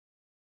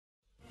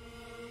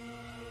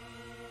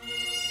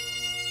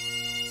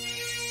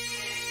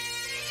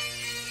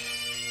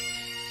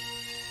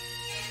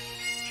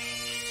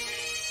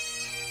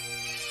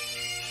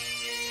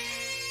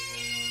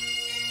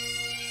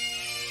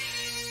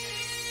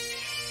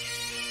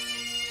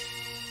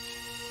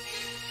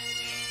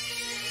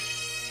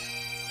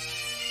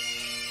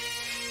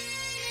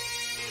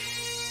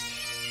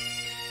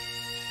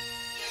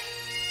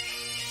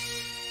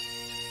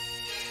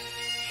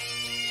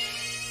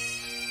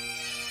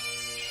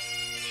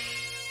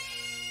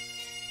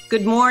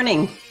Good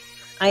morning.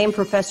 I am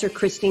Professor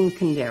Christine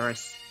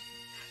Conderas.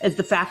 As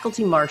the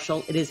Faculty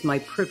Marshal, it is my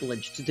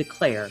privilege to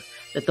declare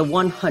that the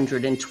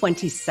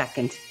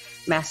 122nd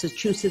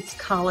Massachusetts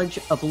College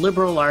of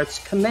Liberal Arts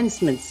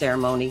Commencement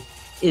Ceremony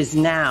is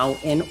now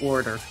in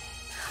order.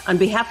 On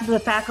behalf of the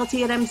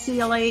faculty at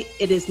MCLA,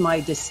 it is my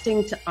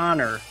distinct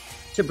honor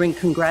to bring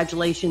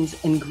congratulations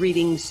and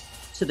greetings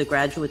to the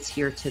graduates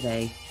here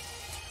today.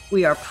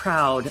 We are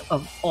proud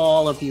of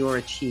all of your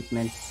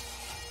achievements.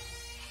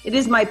 It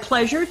is my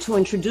pleasure to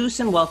introduce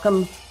and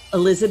welcome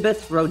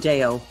Elizabeth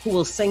Rodeo, who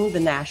will sing the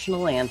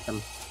national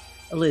anthem.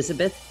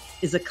 Elizabeth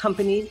is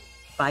accompanied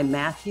by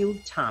Matthew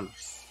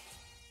Thomas.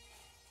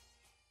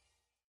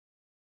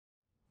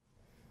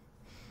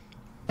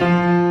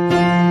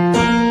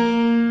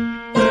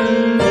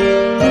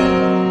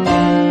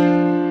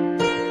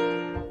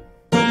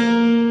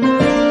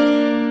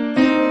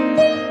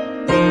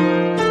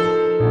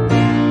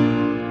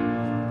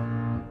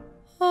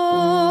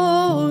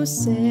 Oh,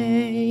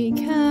 say,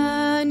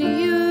 can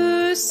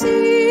you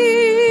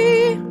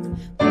see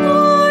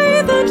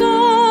by the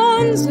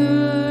dawn's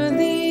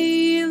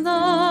early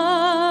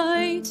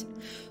light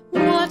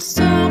what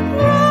so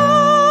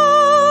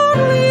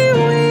proudly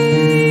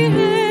we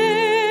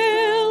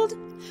hailed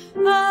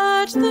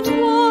at the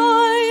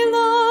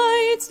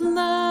twilight's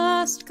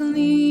last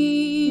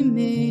gleaming,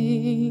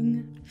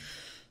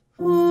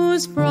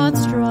 whose broad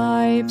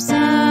stripes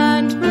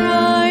and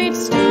bright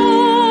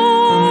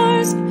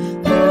stars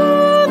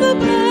through the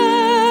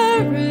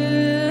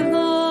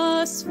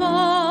perilous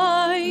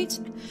fight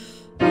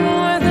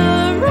o'er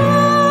the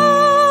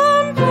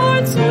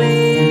ramparts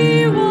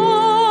we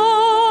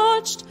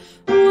watched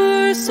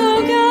were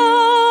so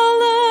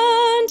gallantly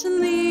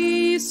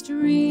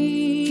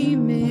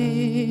streaming,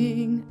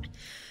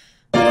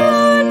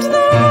 and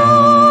the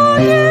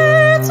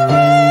rocket's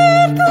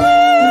red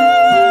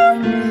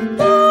glare,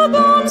 the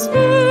bombs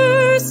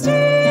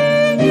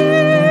bursting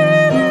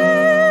in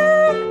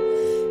air,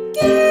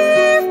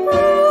 gave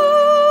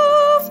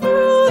proof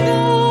through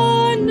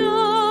the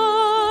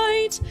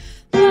night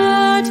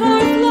that our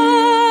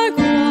flag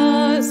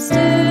was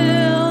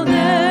still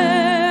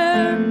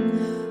there.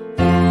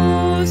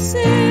 Oh,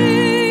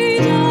 say,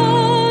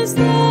 does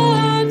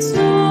that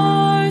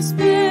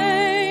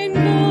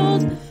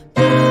star-spangled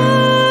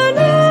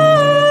banner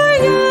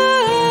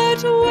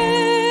yet wave o'er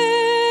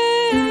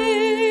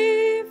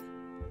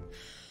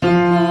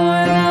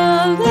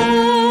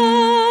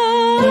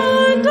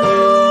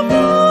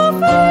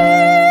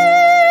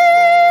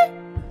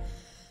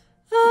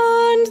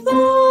the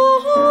land of the free and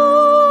the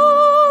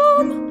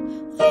home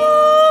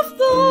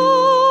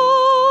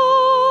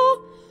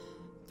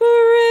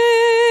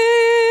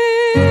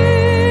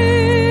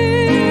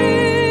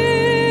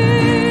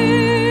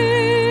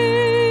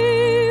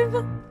of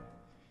the brave?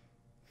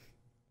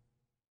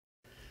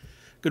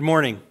 Good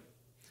morning.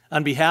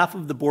 On behalf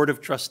of the Board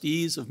of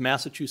Trustees of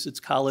Massachusetts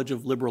College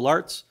of Liberal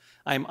Arts,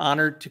 I am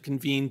honored to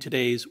convene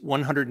today's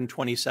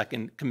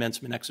 122nd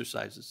commencement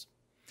exercises.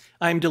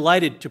 I am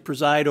delighted to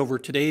preside over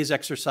today's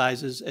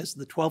exercises as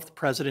the 12th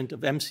president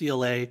of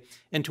MCLA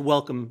and to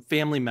welcome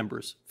family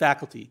members,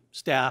 faculty,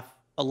 staff,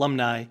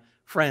 alumni,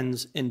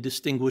 friends, and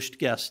distinguished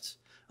guests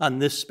on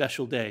this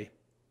special day.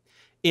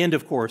 And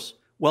of course,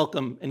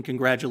 welcome and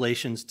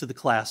congratulations to the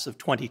class of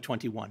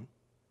 2021.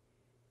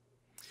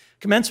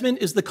 Commencement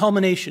is the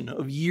culmination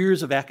of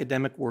years of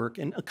academic work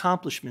and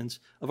accomplishments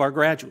of our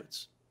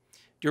graduates.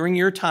 During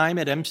your time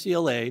at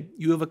MCLA,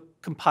 you have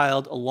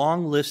compiled a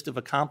long list of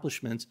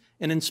accomplishments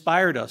and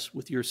inspired us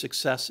with your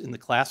success in the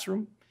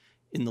classroom,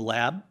 in the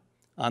lab,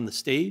 on the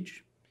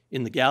stage,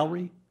 in the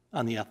gallery,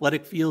 on the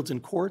athletic fields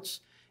and courts,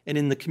 and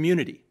in the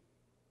community.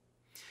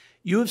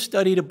 You have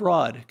studied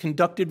abroad,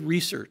 conducted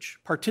research,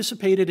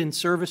 participated in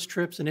service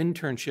trips and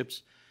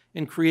internships,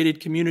 and created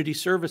community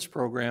service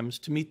programs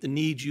to meet the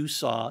needs you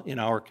saw in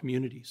our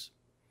communities.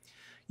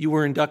 You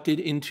were inducted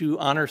into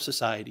honor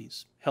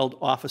societies, held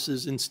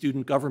offices in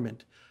student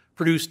government,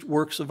 produced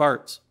works of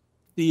arts,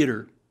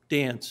 theater,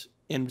 dance,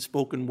 and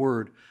spoken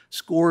word,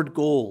 scored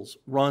goals,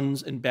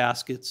 runs and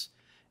baskets,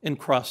 and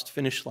crossed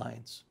finish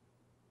lines.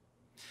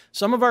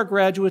 Some of our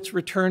graduates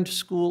returned to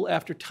school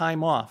after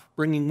time off,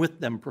 bringing with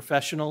them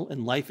professional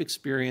and life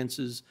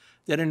experiences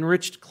that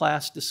enriched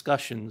class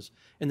discussions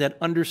and that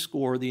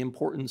underscore the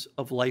importance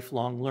of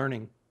lifelong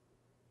learning.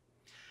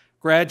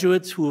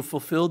 Graduates who have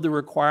fulfilled the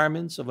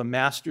requirements of a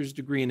master's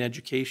degree in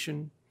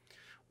education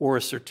or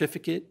a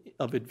certificate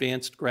of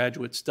advanced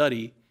graduate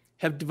study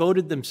have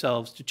devoted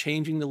themselves to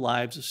changing the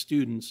lives of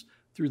students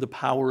through the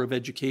power of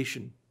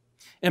education.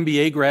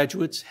 MBA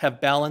graduates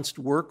have balanced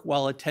work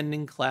while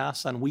attending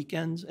class on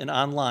weekends and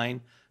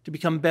online to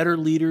become better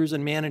leaders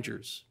and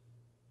managers.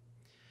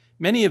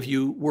 Many of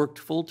you worked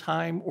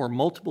full-time or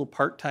multiple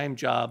part-time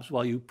jobs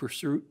while you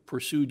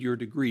pursued your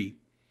degree.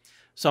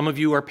 Some of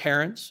you are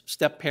parents,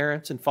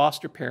 step-parents, and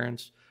foster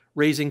parents,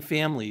 raising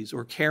families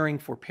or caring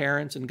for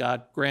parents and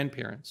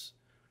grandparents.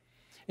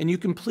 And you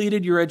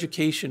completed your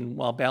education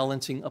while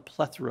balancing a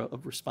plethora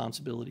of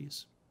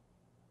responsibilities.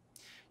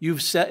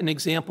 You've set an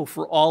example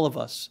for all of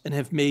us and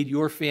have made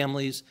your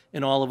families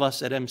and all of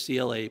us at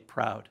MCLA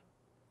proud.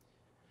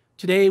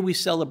 Today, we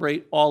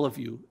celebrate all of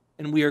you,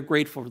 and we are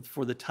grateful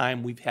for the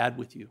time we've had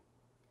with you.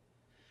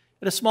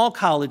 At a small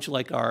college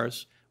like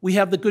ours, we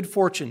have the good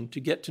fortune to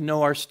get to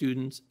know our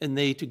students and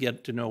they to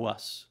get to know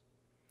us.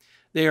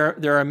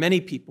 There are many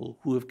people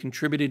who have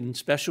contributed in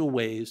special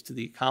ways to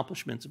the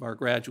accomplishments of our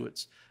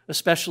graduates,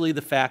 especially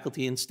the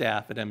faculty and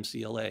staff at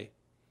MCLA.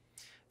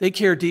 They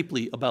care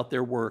deeply about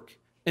their work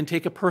and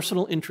take a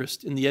personal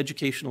interest in the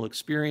educational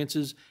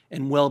experiences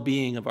and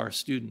well-being of our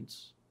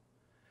students.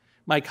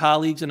 My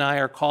colleagues and I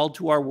are called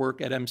to our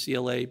work at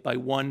MCLA by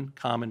one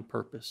common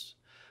purpose.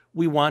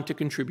 We want to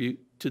contribute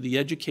to the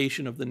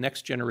education of the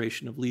next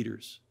generation of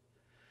leaders.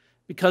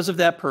 Because of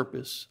that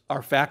purpose,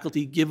 our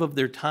faculty give of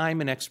their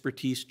time and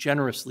expertise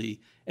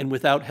generously and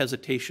without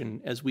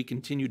hesitation as we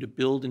continue to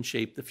build and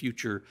shape the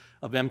future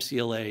of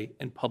MCLA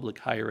and public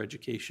higher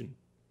education.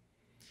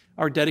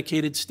 Our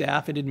dedicated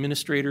staff and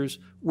administrators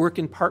work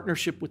in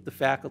partnership with the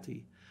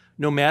faculty.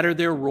 No matter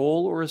their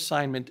role or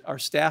assignment, our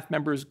staff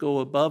members go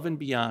above and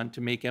beyond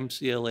to make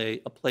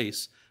MCLA a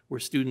place where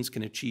students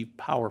can achieve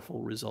powerful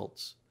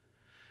results.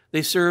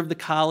 They serve the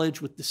college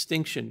with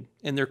distinction,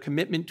 and their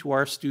commitment to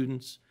our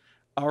students,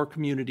 our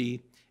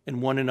community,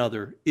 and one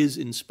another is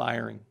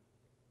inspiring.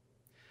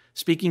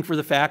 Speaking for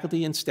the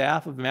faculty and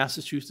staff of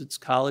Massachusetts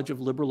College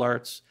of Liberal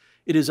Arts,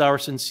 it is our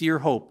sincere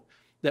hope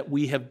that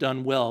we have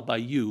done well by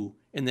you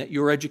and that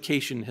your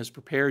education has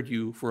prepared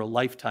you for a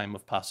lifetime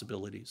of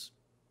possibilities.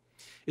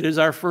 It is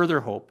our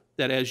further hope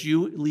that as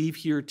you leave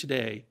here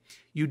today,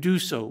 you do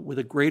so with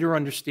a greater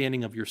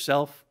understanding of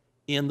yourself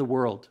and the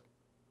world.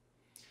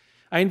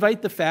 I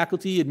invite the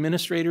faculty,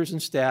 administrators,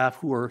 and staff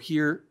who are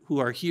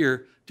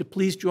here to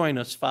please join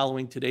us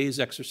following today's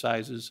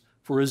exercises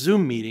for a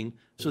Zoom meeting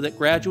so that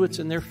graduates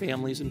and their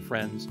families and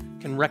friends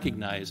can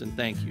recognize and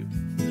thank you.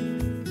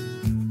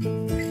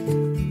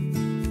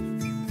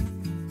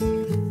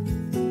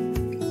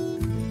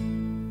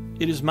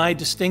 It is my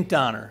distinct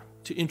honor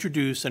to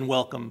introduce and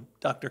welcome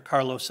Dr.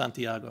 Carlos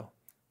Santiago,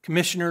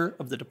 Commissioner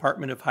of the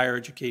Department of Higher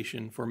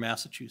Education for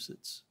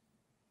Massachusetts.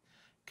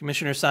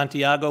 Commissioner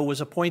Santiago was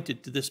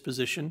appointed to this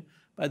position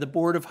by the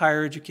Board of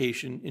Higher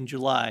Education in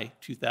July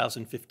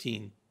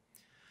 2015.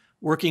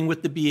 Working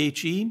with the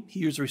BHE,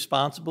 he is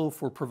responsible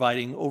for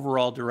providing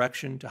overall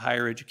direction to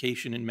higher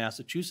education in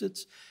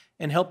Massachusetts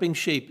and helping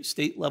shape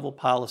state-level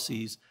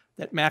policies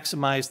that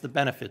maximize the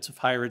benefits of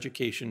higher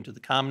education to the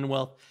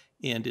Commonwealth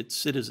and its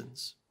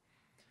citizens.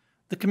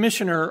 The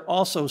Commissioner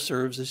also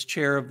serves as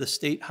chair of the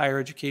State Higher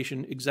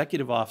Education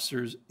Executive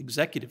Officers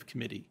Executive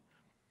Committee.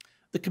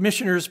 The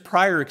Commissioner's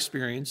prior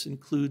experience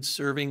includes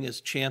serving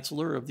as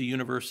Chancellor of the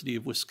University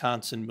of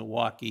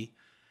Wisconsin-Milwaukee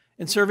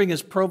and serving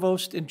as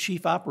Provost and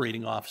Chief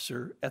Operating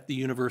Officer at the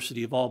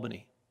University of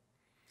Albany.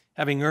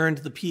 Having earned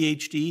the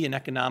PhD in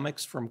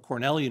economics from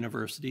Cornell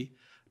University,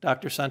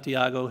 Dr.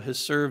 Santiago has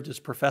served as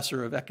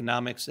Professor of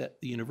Economics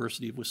at the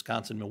University of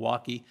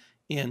Wisconsin-Milwaukee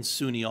and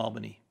SUNY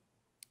Albany.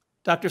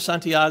 Dr.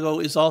 Santiago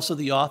is also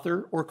the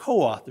author or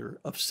co-author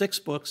of 6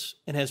 books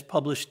and has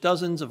published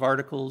dozens of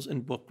articles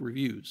and book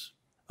reviews,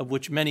 of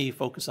which many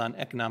focus on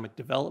economic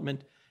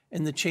development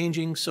and the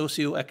changing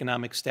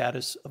socioeconomic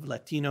status of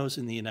Latinos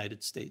in the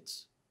United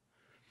States.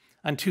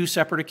 On 2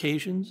 separate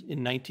occasions,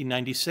 in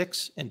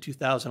 1996 and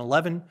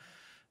 2011,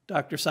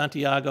 Dr.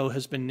 Santiago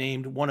has been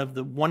named one of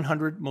the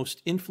 100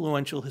 most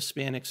influential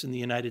Hispanics in the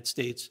United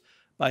States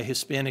by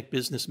Hispanic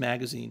Business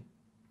Magazine.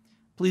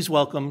 Please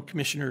welcome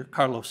Commissioner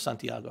Carlos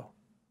Santiago.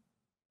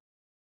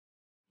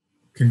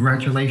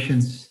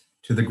 Congratulations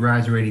to the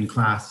graduating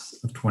class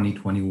of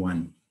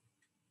 2021.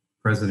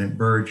 President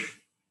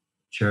Burge,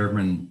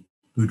 Chairman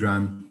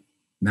Boudran,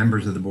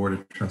 members of the Board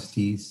of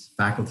Trustees,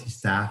 faculty,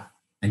 staff,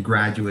 and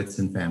graduates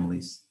and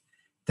families.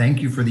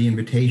 Thank you for the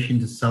invitation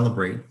to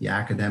celebrate the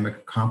academic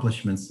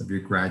accomplishments of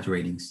your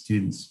graduating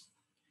students.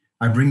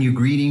 I bring you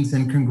greetings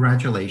and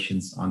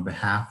congratulations on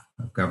behalf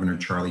of Governor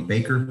Charlie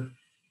Baker,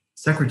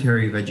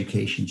 Secretary of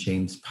Education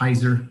James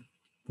Pizer,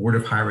 Board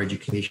of Higher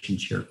Education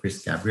Chair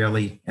Chris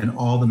Gabrielli, and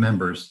all the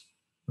members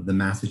of the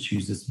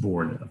Massachusetts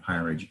Board of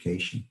Higher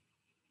Education.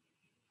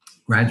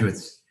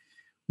 Graduates,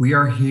 we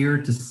are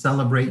here to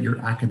celebrate your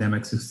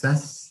academic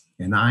success,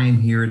 and I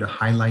am here to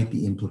highlight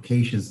the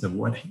implications of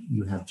what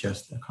you have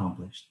just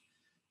accomplished.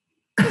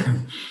 I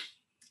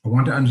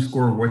want to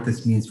underscore what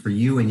this means for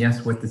you, and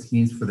yes, what this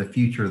means for the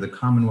future of the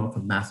Commonwealth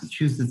of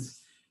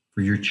Massachusetts,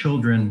 for your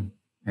children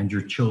and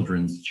your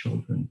children's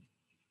children.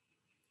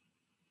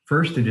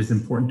 First, it is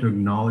important to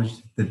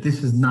acknowledge that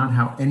this is not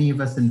how any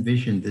of us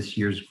envisioned this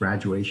year's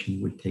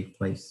graduation would take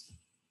place.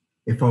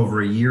 If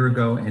over a year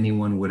ago,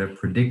 anyone would have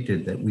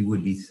predicted that we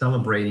would be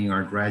celebrating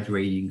our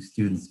graduating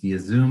students via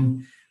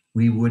Zoom,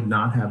 we would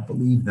not have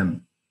believed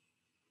them.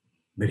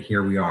 But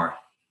here we are.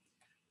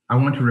 I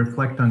want to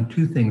reflect on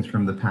 2 things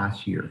from the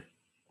past year: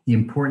 the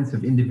importance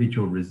of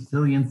individual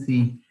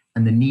resiliency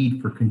and the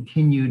need for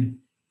continued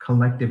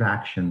collective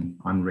action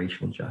on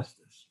racial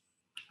justice.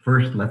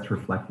 First, let's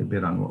reflect a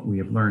bit on what we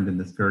have learned in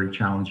this very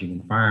challenging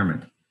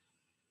environment.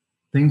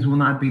 Things will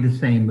not be the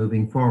same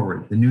moving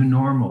forward. The new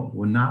normal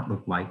will not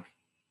look like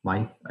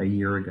life a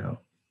year ago.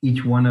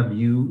 Each one of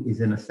you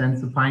is, in a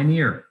sense, a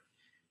pioneer.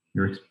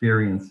 Your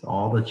experience,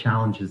 all the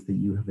challenges that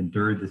you have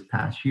endured this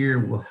past year,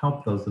 will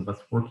help those of us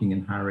working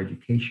in higher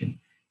education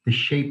to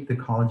shape the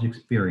college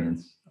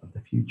experience of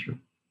the future.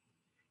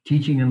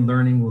 Teaching and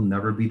learning will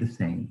never be the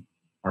same.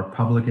 Our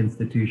public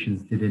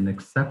institutions did an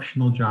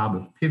exceptional job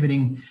of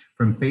pivoting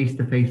from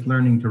face-to-face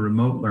learning to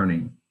remote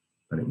learning,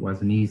 but it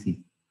wasn't easy.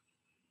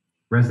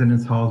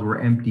 Residence halls were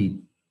emptied.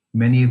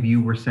 Many of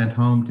you were sent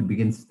home to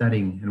begin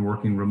studying and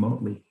working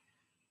remotely.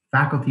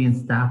 Faculty and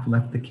staff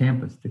left the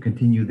campus to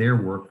continue their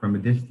work from a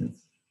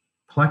distance.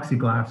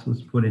 Plexiglass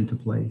was put into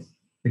place.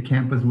 The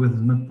campus was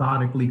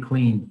methodically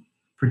cleaned.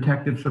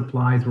 Protective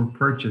supplies were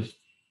purchased,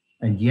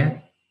 and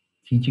yet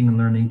teaching and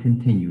learning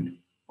continued,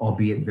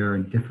 albeit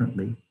very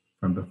differently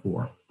from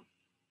before.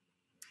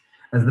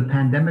 As the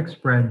pandemic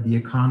spread, the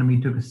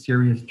economy took a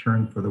serious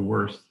turn for the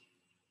worse.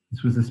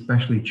 This was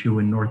especially true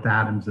in North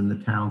Adams and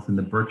the towns in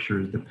the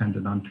Berkshires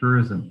dependent on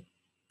tourism.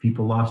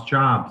 People lost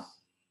jobs.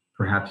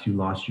 Perhaps you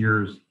lost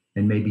yours,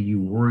 and maybe you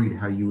worried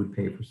how you would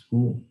pay for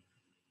school.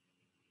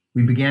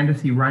 We began to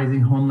see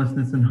rising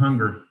homelessness and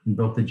hunger in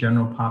both the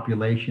general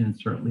population and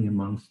certainly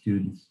among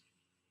students.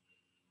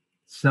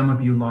 Some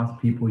of you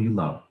lost people you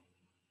love.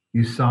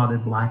 You saw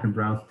that Black and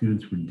brown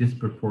students were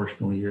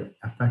disproportionately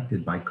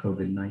affected by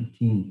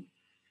COVID-19.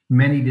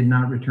 Many did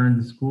not return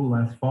to school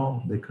last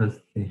fall because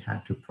they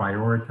had to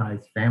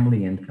prioritize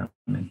family income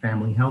and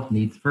family health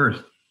needs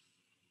first.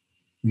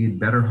 We had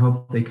better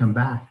hope they come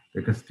back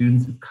because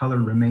students of color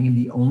remain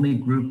the only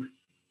group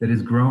that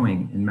is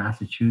growing in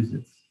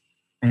Massachusetts.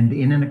 And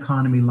in an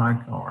economy like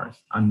ours,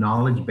 a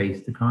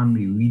knowledge-based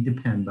economy, we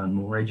depend on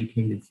more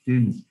educated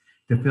students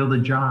to fill the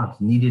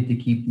jobs needed to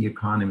keep the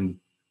economy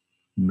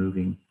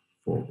moving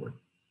forward.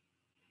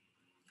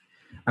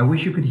 I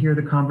wish you could hear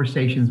the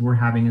conversations we're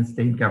having in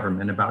state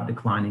government about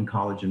declining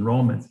college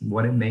enrollments and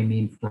what it may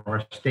mean for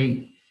our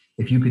state.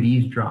 If you could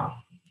eavesdrop,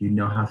 you'd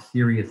know how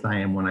serious I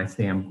am when I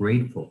say I'm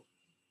grateful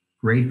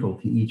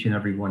to each and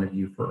every one of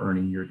you for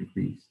earning your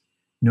degrees.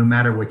 No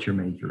matter what your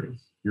major is,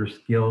 your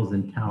skills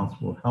and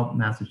talents will help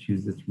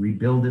Massachusetts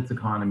rebuild its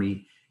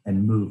economy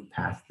and move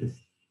past this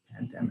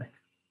pandemic.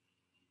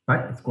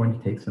 But it's going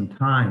to take some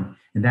time,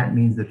 and that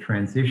means the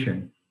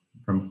transition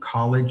from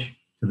college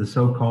to the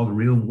so-called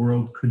real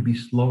world could be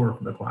slower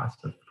for the class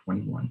of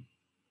 21.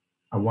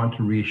 I want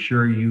to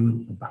reassure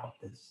you about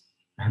this.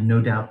 I have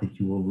no doubt that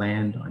you will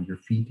land on your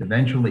feet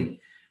eventually.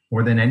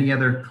 More than any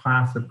other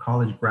class of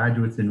college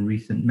graduates in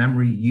recent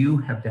memory, you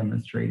have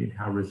demonstrated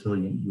how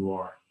resilient you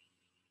are.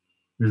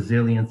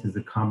 Resilience is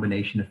a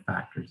combination of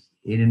factors.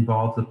 It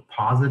involves a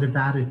positive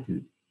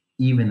attitude,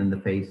 even in the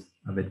face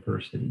of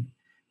adversity,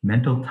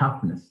 mental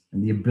toughness,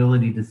 and the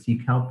ability to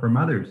seek help from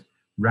others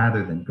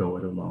rather than go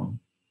it alone.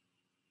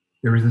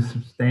 There is a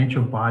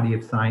substantial body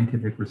of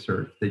scientific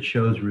research that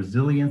shows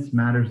resilience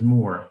matters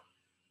more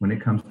when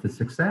it comes to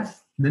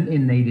success than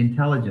innate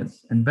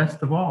intelligence. And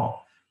best of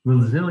all,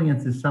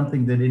 resilience is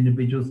something that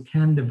individuals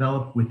can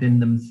develop within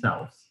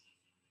themselves.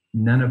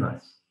 None of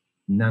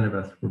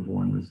us were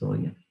born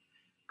resilient.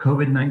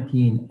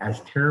 COVID-19, as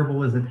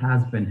terrible as it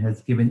has been,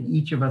 has given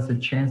each of us a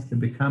chance to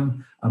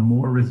become a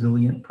more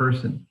resilient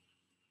person.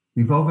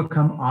 We've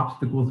overcome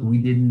obstacles we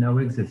didn't know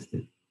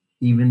existed.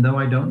 Even though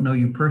I don't know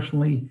you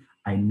personally,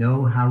 I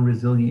know how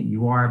resilient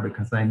you are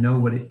because I know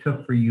what it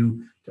took for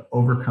you to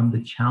overcome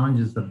the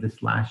challenges of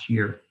this last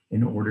year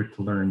in order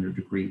to learn your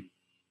degree.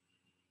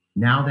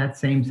 Now that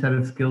same set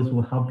of skills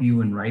will help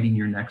you in writing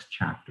your next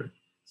chapter.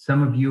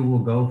 Some of you will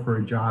go for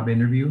a job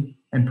interview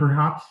and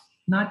perhaps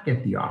not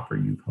get the offer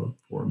you've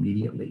hoped for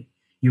immediately.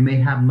 You may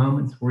have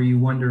moments where you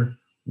wonder,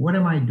 what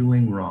am I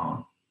doing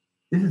wrong?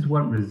 This is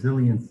where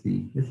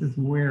resiliency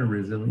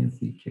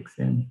kicks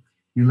in.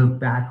 You look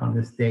back on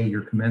this day,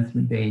 your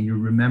commencement day, and you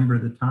remember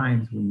the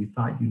times when you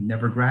thought you'd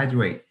never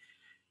graduate.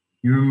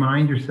 You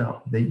remind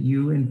yourself that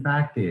you, in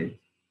fact, did.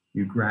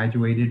 You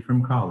graduated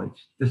from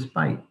college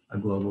despite a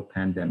global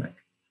pandemic.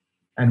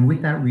 And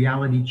with that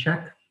reality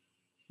check,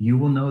 you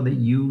will know that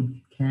you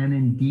can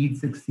indeed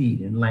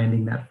succeed in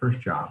landing that first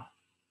job,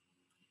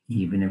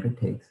 even if it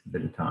takes a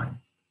bit of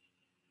time.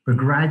 But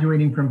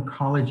graduating from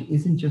college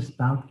isn't just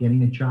about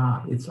getting a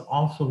job. It's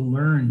also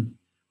learned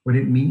what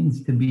it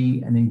means to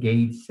be an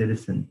engaged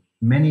citizen.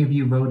 Many of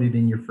you voted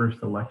in your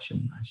first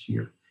election last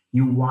year.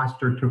 You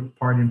watched or took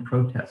part in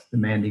protests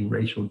demanding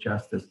racial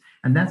justice.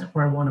 And that's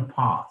where I want to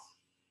pause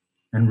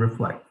and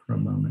reflect for a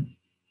moment.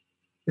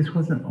 This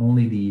wasn't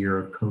only the year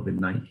of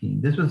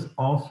COVID-19. This was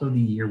also the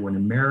year when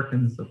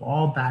Americans of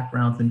all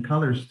backgrounds and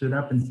colors stood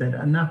up and said,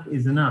 enough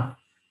is enough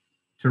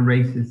to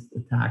racist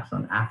attacks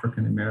on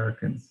African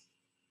Americans,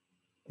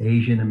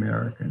 Asian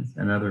Americans,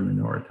 and other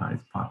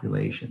minoritized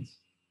populations.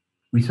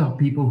 We saw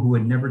people who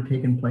had never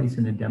taken place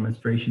in a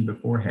demonstration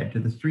before head to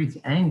the streets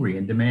angry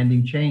and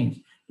demanding change.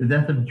 The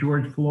death of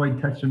George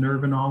Floyd touched a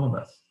nerve in all of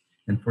us.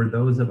 And for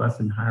those of us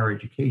in higher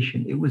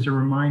education, it was a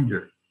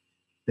reminder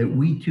that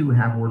we too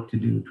have work to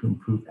do to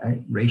improve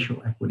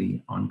racial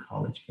equity on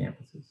college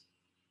campuses.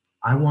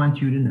 I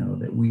want you to know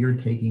that we are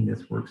taking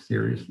this work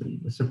seriously.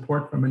 With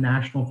support from a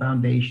national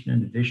foundation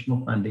and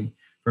additional funding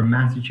from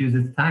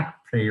Massachusetts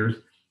taxpayers,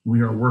 we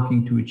are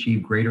working to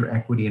achieve greater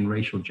equity and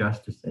racial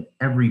justice at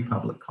every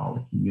public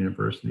college and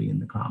university in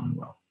the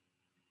Commonwealth.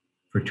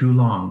 For too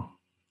long,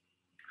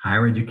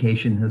 higher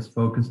education has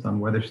focused on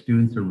whether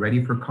students are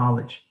ready for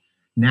college.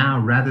 Now,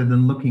 rather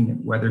than looking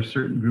at whether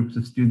certain groups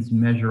of students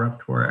measure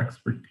up to our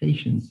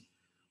expectations,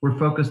 we're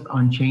focused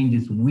on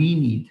changes we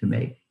need to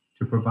make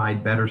to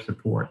provide better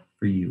support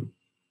for you.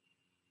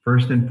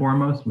 First and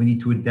foremost, we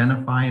need to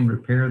identify and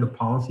repair the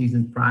policies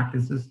and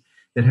practices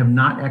that have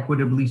not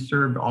equitably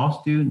served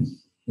all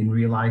students in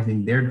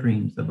realizing their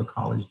dreams of a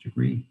college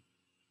degree.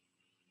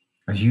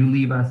 As you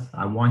leave us,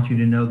 I want you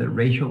to know that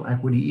racial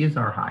equity is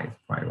our highest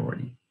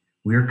priority.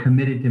 We are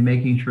committed to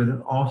making sure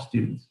that all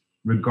students,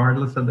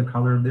 regardless of the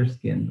color of their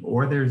skin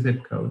or their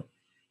zip code,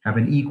 have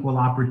an equal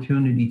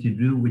opportunity to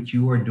do what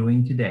you are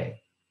doing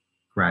today,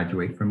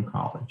 graduate from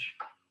college.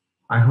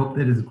 I hope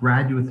that as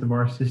graduates of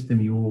our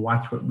system, you will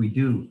watch what we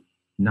do,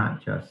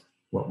 not just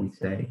what we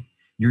say.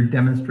 Your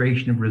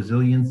demonstration of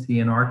resiliency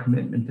and our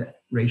commitment to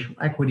racial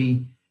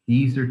equity,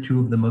 these are two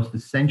of the most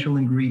essential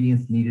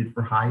ingredients needed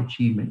for high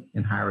achievement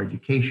in higher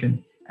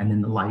education and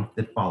in the life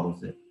that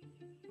follows it.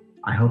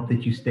 I hope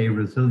that you stay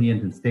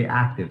resilient and stay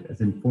active as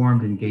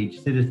informed,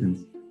 engaged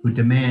citizens who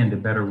demand a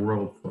better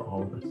world for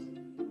all of us.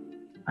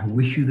 I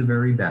wish you the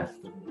very best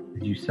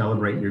as you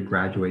celebrate your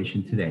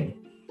graduation today,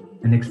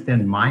 and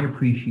extend my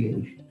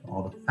appreciation to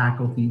all the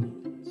faculty,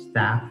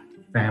 staff,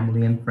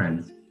 family, and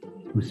friends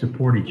who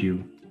supported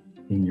you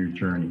in your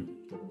journey.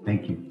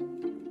 Thank you.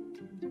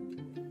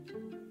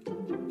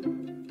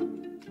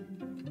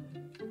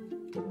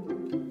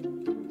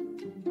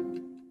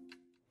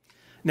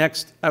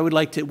 Next, I would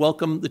like to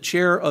welcome the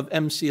chair of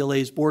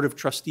MCLA's Board of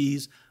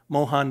Trustees,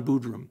 Mohan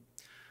Boodram.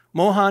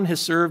 Mohan has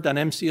served on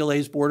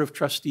MCLA's Board of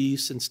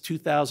Trustees since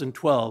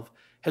 2012,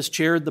 has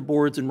chaired the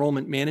board's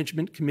Enrollment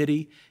Management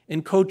Committee,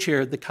 and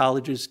co-chaired the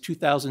college's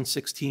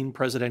 2016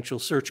 Presidential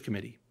Search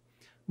Committee.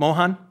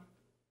 Mohan?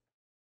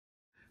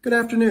 Good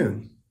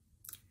afternoon.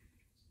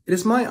 It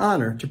is my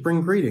honor to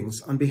bring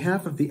greetings on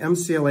behalf of the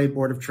MCLA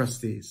Board of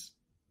Trustees.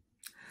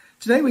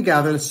 Today we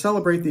gather to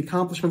celebrate the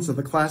accomplishments of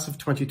the class of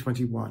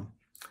 2021.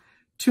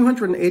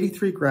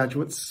 283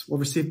 graduates will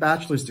receive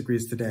bachelor's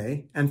degrees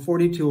today, and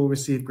 42 will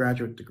receive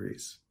graduate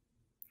degrees.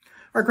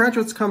 Our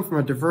graduates come from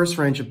a diverse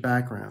range of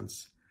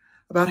backgrounds.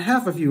 About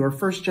half of you are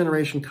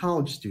first-generation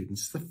college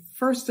students, the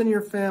first in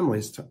your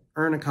families to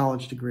earn a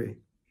college degree.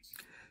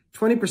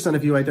 20%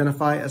 of you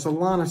identify as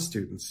Alana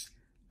students,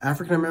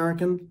 African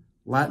American,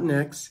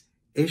 Latinx,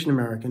 Asian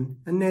American,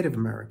 and Native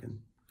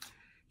American.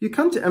 You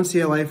come to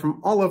MCLA from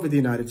all over the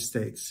United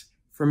States,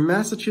 from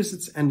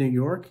Massachusetts and New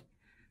York,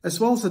 as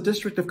well as the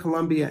District of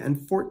Columbia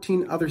and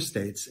 14 other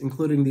states,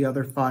 including the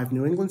other 5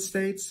 New England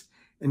states,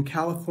 and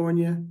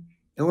California,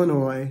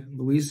 Illinois,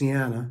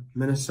 Louisiana,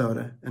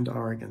 Minnesota, and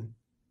Oregon.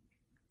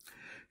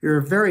 You're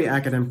a very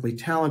academically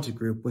talented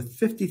group, with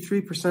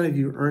 53% of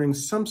you earning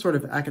some sort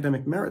of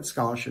academic merit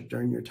scholarship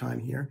during your time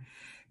here,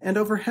 and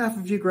over half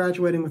of you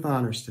graduating with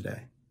honors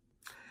today.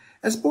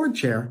 As board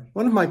chair,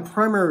 one of my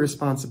primary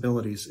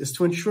responsibilities is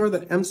to ensure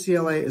that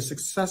MCLA is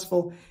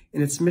successful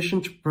in its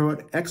mission to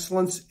promote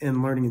excellence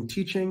in learning and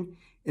teaching,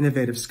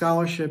 innovative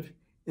scholarship,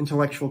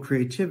 intellectual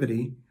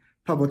creativity,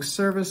 public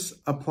service,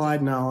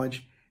 applied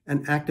knowledge,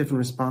 and active and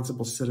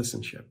responsible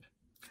citizenship.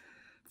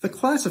 The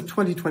class of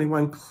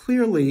 2021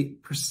 clearly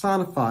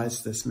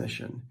personifies this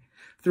mission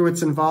through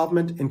its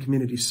involvement in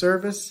community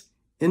service,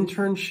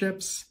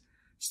 internships,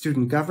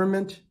 student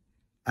government,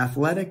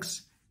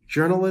 athletics,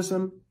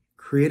 journalism,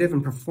 creative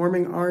and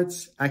performing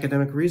arts,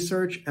 academic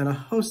research, and a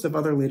host of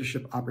other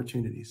leadership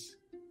opportunities.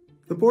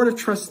 The Board of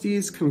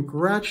Trustees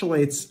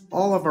congratulates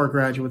all of our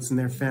graduates and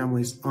their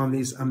families on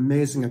these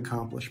amazing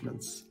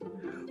accomplishments.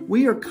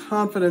 We are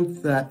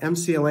confident that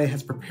MCLA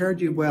has prepared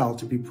you well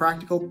to be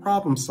practical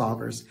problem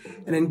solvers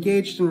and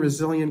engaged and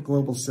resilient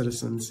global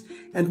citizens,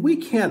 and we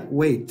can't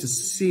wait to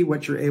see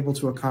what you're able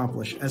to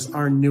accomplish as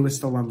our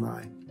newest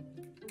alumni.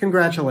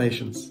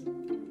 Congratulations.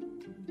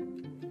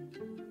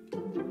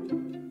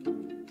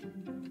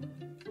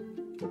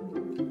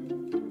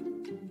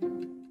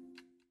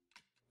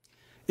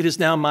 It is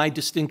now my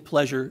distinct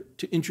pleasure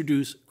to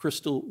introduce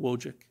Crystal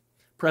Wojcik,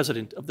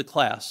 president of the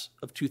class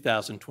of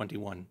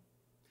 2021.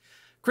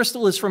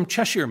 Crystal is from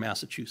Cheshire,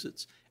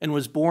 Massachusetts, and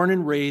was born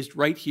and raised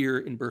right here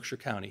in Berkshire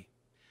County.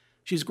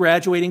 She's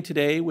graduating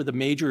today with a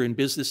major in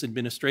business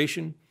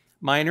administration,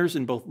 minors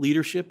in both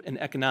leadership and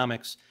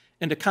economics,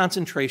 and a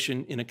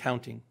concentration in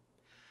accounting.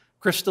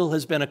 Crystal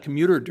has been a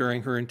commuter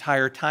during her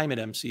entire time at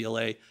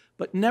MCLA,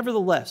 but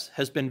nevertheless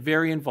has been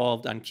very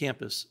involved on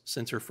campus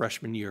since her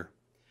freshman year.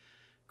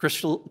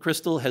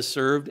 Crystal has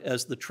served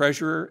as the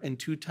treasurer and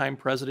 2-time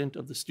president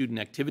of the Student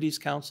Activities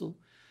Council.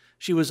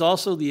 She was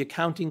also the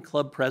accounting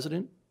club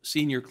president,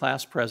 senior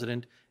class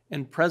president,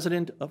 and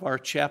president of our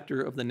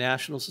chapter of the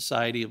National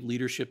Society of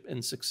Leadership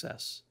and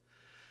Success.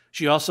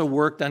 She also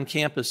worked on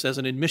campus as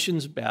an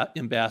admissions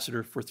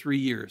ambassador for 3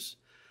 years.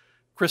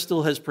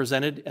 Crystal has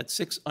presented at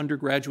 6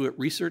 undergraduate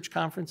research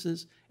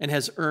conferences and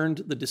has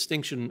earned the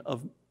distinction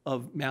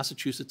of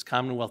Massachusetts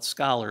Commonwealth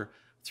Scholar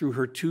through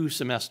her 2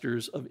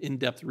 semesters of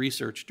in-depth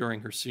research during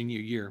her senior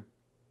year.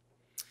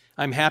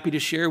 I'm happy to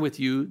share with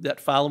you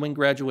that following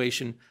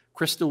graduation,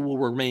 Crystal will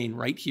remain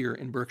right here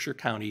in Berkshire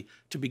County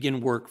to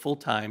begin work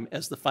full-time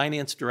as the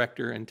finance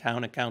director and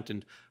town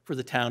accountant for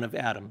the town of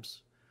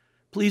Adams.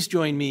 Please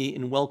join me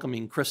in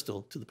welcoming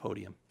Crystal to the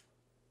podium.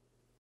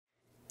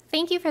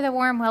 Thank you for the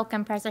warm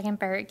welcome, President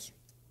Burge.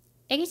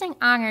 It is an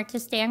honor to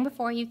stand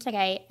before you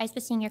today as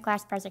the senior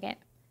class president.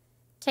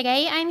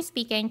 Today, I am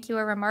speaking to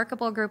a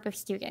remarkable group of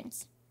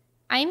students.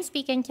 I am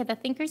speaking to the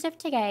thinkers of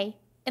today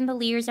and the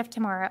leaders of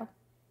tomorrow.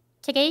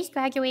 Today's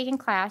graduating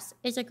class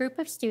is a group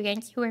of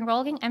students who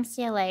enrolled in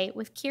MCLA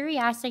with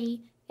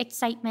curiosity,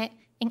 excitement,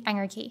 and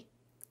energy.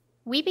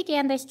 We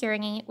began this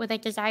journey with a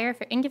desire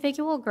for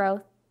individual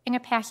growth and a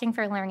passion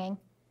for learning.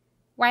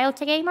 While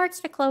today marks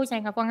the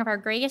closing of one of our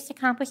greatest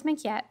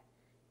accomplishments yet,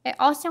 it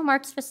also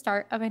marks the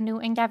start of a new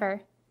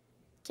endeavor.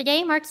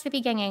 Today marks the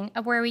beginning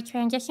of where we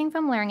transition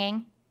from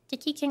learning to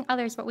teaching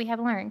others what we have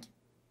learned.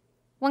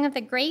 One of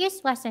the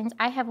greatest lessons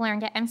I have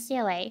learned at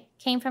MCLA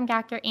came from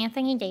Dr.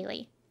 Anthony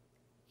Daly.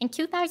 In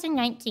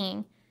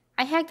 2019,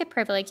 I had the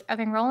privilege of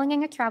enrolling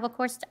in a travel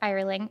course to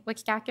Ireland,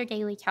 which Dr.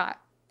 Daly taught.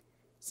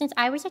 Since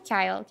I was a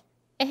child,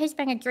 it has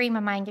been a dream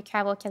of mine to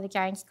travel to the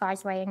Giant's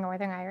Causeway in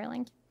Northern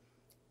Ireland.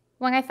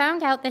 When I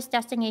found out this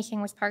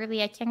destination was part of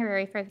the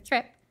itinerary for the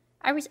trip,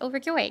 I was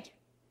overjoyed.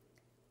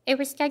 It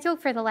was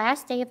scheduled for the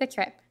last day of the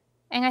trip,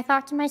 and I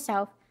thought to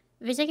myself,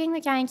 visiting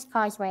the Giant's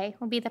Causeway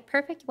will be the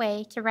perfect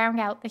way to round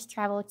out this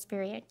travel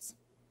experience.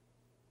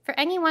 For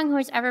anyone who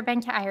has ever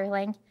been to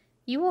Ireland,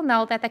 you will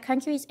know that the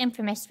country is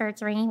infamous for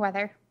its rainy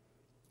weather.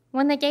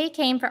 When the day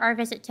came for our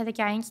visit to the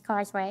Giant's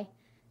Causeway,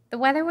 the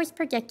weather was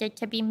predicted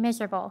to be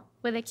miserable,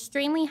 with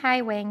extremely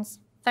high winds,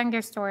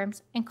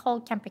 thunderstorms, and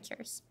cold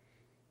temperatures.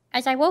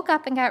 As I woke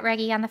up and got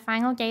ready on the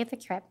final day of the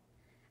trip,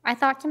 I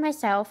thought to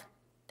myself,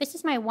 this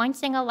is my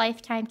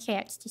once-in-a-lifetime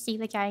chance to see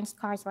the Giant's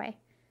Causeway.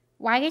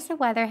 Why does the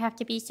weather have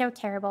to be so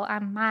terrible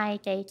on my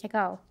day to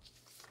go?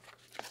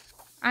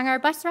 On our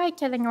bus ride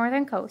to the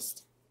northern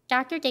coast,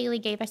 Dr. Daly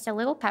gave us a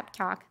little pep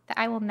talk that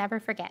I will never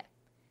forget.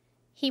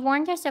 He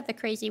warned us of the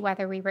crazy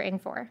weather we were in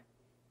for.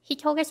 He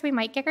told us we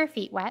might get our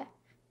feet wet.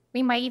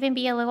 We might even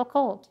be a little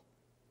cold.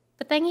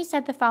 But then he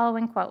said the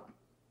following quote,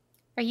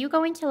 "Are you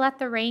going to let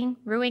the rain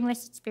ruin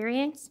this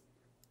experience?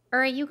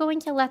 Or are you going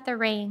to let the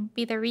rain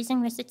be the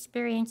reason this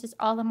experience is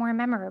all the more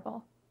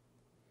memorable?"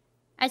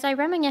 As I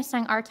reminisce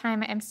on our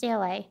time at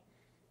MCLA,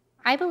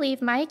 I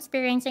believe my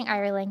experience in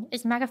Ireland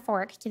is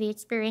metaphoric to the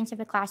experience of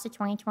the class of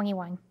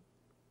 2021.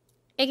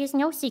 It is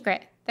no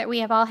secret that we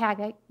have all had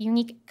a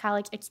unique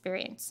college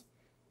experience,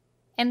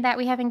 and that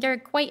we have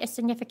endured quite a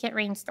significant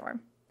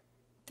rainstorm.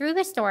 Through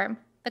the storm,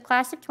 the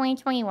class of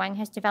 2021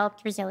 has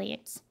developed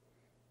resilience.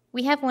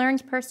 We have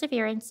learned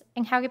perseverance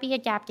and how to be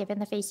adaptive in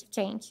the face of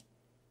change.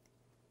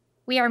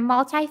 We are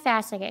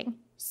multifaceted,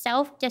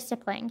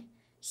 self-disciplined,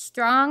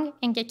 strong,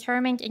 and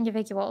determined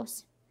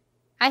individuals.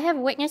 I have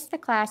witnessed the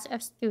class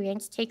of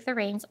students take the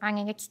reins on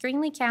an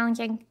extremely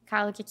challenging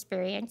college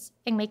experience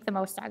and make the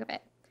most out of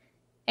it.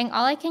 And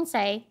all I can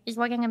say is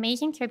what an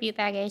amazing tribute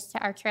that is to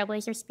our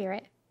trailblazer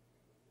spirit.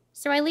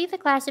 So I leave the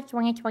class of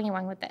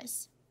 2021 with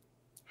this.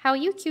 How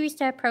you choose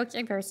to approach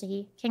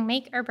adversity can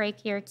make or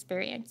break your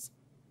experience.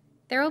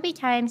 There will be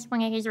times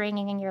when it is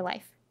raining in your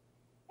life,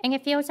 and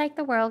it feels like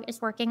the world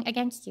is working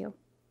against you.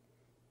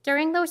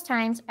 During those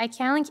times, I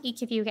challenge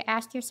each of you to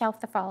ask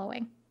yourself the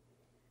following.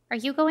 Are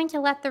you going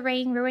to let the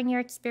rain ruin your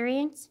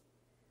experience?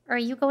 Or are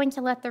you going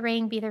to let the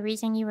rain be the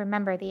reason you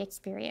remember the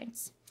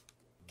experience?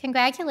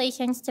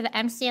 Congratulations to the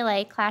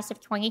MCLA class of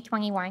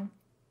 2021.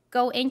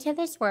 Go into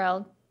this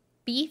world,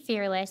 be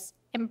fearless,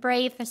 and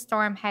brave the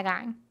storm head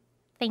on.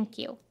 Thank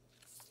you.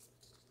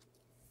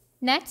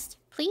 Next,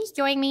 please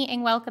join me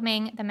in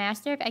welcoming the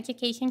Master of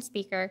Education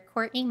speaker,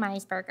 Courtney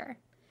Meisberger.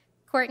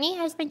 Courtney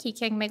has been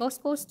teaching middle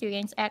school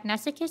students at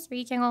Nesicus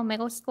Regional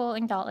Middle School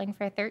in Dalton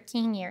for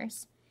 13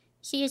 years.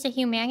 She is a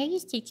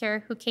humanities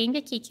teacher who came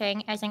to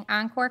teaching as an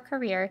encore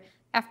career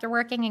after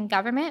working in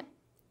government,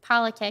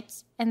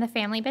 politics, and the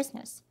family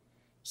business.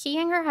 She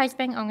and her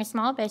husband own a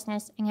small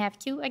business and have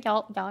 2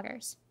 adult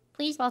daughters.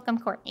 Please welcome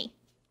Courtney.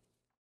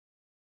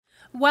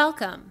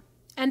 Welcome,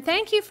 and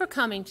thank you for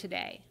coming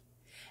today.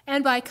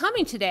 And by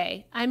coming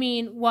today, I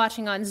mean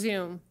watching on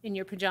Zoom in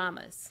your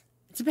pajamas.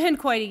 It's been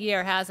quite a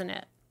year, hasn't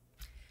it?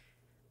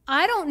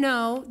 I don't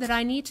know that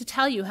I need to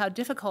tell you how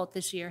difficult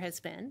this year has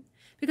been,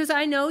 because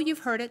I know you've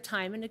heard it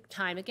time and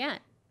time again,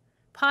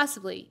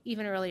 possibly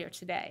even earlier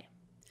today.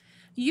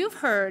 You've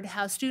heard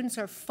how students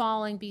are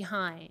falling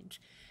behind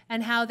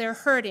and how they're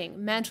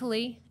hurting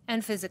mentally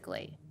and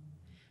physically.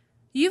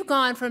 You've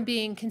gone from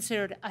being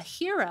considered a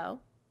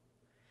hero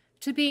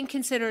to being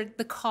considered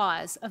the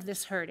cause of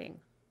this hurting.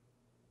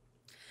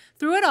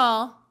 Through it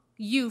all,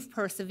 you've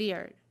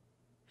persevered.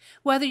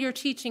 Whether you're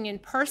teaching in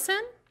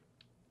person,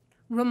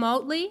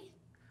 remotely,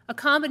 a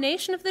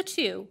combination of the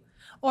two,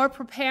 or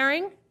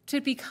preparing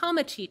to become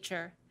a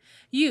teacher,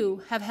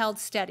 You have held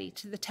steady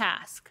to the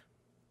task.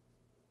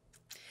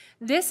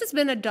 This has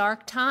been a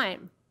dark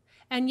time,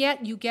 and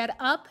yet you get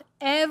up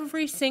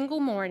every single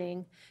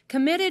morning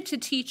committed to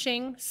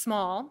teaching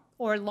small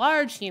or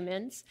large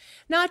humans,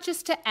 not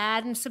just to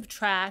add and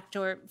subtract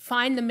or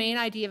find the main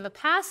idea of a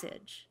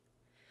passage,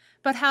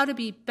 but how to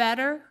be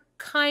better,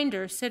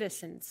 kinder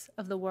citizens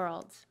of the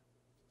world.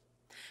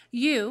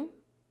 You,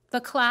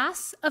 the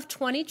class of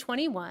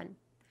 2021,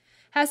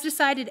 has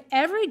decided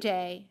every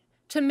day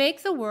to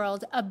make the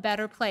world a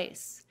better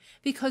place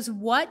because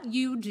what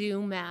you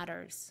do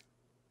matters.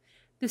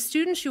 The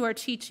students you are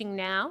teaching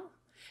now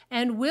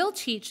and will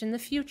teach in the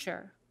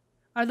future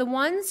are the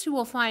ones who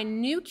will find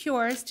new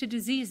cures to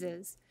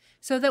diseases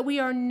so that we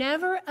are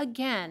never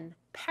again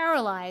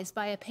paralyzed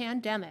by a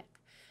pandemic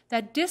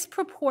that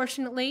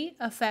disproportionately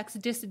affects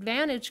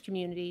disadvantaged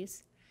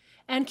communities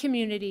and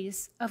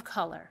communities of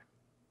color.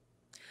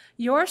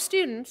 Your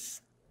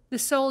students, the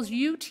souls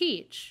you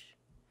teach,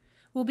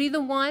 will be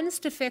the ones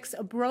to fix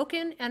a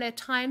broken and at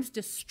times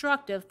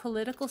destructive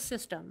political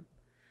system,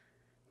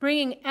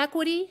 bringing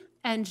equity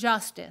and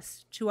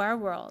justice to our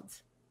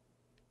world.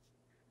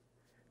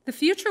 The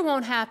future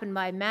won't happen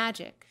by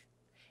magic.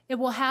 It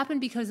will happen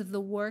because of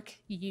the work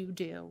you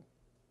do.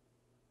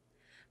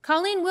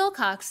 Colleen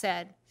Wilcox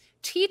said,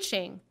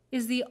 "Teaching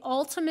is the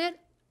ultimate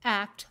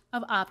act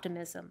of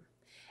optimism."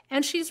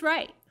 And she's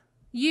right.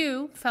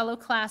 You, fellow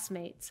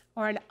classmates,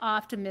 are an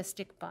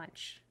optimistic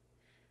bunch.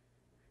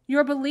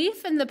 Your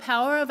belief in the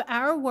power of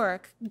our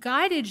work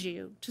guided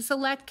you to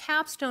select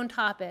capstone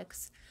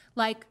topics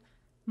like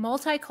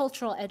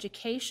multicultural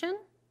education,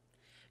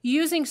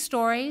 using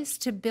stories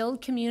to build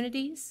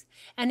communities,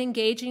 and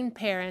engaging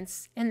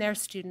parents in their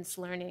students'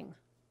 learning.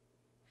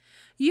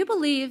 You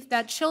believe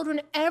that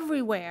children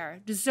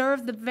everywhere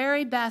deserve the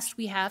very best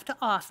we have to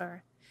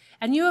offer,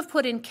 and you have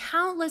put in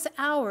countless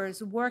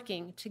hours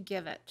working to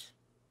give it.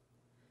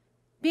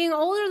 Being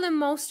older than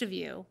most of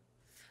you,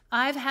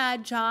 I've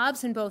had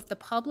jobs in both the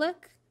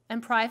public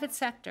and private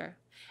sector,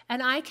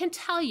 and I can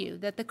tell you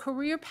that the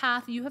career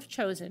path you have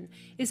chosen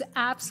is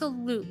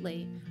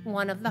absolutely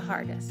one of the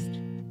hardest.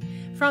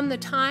 From the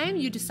time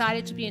you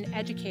decided to be an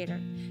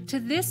educator to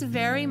this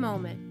very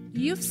moment,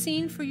 you've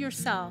seen for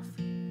yourself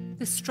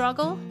the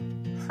struggle,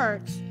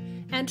 hurt,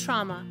 and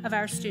trauma of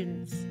our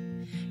students.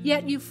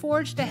 Yet you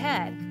forged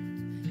ahead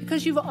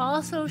because you've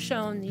also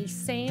shown these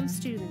same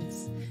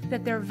students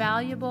that they're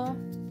valuable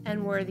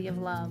and worthy of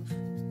love.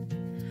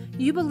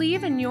 You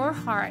believe in your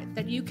heart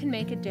that you can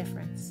make a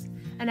difference.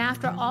 And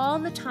after all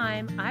the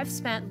time I've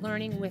spent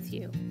learning with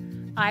you,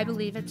 I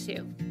believe it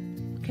too.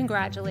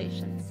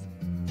 Congratulations.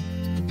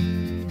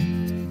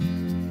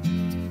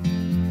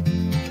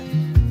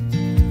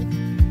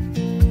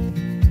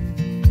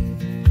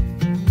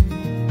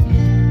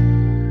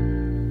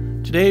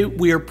 Today,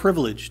 we are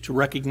privileged to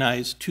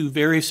recognize two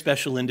very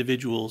special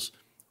individuals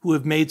who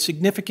have made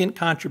significant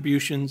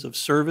contributions of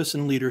service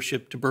and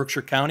leadership to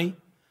Berkshire County,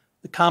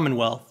 the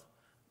Commonwealth,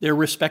 their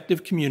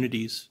respective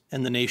communities,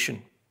 and the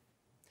nation.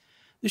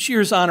 This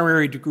year's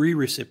honorary degree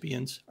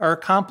recipients are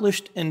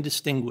accomplished and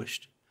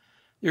distinguished.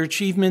 Their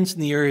achievements in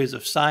the areas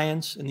of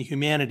science and the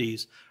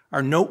humanities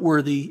are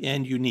noteworthy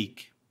and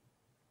unique.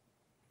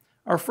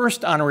 Our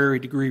first honorary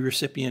degree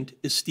recipient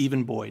is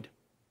Stephen Boyd.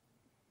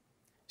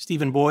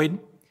 Stephen Boyd,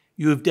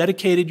 you have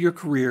dedicated your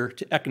career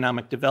to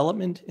economic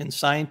development and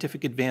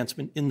scientific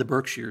advancement in the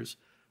Berkshires,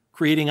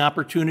 creating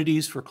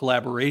opportunities for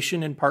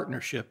collaboration and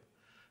partnership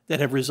that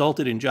have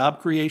resulted in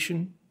job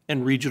creation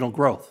and regional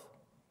growth.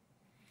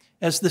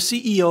 As the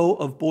CEO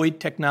of Boyd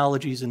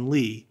Technologies in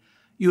Lee,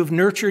 you have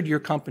nurtured your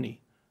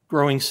company,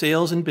 growing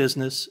sales and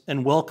business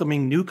and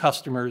welcoming new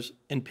customers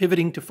and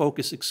pivoting to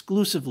focus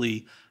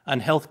exclusively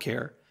on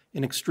healthcare,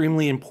 an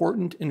extremely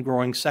important and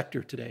growing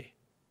sector today.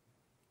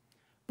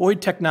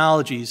 Boyd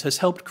Technologies has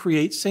helped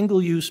create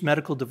single-use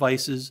medical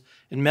devices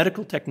and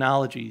medical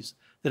technologies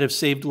that have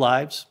saved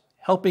lives,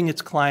 helping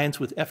its clients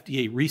with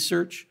FDA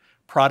research,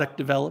 product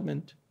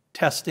development,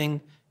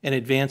 testing, and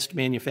advanced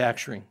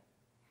manufacturing.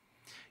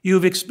 You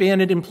have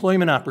expanded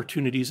employment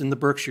opportunities in the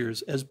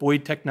Berkshires as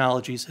Boyd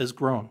Technologies has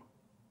grown.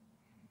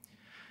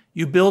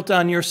 You built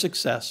on your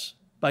success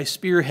by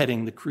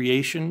spearheading the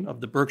creation of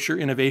the Berkshire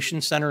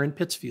Innovation Center in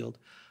Pittsfield,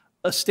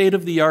 a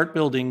state-of-the-art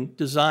building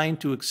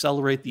designed to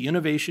accelerate the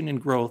innovation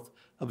and growth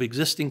of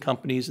existing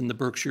companies in the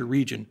Berkshire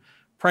region,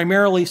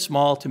 primarily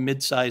small to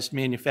mid-sized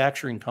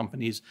manufacturing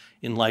companies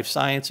in life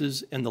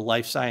sciences and the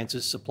life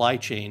sciences supply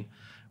chain,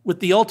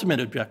 with the ultimate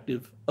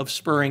objective of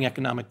spurring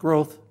economic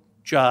growth,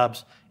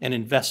 jobs, and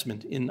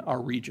investment in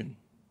our region.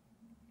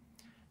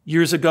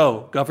 Years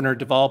ago, Governor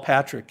Deval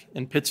Patrick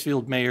and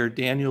Pittsfield Mayor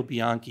Daniel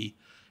Bianchi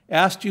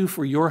asked you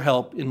for your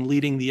help in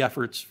leading the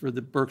efforts for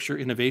the Berkshire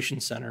Innovation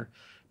Center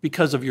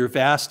because of your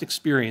vast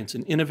experience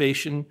in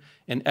innovation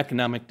and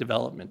economic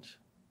development.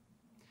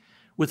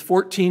 With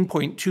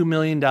 $14.2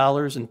 million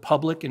in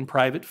public and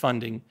private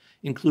funding,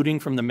 including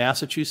from the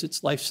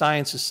Massachusetts Life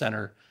Sciences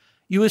Center,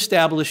 you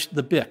established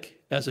the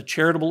BIC as a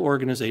charitable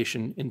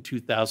organization in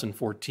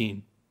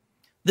 2014.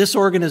 This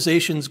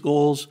organization's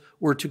goals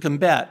were to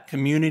combat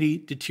community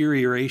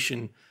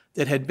deterioration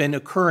that had been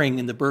occurring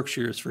in the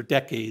Berkshires for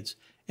decades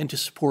and to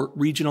support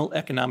regional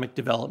economic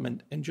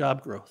development and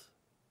job growth.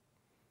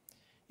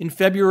 In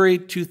February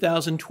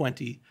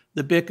 2020,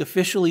 the BIC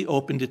officially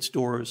opened its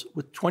doors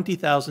with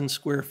 20,000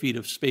 square feet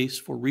of space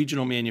for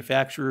regional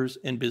manufacturers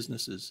and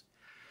businesses.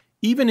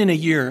 Even in a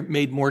year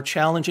made more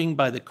challenging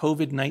by the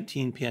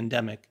COVID-19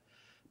 pandemic,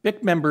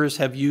 BIC members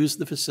have used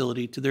the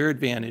facility to their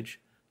advantage,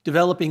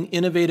 developing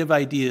innovative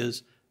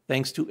ideas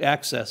thanks to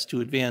access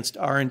to advanced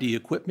R&D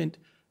equipment,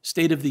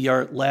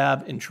 state-of-the-art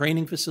lab and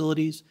training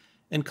facilities,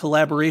 and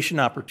collaboration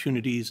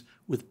opportunities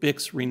with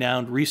BIC's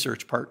renowned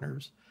research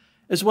partners,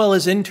 as well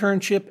as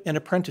internship and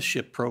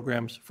apprenticeship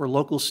programs for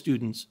local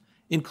students,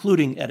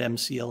 including at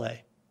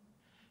MCLA.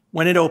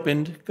 When it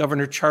opened,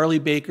 Governor Charlie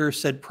Baker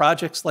said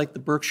projects like the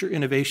Berkshire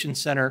Innovation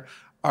Center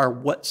are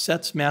what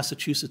sets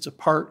Massachusetts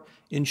apart,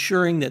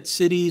 ensuring that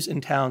cities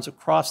and towns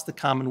across the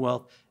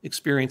Commonwealth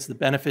experience the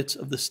benefits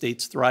of the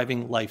state's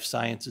thriving life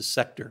sciences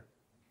sector.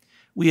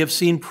 We have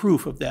seen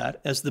proof of that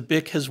as the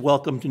BIC has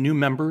welcomed new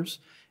members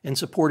and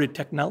supported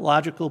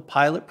technological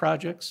pilot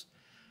projects.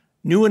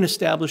 New and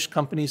established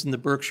companies in the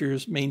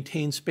Berkshires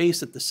maintain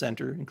space at the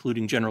center,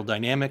 including General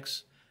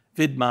Dynamics,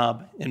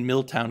 VidMob, and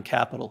Milltown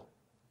Capital.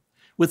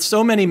 With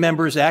so many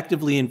members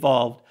actively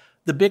involved,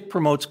 the BIC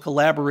promotes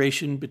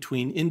collaboration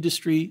between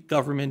industry,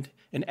 government,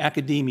 and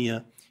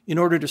academia in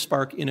order to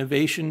spark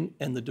innovation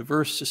and the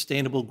diverse,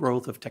 sustainable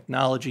growth of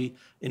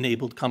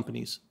technology-enabled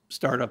companies,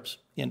 startups,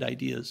 and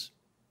ideas.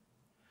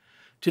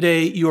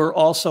 Today, you are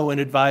also an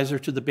advisor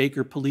to the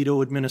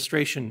Baker-Polito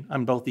administration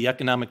on both the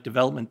Economic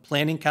Development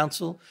Planning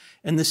Council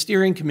and the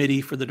Steering Committee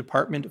for the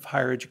Department of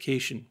Higher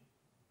Education.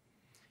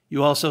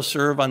 You also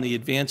serve on the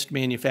Advanced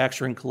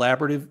Manufacturing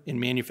Collaborative and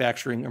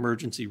Manufacturing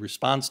Emergency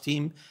Response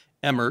Team,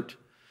 EMERT,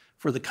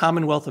 for the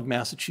Commonwealth of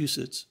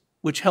Massachusetts,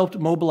 which helped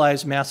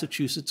mobilize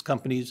Massachusetts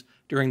companies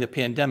during the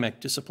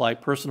pandemic to supply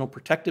personal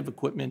protective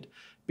equipment,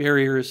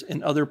 barriers,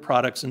 and other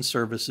products and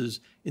services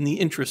in the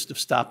interest of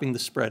stopping the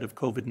spread of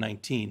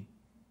COVID-19.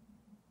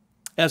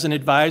 As an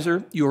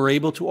advisor, you are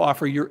able to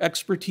offer your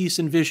expertise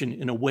and vision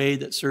in a way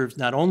that serves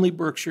not only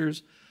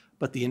Berkshires,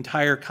 but the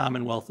entire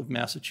Commonwealth of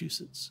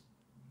Massachusetts.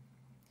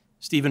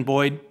 Stephen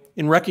Boyd,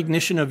 in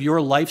recognition of your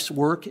life's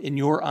work and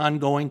your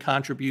ongoing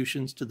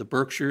contributions to the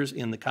Berkshires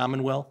and the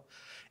Commonwealth,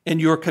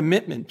 and your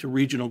commitment to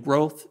regional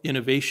growth,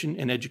 innovation,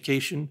 and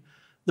education,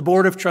 the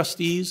Board of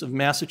Trustees of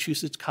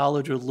Massachusetts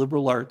College of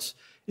Liberal Arts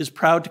is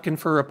proud to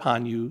confer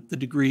upon you the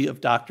degree of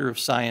Doctor of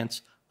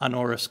Science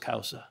honoris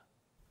causa.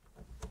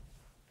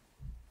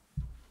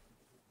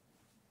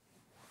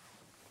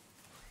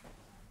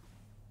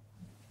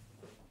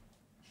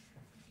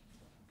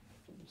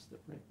 Step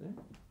right there. I'm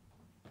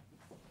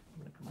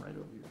going to come right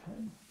over your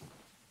head.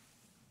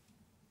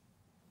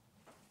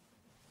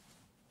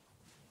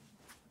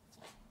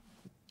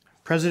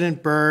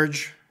 President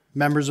Burge,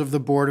 members of the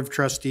Board of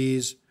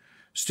Trustees,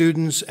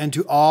 students, and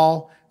to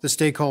all the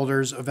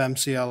stakeholders of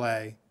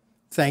MCLA,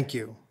 thank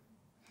you.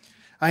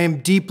 I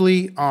am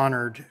deeply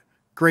honored,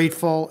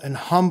 grateful, and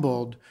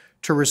humbled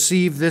to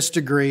receive this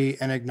degree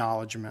and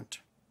acknowledgement.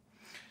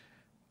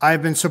 I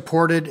have been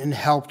supported and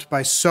helped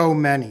by so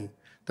many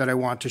that I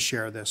want to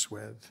share this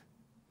with.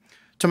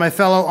 To my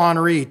fellow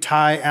honoree,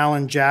 Ty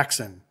Allen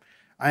Jackson,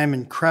 I am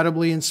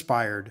incredibly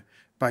inspired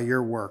by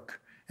your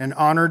work and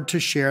honored to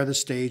share the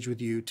stage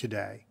with you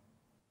today.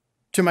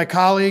 To my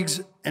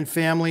colleagues and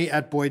family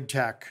at Boyd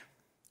Tech,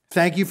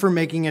 thank you for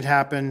making it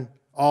happen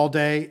all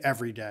day,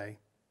 every day.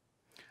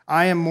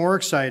 I am more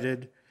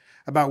excited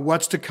about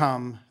what's to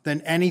come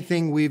than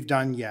anything we've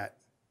done yet,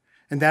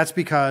 and that's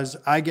because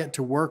I get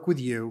to work with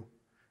you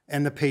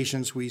and the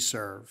patients we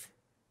serve.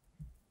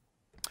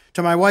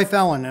 To my wife,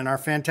 Ellen, and our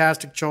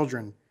fantastic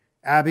children,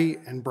 Abby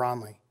and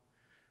Bronley,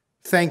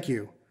 thank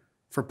you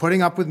for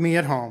putting up with me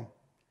at home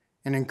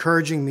and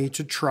encouraging me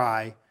to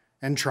try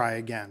and try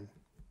again.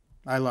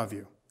 I love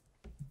you.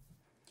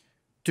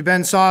 To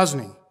Ben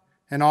Sosney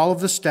and all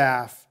of the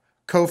staff,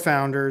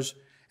 co-founders,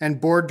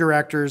 and board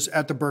directors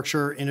at the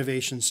Berkshire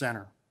Innovation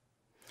Center.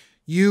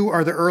 You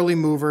are the early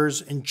movers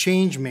and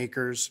change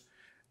makers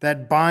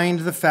that bind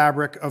the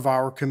fabric of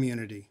our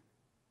community.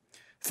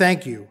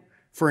 Thank you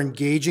for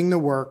engaging the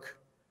work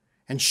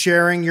and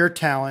sharing your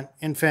talent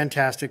and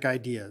fantastic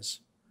ideas.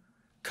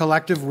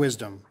 Collective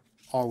wisdom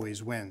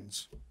always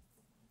wins.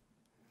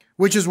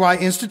 Which is why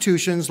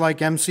institutions like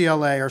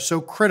MCLA are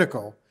so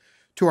critical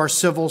to our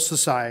civil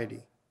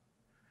society.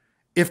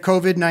 If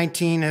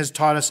COVID-19 has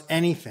taught us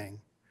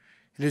anything,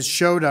 it has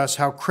showed us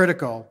how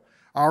critical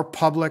our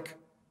public,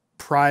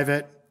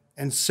 private,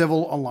 and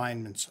civil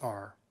alignments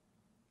are.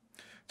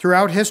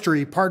 Throughout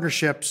history,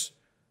 partnerships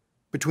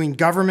between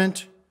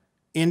government,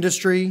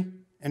 industry,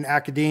 and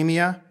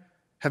academia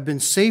have been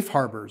safe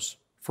harbors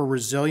for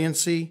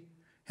resiliency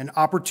and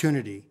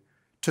opportunity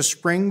to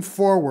spring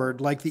forward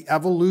like the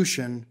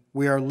evolution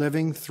we are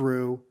living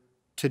through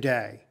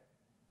today.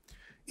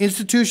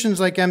 Institutions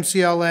like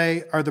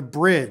MCLA are the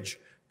bridge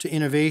to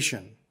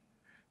innovation,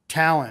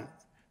 talent,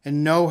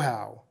 and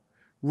know-how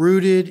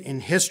rooted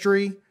in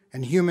history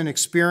and human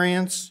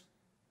experience.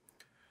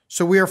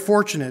 So we are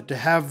fortunate to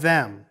have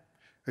them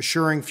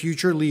assuring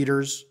future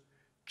leaders,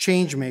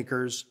 change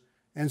makers,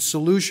 and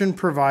solution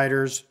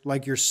providers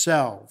like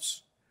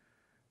yourselves,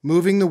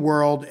 moving the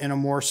world in a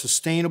more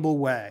sustainable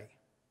way,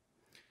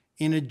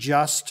 in a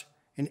just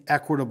and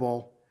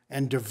equitable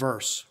and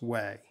diverse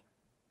way.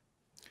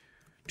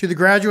 To the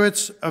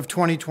graduates of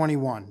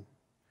 2021,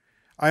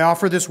 I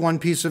offer this one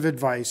piece of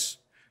advice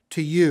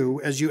to you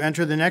as you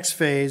enter the next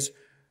phase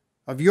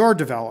of your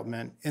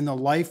development in the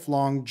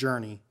lifelong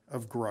journey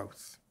of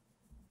growth.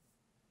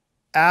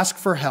 Ask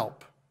for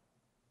help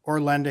or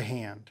lend a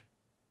hand.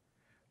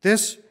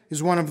 This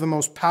is one of the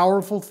most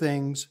powerful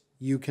things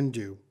you can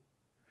do.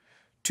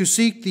 To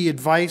seek the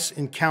advice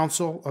and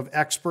counsel of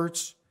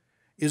experts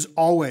is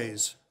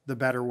always the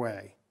better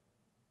way.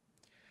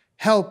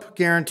 Help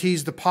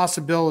guarantees the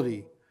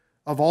possibility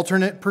of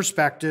alternate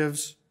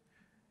perspectives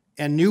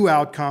and new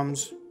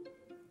outcomes,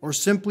 or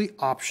simply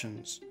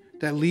options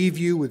that leave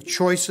you with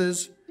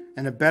choices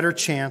and a better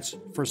chance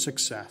for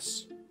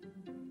success.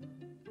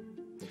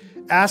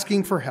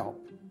 Asking for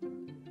help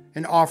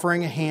and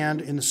offering a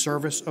hand in the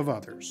service of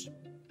others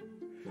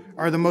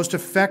are the most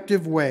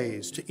effective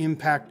ways to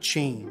impact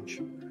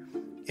change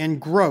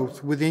and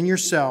growth within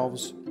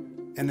yourselves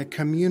and the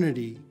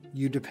community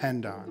you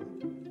depend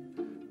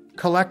on.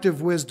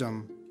 Collective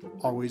wisdom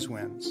always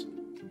wins.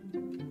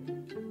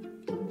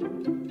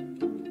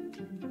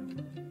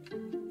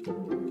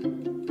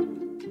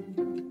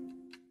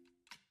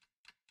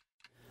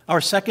 Our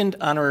second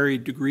honorary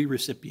degree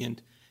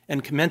recipient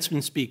and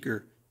commencement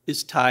speaker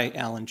is Ty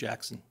Allen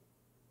Jackson.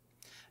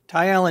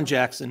 Ty Allen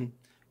Jackson,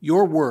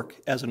 your work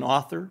as an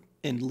author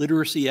and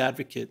literacy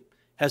advocate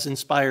has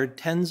inspired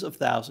tens of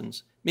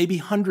thousands, maybe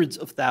hundreds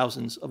of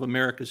thousands of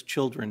America's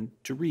children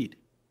to read.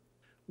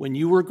 When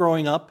you were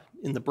growing up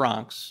in the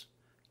Bronx,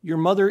 your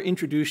mother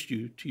introduced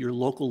you to your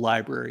local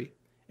library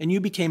and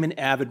you became an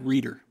avid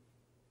reader.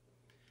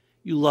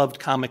 You loved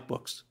comic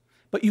books,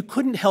 but you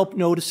couldn't help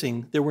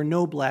noticing there were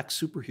no black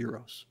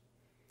superheroes.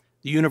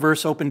 The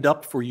universe opened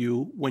up for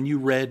you when you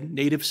read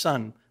Native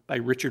Son by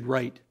Richard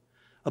Wright,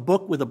 a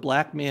book with a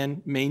black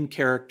man main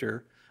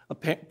character, a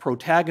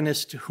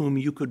protagonist to whom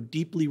you could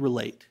deeply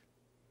relate.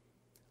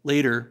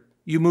 Later,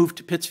 you moved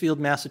to Pittsfield,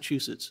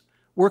 Massachusetts,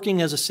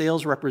 working as a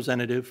sales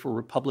representative for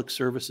Republic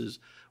Services,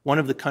 one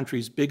of the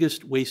country's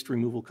biggest waste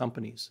removal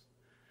companies.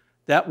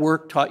 That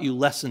work taught you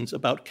lessons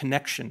about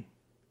connection,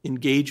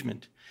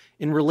 engagement,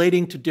 and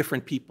relating to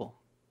different people.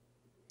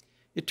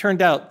 It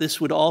turned out this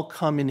would all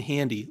come in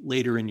handy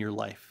later in your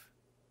life.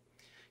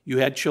 You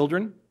had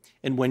children,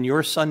 and when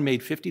your son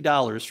made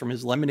 $50 from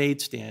his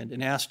lemonade stand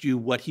and asked you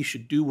what he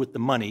should do with the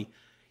money,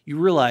 you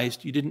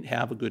realized you didn't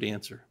have a good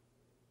answer.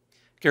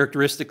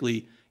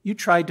 Characteristically, you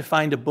tried to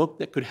find a book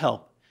that could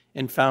help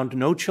and found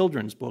no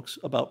children's books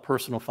about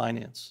personal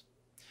finance.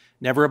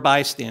 Never a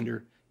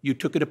bystander, you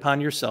took it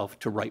upon yourself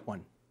to write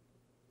one.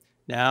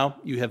 Now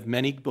you have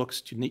many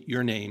books to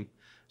your name,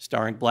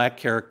 starring black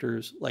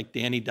characters like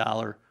Danny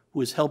Dollar, who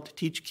has helped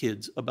teach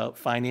kids about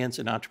finance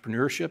and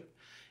entrepreneurship,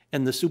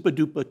 and the Super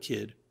Duper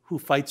Kid, who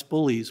fights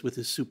bullies with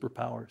his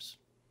superpowers.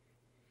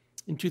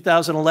 In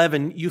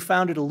 2011, you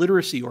founded a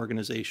literacy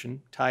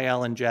organization, Ty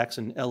Allen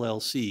Jackson,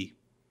 LLC.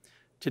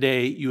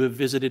 Today, you have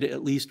visited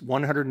at least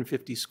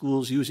 150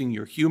 schools using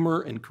your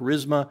humor and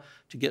charisma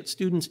to get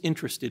students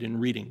interested in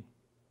reading.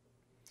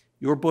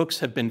 Your books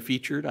have been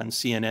featured on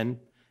CNN,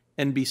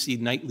 NBC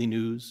Nightly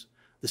News,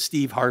 The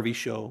Steve Harvey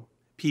Show,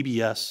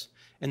 PBS,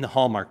 and the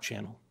Hallmark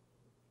Channel.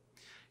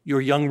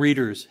 Your young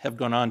readers have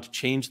gone on to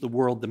change the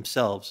world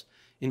themselves,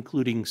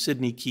 including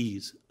Sidney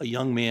Keys, a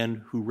young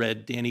man who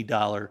read Danny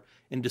Dollar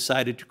and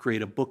decided to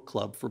create a book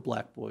club for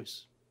black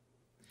boys.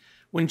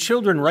 When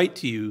children write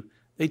to you,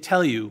 they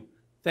tell you,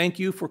 "Thank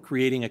you for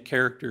creating a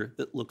character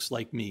that looks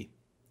like me.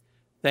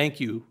 Thank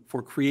you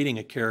for creating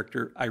a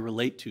character I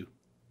relate to."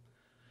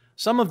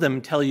 Some of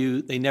them tell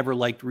you they never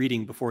liked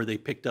reading before they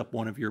picked up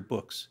one of your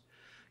books.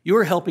 You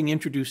are helping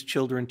introduce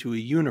children to a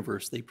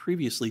universe they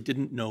previously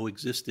didn't know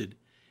existed,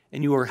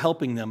 and you are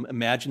helping them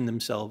imagine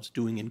themselves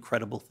doing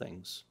incredible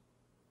things.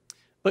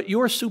 But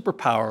your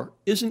superpower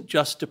isn't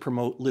just to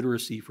promote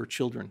literacy for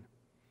children.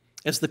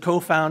 As the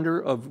co-founder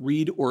of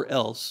Read or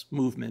Else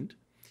movement,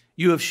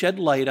 you have shed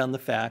light on the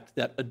fact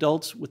that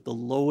adults with the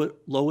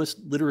lowest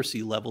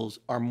literacy levels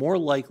are more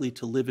likely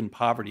to live in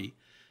poverty,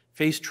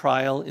 face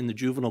trial in the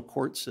juvenile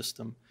court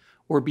system,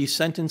 or be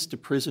sentenced to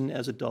prison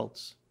as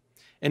adults.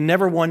 And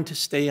never one to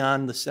stay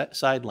on the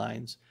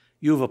sidelines,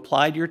 you have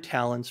applied your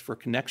talents for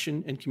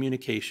connection and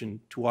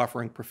communication to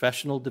offering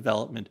professional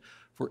development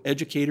for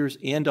educators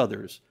and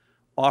others,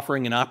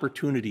 offering an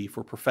opportunity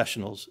for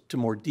professionals to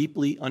more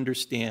deeply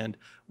understand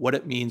what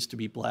it means to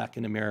be black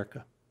in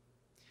America.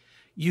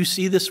 You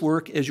see this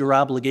work as your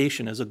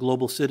obligation as a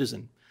global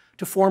citizen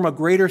to form a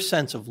greater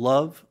sense of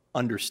love,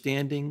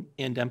 understanding,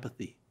 and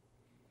empathy.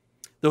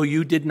 Though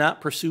you did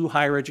not pursue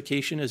higher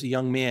education as a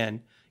young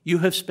man, you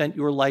have spent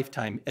your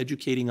lifetime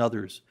educating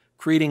others,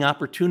 creating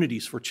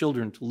opportunities for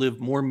children to live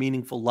more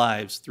meaningful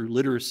lives through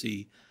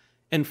literacy,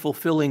 and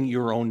fulfilling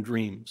your own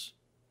dreams.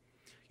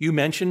 You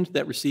mentioned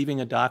that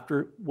receiving a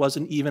doctorate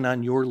wasn't even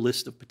on your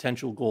list of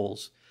potential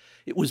goals,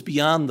 It was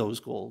beyond those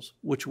goals,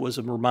 which was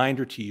a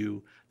reminder to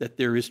you that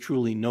there is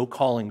truly no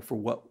calling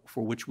for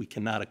which we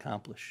cannot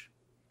accomplish.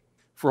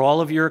 For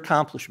all of your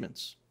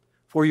accomplishments,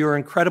 for your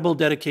incredible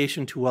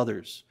dedication to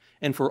others,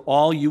 and for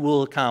all you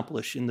will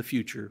accomplish in the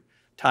future,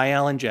 Ty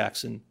Allen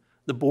Jackson,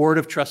 the Board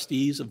of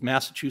Trustees of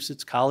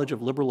Massachusetts College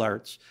of Liberal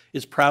Arts,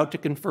 is proud to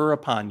confer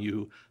upon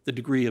you the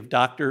degree of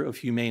Doctor of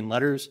Humane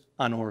Letters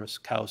honoris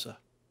causa.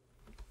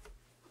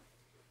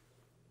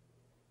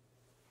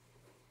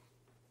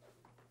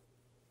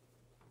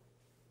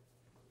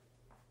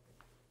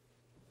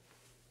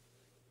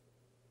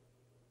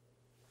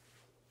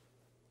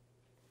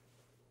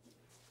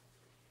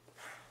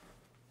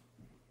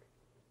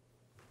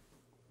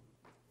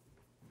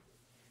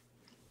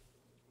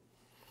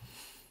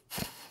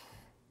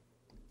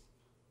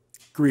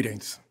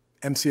 Greetings,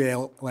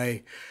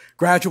 MCLA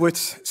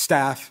graduates,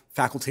 staff,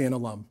 faculty, and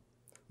alum.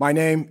 My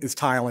name is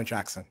Ty Allen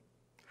Jackson.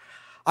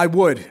 I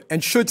would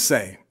and should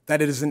say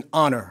that it is an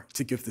honor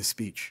to give this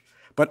speech,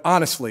 but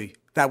honestly,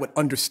 that would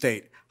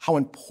understate how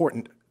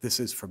important this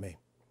is for me.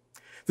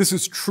 This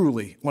is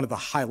truly one of the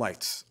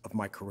highlights of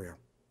my career.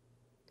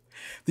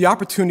 The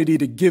opportunity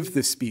to give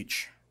this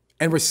speech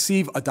and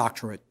receive a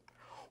doctorate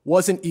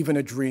wasn't even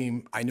a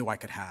dream I knew I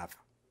could have,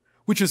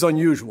 which is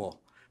unusual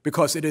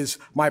because it is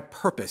my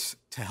purpose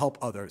to help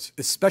others,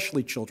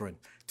 especially children,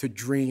 to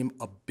dream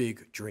a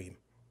big dream.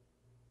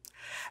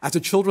 As a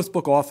children's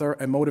book author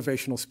and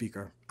motivational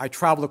speaker, I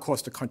travel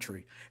across the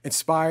country,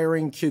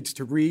 inspiring kids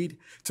to read,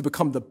 to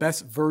become the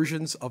best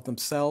versions of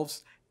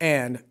themselves,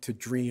 and to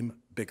dream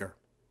bigger.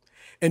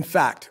 In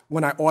fact,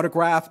 when I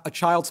autograph a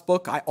child's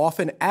book, I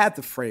often add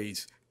the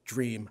phrase,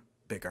 dream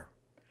bigger.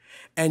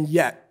 And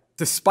yet,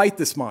 despite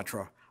this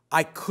mantra,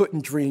 I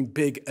couldn't dream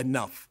big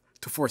enough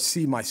to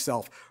foresee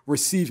myself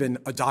receiving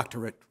a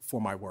doctorate for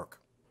my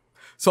work.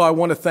 So I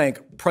want to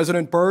thank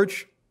President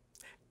Burge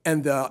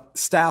and the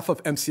staff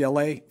of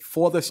MCLA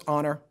for this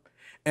honor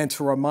and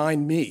to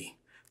remind me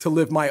to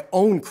live my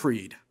own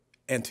creed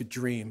and to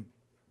dream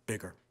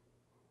bigger.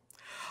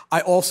 I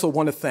also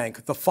want to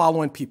thank the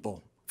following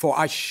people, for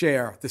I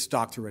share this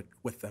doctorate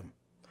with them.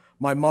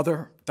 My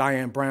mother,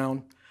 Diane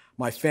Brown,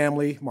 my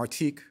family,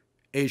 Martique,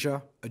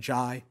 Asia,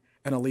 Ajay,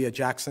 and Aaliyah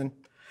Jackson.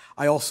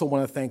 I also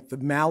want to thank the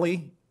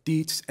Malley,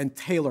 Dietz, and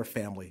Taylor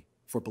family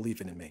for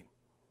believing in me.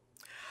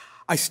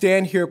 I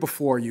stand here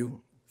before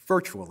you,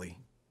 virtually,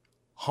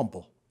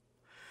 humble,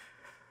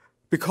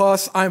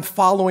 because I'm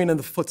following in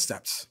the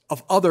footsteps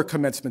of other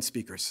commencement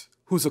speakers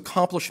whose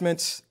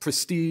accomplishments,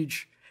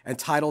 prestige, and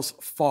titles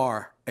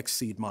far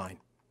exceed mine.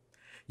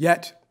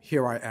 Yet,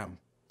 here I am,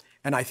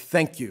 and I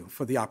thank you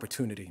for the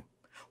opportunity.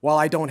 While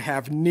I don't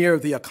have near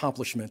the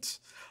accomplishments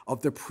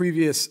of the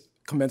previous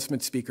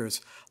commencement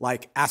speakers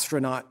like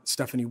astronaut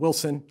Stephanie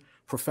Wilson,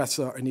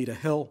 Professor Anita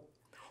Hill,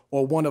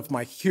 or one of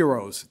my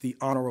heroes, the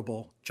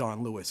Honorable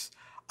John Lewis,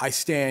 I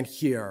stand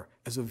here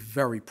as a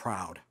very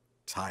proud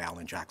Ty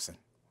Allen Jackson.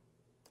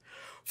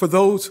 For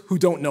those who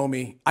don't know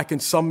me, I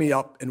can sum me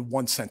up in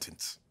one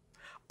sentence.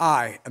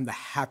 I am the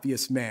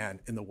happiest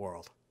man in the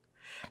world.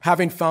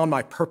 Having found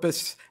my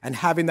purpose and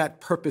having that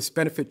purpose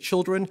benefit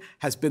children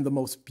has been the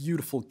most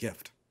beautiful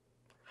gift.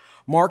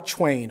 Mark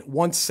Twain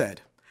once said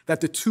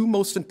that the two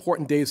most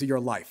important days of your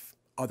life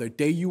are the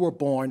day you were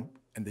born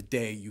and the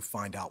day you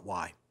find out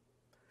why.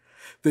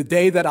 The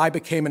day that I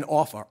became an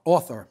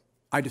author,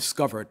 I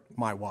discovered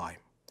my why.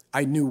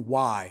 I knew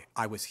why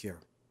I was here.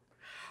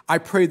 I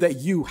pray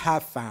that you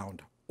have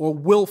found or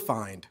will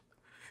find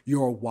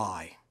your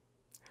why.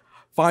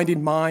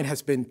 Finding mine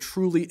has been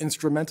truly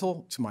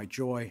instrumental to my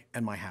joy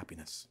and my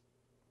happiness.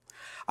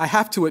 I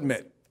have to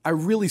admit, I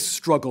really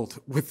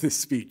struggled with this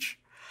speech.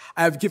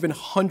 I have given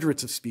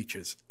hundreds of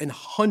speeches in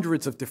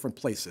hundreds of different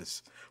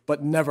places,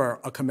 but never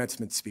a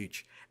commencement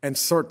speech, and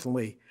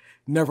certainly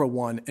never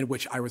one in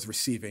which I was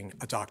receiving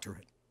a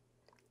doctorate.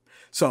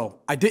 So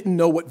I didn't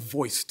know what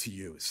voice to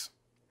use.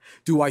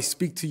 Do I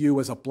speak to you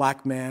as a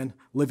Black man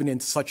living in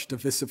such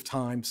divisive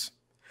times?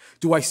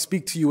 Do I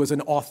speak to you as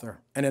an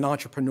author and an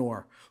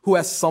entrepreneur who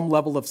has some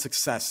level of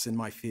success in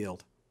my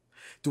field?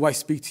 Do I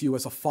speak to you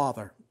as a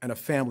father and a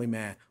family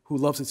man who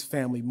loves his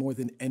family more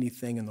than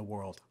anything in the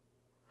world?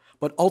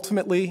 But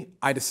ultimately,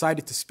 I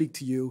decided to speak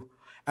to you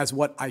as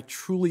what I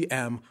truly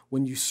am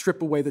when you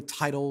strip away the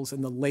titles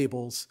and the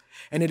labels,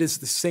 and it is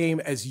the same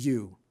as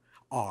you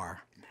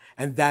are,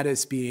 and that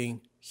is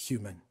being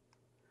human.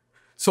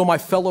 So my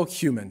fellow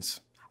humans,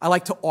 I'd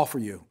like to offer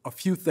you a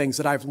few things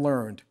that I've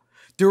learned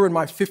during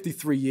my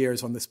 53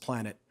 years on this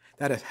planet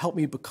that have helped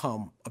me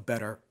become a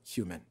better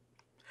human.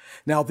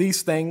 Now,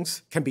 these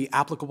things can be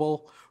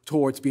applicable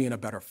towards being a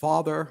better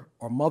father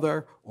or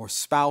mother or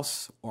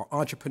spouse or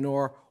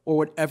entrepreneur or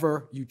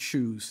whatever you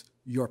choose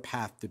your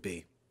path to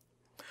be.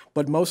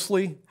 But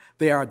mostly,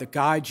 they are to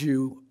guide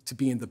you to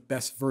being the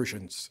best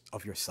versions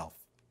of yourself.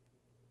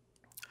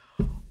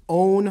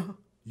 Own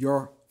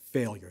your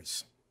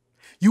failures.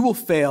 You will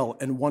fail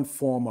in one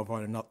form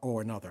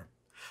or another,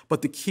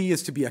 but the key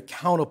is to be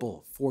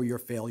accountable for your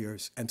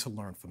failures and to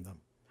learn from them.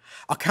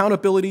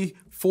 Accountability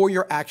for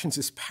your actions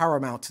is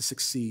paramount to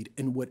succeed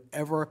in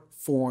whatever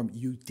form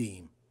you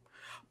deem.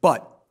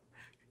 But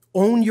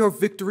own your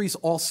victories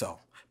also,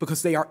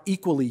 because they are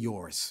equally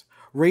yours.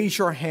 Raise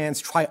your hands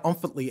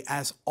triumphantly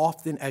as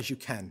often as you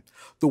can.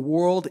 The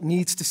world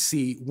needs to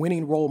see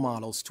winning role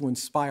models to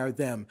inspire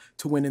them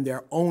to win in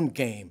their own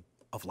game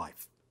of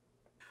life.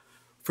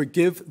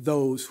 Forgive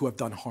those who have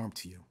done harm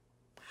to you.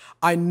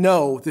 I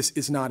know this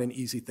is not an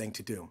easy thing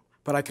to do,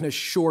 but I can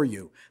assure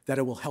you that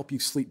it will help you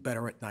sleep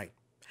better at night.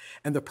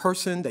 And the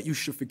person that you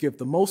should forgive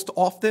the most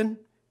often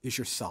is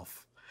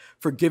yourself.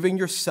 Forgiving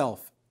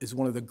yourself is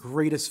one of the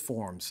greatest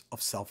forms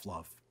of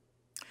self-love.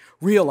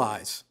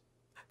 Realize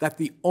that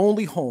the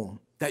only home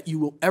that you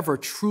will ever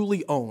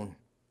truly own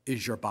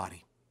is your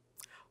body.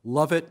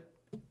 Love it,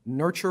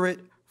 nurture it,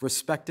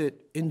 respect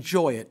it,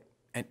 enjoy it,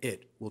 and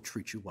it will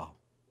treat you well.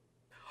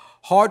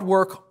 Hard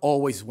work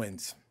always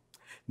wins.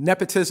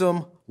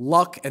 Nepotism,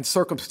 luck, and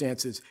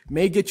circumstances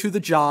may get you the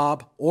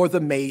job or the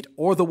mate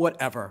or the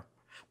whatever,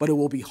 but it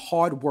will be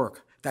hard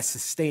work that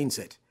sustains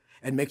it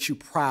and makes you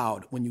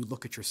proud when you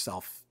look at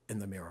yourself in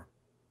the mirror.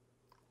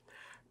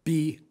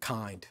 Be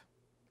kind.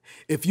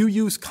 If you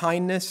use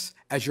kindness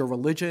as your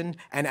religion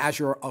and as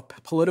your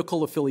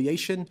political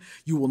affiliation,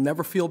 you will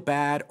never feel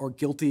bad or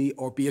guilty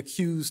or be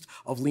accused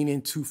of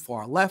leaning too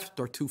far left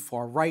or too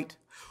far right.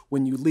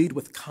 When you lead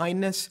with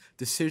kindness,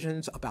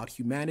 decisions about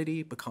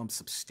humanity become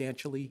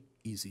substantially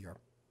easier.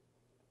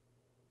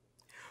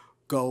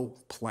 Go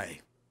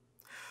play.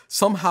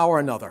 Somehow or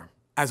another,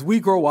 as we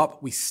grow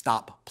up, we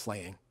stop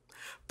playing.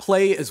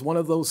 Play is one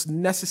of those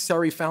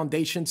necessary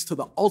foundations to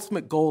the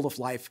ultimate goal of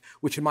life,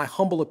 which in my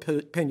humble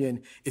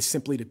opinion is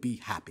simply to be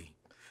happy.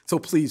 So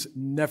please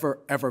never,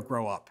 ever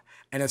grow up.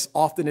 And as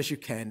often as you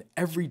can,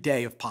 every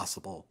day if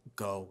possible,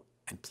 go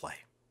and play.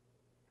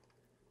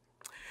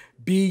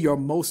 Be your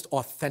most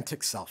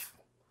authentic self.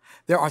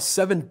 There are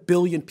 7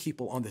 billion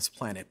people on this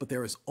planet, but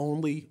there is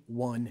only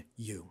one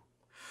you.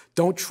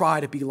 Don't try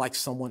to be like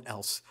someone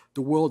else.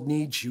 The world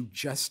needs you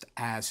just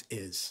as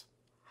is.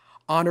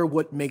 Honor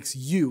what makes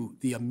you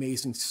the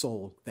amazing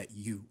soul that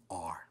you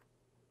are.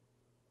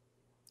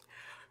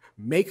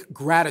 Make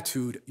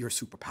gratitude your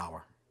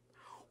superpower.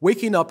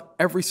 Waking up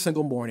every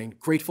single morning,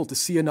 grateful to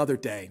see another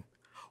day.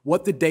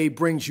 What the day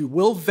brings you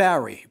will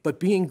vary, but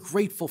being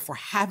grateful for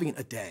having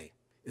a day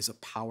is a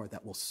power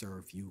that will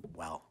serve you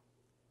well.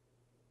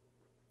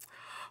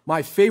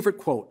 My favorite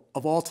quote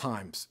of all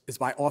times is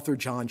by author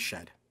John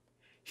Shedd.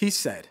 He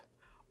said,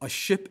 "A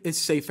ship is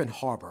safe in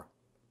harbor,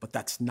 but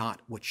that's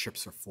not what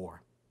ships are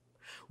for."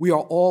 We are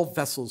all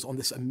vessels on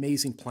this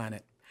amazing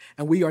planet,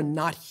 and we are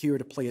not here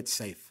to play it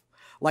safe.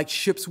 Like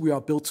ships, we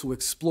are built to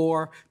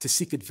explore, to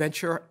seek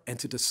adventure, and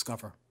to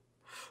discover.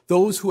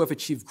 Those who have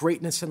achieved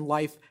greatness in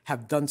life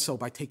have done so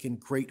by taking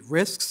great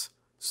risks,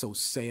 so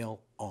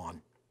sail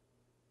on.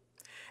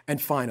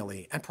 And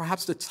finally, and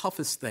perhaps the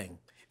toughest thing,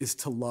 is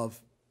to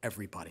love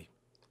everybody.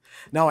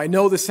 Now, I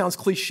know this sounds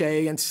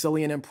cliche and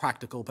silly and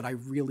impractical, but I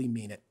really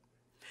mean it.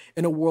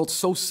 In a world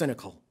so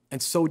cynical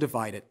and so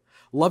divided,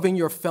 loving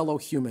your fellow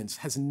humans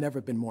has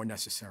never been more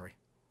necessary.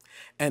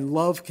 And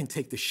love can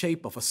take the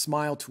shape of a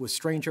smile to a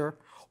stranger,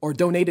 or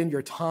donating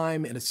your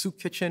time in a soup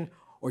kitchen,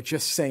 or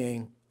just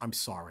saying, "I'm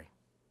sorry,"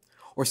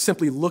 or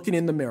simply looking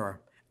in the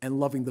mirror and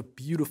loving the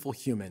beautiful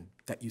human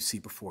that you see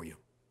before you.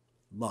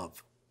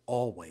 Love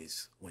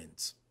always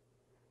wins.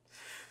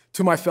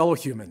 To my fellow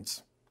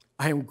humans,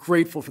 I am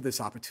grateful for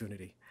this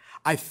opportunity.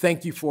 I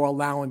thank you for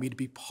allowing me to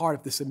be part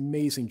of this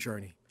amazing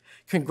journey.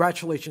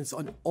 Congratulations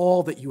on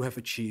all that you have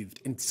achieved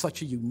in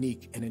such a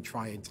unique and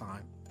trying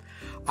time.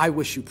 I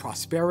wish you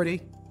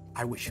prosperity,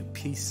 I wish you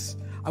peace,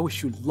 I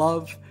wish you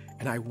love,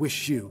 and I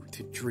wish you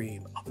to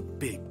dream a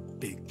big,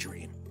 big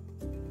dream.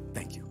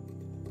 Thank you.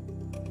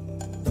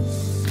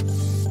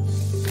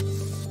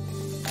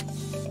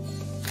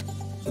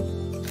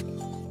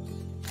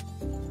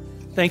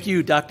 Thank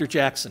you, Dr.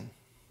 Jackson.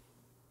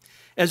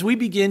 As we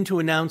begin to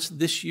announce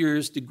this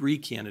year's degree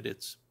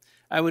candidates,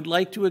 I would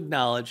like to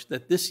acknowledge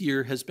that this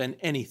year has been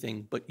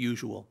anything but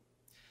usual.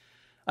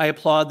 I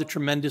applaud the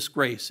tremendous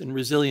grace and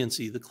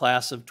resiliency the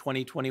class of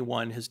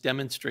 2021 has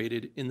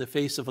demonstrated in the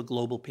face of a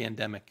global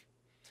pandemic.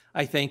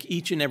 I thank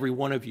each and every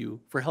one of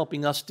you for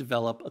helping us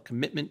develop a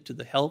commitment to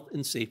the health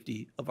and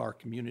safety of our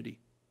community.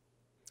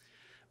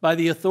 By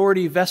the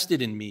authority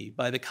vested in me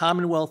by the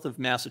Commonwealth of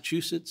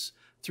Massachusetts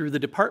through the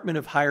Department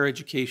of Higher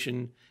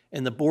Education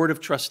and the Board of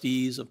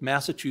Trustees of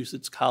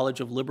Massachusetts College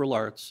of Liberal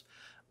Arts,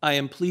 I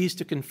am pleased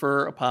to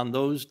confer upon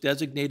those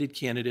designated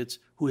candidates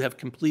who have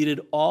completed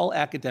all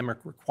academic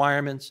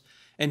requirements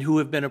and who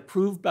have been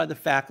approved by the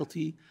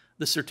faculty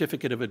the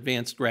Certificate of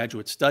Advanced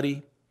Graduate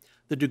Study,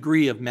 the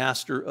degree of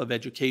Master of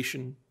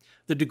Education,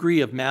 the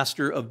degree of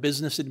Master of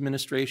Business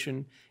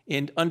Administration,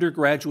 and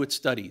undergraduate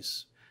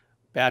studies,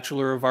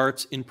 Bachelor of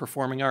Arts in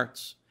Performing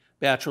Arts,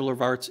 Bachelor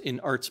of Arts in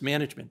Arts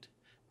Management,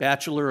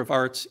 Bachelor of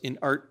Arts in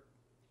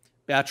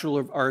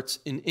Bachelor of Arts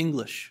in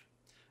English,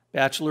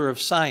 Bachelor of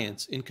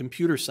Science in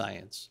Computer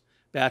Science,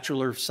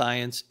 Bachelor of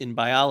Science in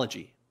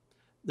Biology,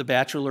 the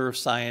Bachelor of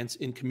Science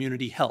in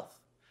Community Health,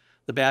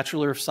 the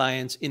Bachelor of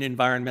Science in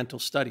Environmental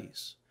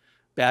Studies,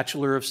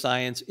 Bachelor of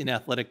Science in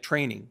Athletic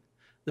Training,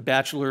 the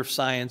Bachelor of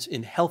Science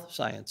in Health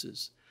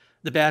Sciences,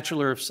 the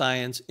Bachelor of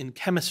Science in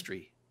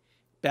Chemistry,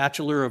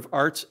 Bachelor of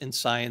Arts and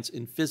Science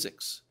in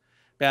Physics,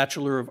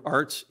 Bachelor of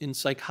Arts in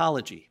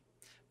Psychology,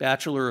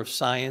 Bachelor of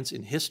Science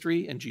in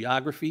History and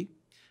Geography,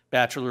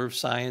 Bachelor of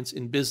Science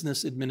in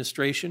Business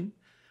Administration,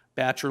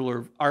 Bachelor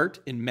of Art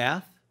in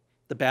Math,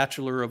 the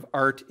Bachelor of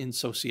Art in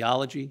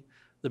Sociology,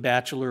 the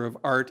Bachelor of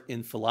Art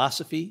in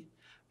Philosophy,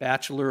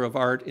 Bachelor of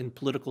Art in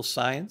Political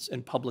Science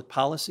and Public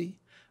Policy,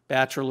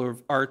 Bachelor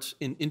of Arts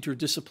in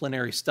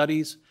Interdisciplinary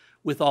Studies,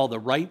 with all the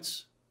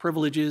rights,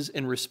 privileges,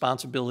 and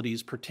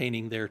responsibilities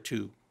pertaining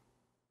thereto.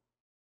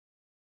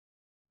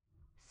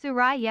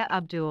 Suraya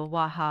Abdul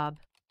Wahab,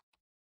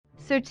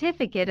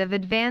 Certificate of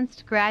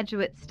Advanced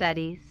Graduate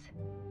Studies.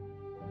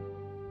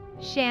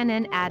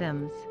 Shannon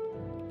Adams,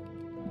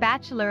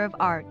 Bachelor of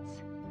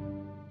Arts,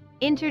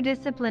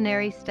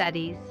 Interdisciplinary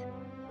Studies.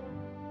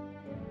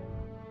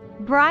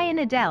 Brian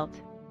Adelt,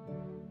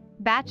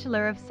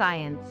 Bachelor of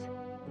Science,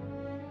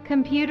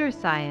 Computer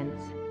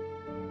Science.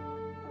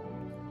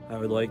 I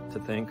would like to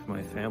thank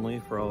my family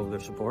for all of their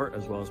support,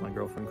 as well as my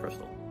girlfriend,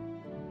 Crystal.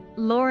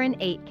 Lauren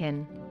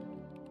Aitken,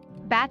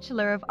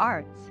 Bachelor of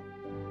Arts,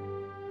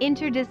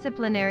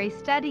 Interdisciplinary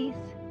Studies.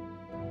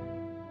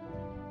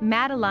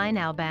 Madeline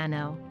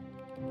Albano,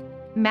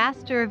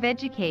 Master of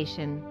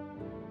Education.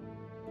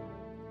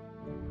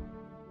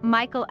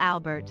 Michael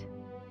Albert,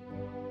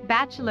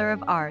 Bachelor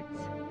of Arts,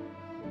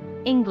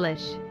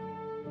 English.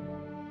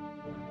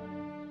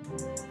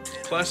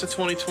 Class of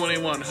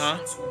 2021, huh?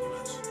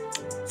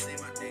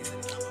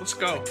 Let's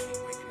go.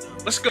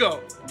 Let's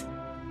go.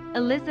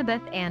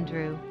 Elizabeth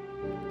Andrew,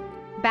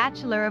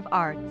 Bachelor of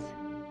Arts,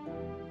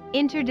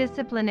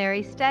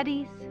 Interdisciplinary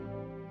Studies.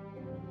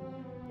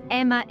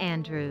 Emma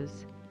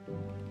Andrews,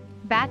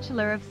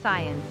 Bachelor of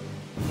Science,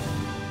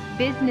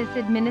 Business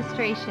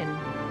Administration.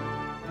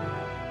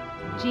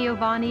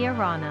 Giovanni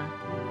Arana,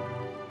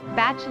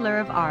 Bachelor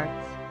of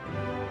Arts,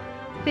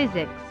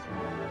 Physics.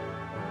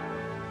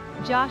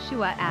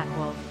 Joshua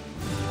Atwell,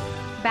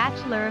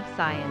 Bachelor of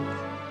Science,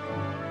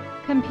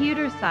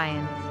 Computer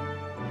Science.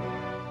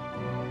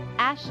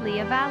 Ashley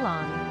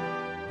Avalon,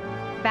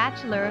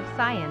 Bachelor of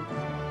Science,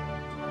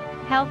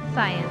 Health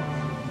Science.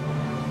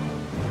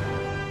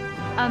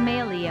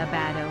 Amelia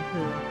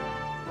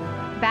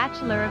Badohu,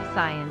 Bachelor of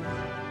Science,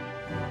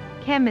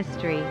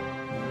 Chemistry.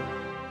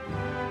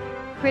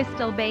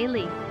 Crystal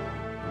Bailey,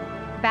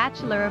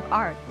 Bachelor of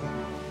Arts,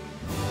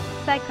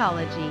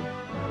 Psychology.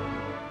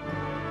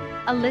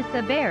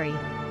 Alyssa Berry,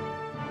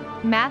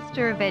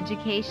 Master of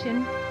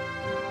Education.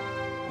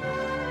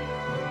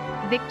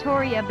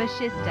 Victoria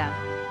Bashista,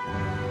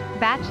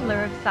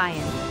 Bachelor of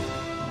Science,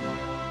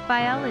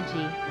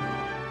 Biology.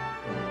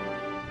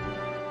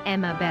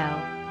 Emma Bell,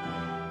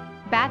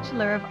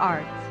 Bachelor of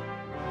Arts,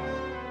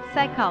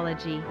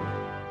 Psychology.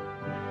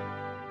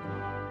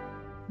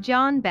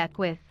 John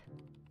Beckwith,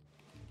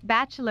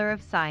 Bachelor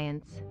of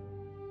Science,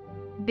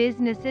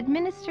 Business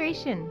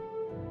Administration.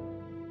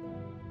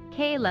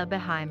 Kayla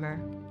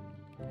Beheimer,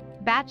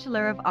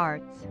 Bachelor of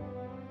Arts,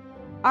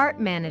 Art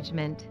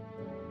Management.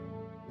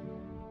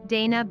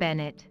 Dana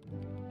Bennett,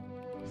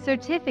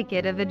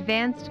 Certificate of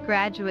Advanced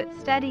Graduate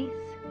Studies.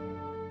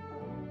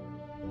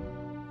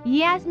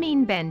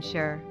 Yasmin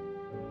Benshur,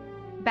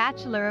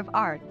 Bachelor of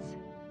Arts,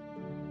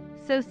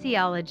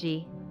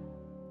 Sociology.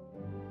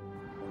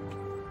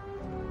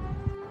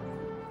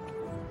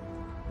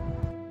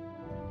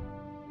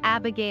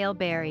 Abigail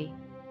Berry,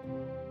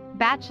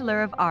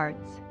 Bachelor of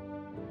Arts,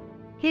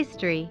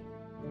 History.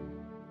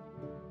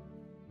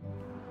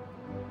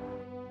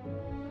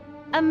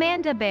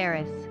 Amanda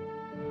Barris,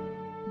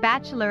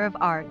 Bachelor of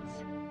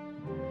Arts,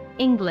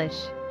 English.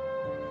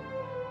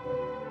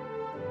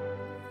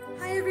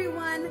 Hi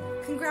everyone,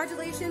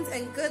 congratulations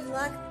and good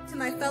luck to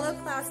my fellow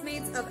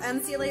classmates of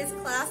MCLA's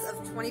class of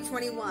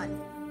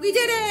 2021. We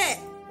did it!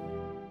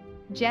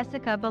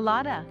 Jessica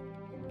Bellotta,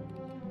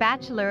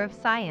 Bachelor of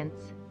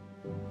Science,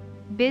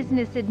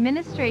 Business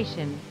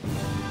Administration.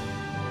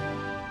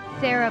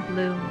 Sarah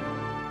Bloom,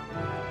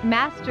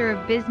 Master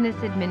of Business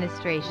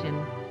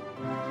Administration.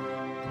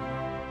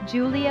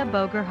 Julia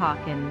Boger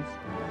Hawkins,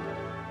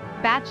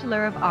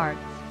 Bachelor of Arts,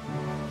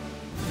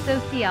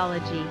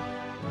 Sociology.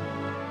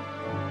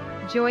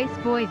 Joyce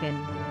Boyven,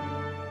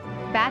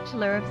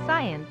 Bachelor of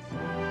Science,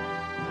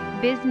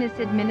 Business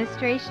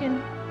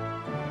Administration.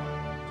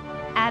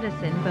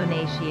 Addison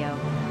Bonaccio,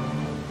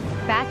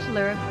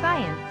 Bachelor of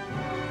Science,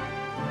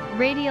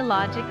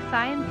 Radiologic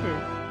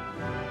Sciences.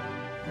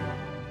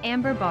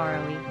 Amber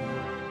Borrowy,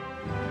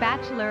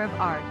 Bachelor of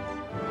Arts,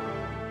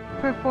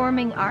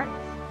 Performing Arts.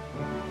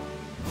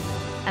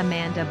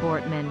 Amanda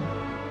Bortman,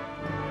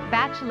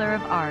 Bachelor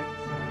of Arts,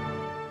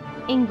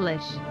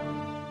 English.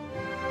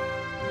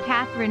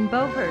 Catherine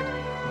Bovard,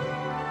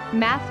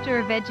 Master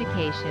of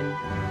Education.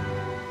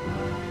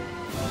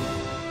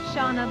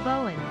 Shauna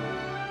Bowen,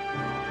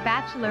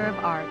 Bachelor of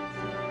Arts,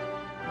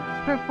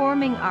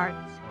 Performing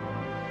Arts.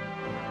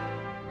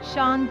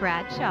 Sean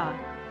Bradshaw,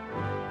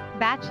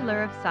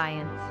 Bachelor of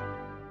Science,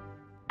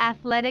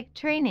 Athletic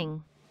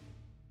Training.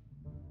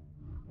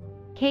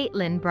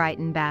 Caitlin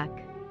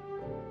Breitenbach,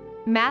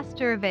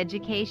 Master of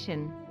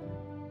Education.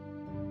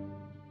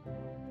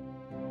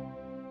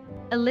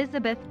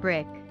 Elizabeth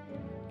Brick,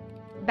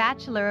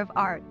 Bachelor of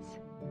Arts,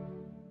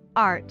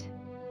 Art.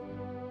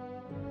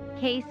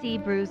 Casey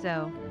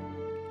Bruzo,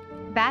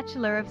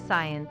 Bachelor of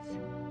Science,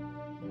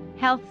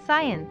 Health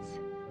Science.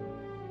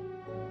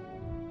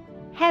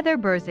 Heather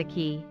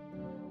Berzicki,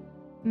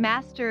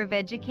 Master of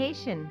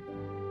Education.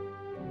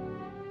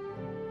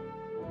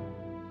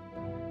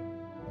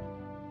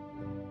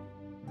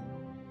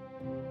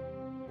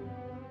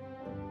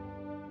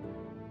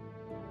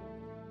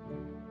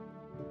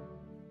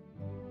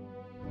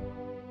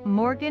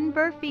 Morgan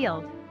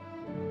Burfield,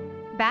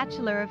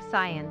 Bachelor of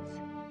Science,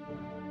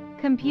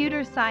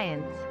 Computer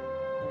Science.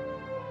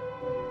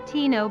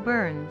 Tino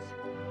Burns,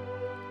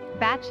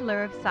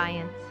 Bachelor of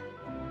Science,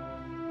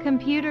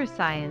 Computer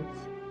Science.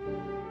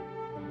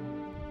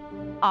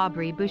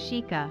 Aubrey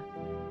Bushika,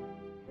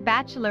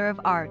 Bachelor of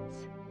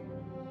Arts,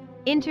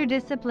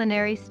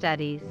 Interdisciplinary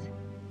Studies.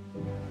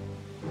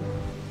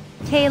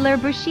 Taylor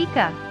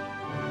Bushika,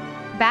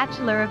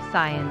 Bachelor of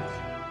Science,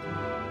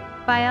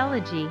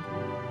 Biology.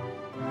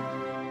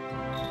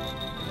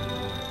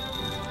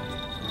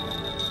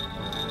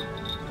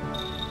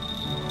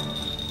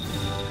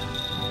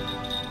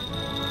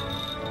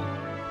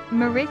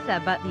 Marissa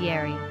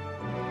Buttieri,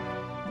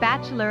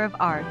 Bachelor of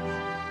Arts,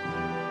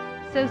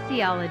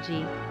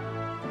 Sociology.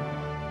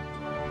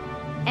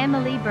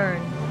 Emily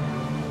Burns,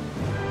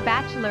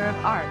 Bachelor of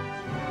Arts,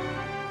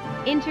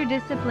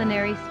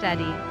 Interdisciplinary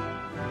Studies.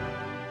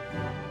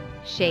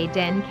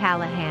 Shayden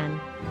Callahan,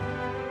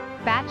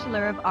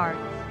 Bachelor of Arts,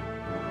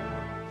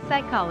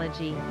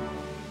 Psychology.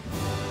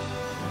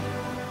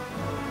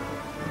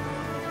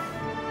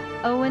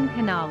 Owen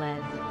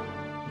Canales,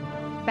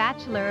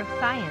 Bachelor of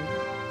Science,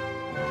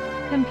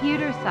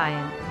 Computer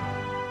Science.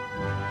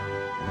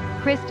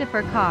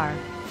 Christopher Carr,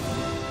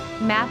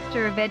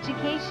 Master of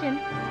Education.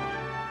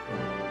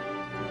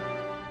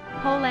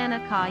 Polana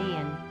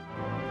Kayan,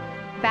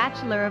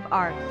 Bachelor of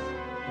Arts,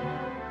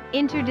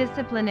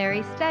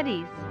 Interdisciplinary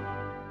Studies.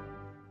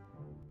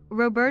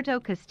 Roberto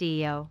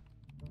Castillo,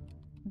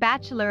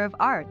 Bachelor of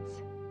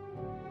Arts,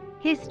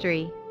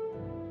 History.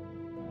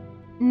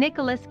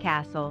 Nicholas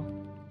Castle,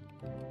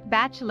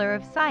 Bachelor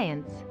of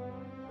Science,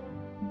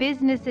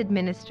 Business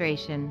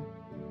Administration.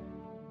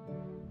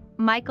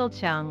 Michael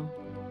Chung,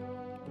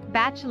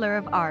 Bachelor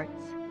of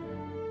Arts,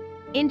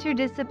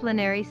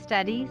 Interdisciplinary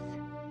Studies.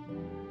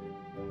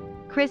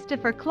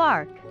 Christopher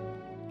Clark,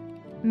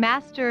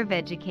 Master of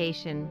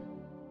Education.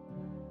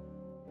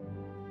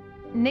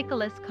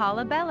 Nicholas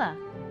Colabella,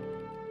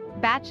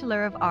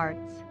 Bachelor of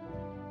Arts,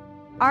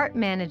 Art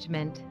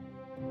Management.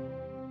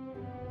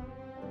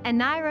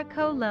 Anira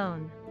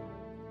Colon,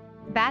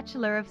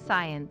 Bachelor of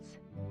Science,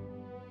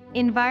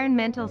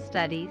 Environmental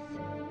Studies.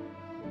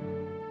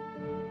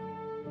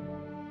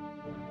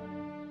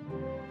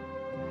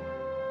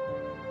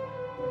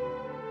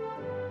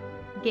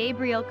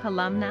 Gabriel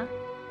Columna,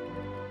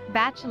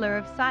 Bachelor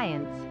of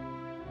Science,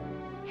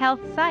 Health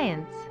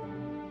Science.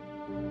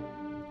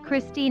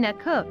 Christina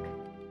Cook,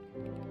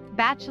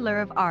 Bachelor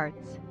of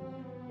Arts,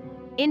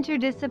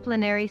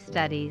 Interdisciplinary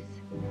Studies.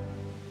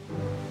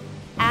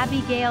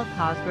 Abigail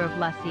Cosgrove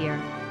Lussier,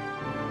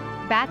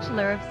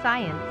 Bachelor of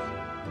Science,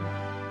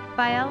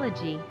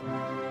 Biology.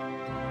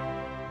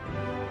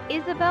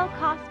 Isabel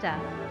Costa,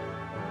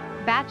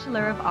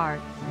 Bachelor of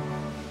Arts,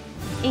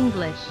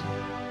 English.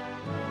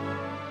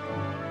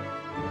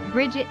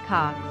 Bridget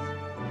Cox,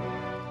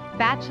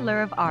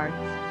 Bachelor of Arts,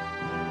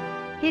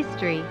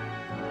 History.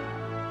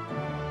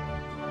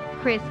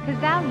 Chris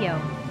Casalio,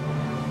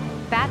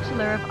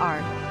 Bachelor of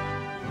Arts,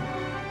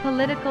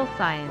 Political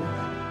Science.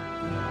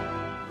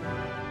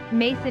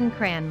 Mason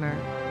Cranmer,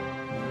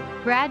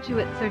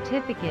 Graduate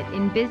Certificate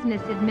in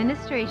Business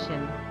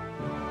Administration.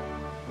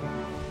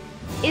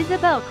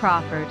 Isabel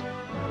Crawford,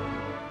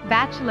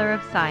 Bachelor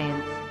of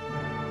Science,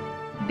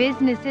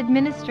 Business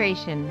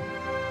Administration.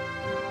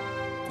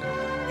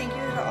 Thank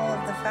you to all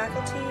of the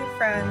faculty,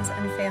 friends,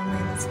 and family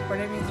that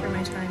supported me through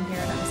my time here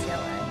at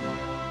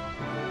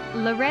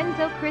MCLA.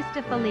 Lorenzo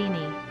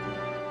Cristofalini,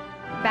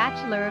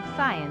 Bachelor of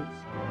Science,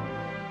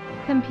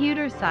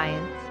 Computer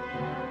Science.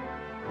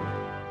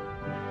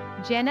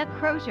 Jenna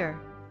Crozier,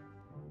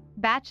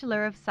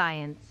 Bachelor of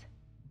Science,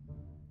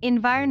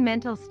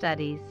 Environmental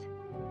Studies.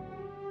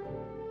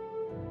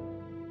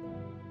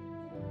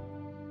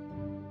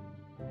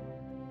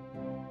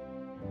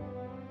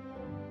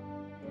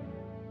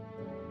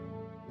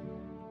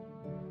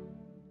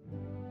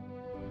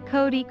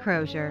 Cody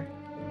Crozier,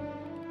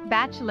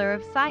 Bachelor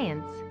of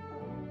Science,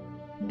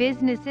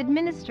 Business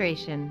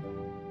Administration.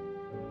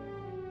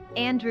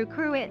 Andrew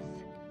Cruis,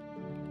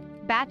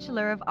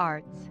 Bachelor of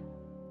Arts,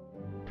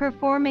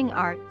 Performing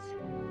Arts.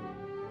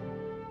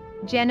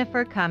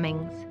 Jennifer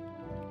Cummings,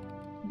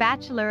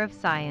 Bachelor of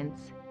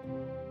Science,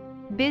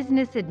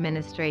 Business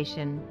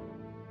Administration.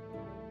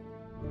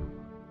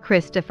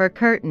 Christopher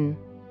Curtin,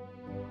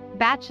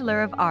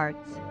 Bachelor of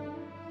Arts,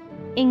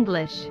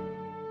 English.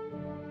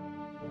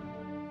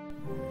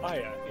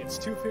 Hiya, it's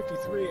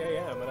 2:53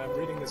 a.m. and I'm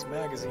reading this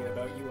magazine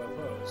about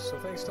UFOs, so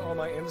thanks to all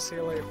my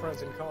MCLA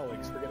friends and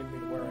colleagues for getting me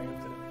to where I am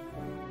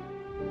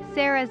today.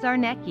 Sarah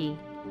Zarnecki,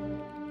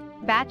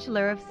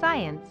 Bachelor of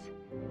Science,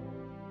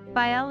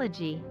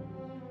 Biology.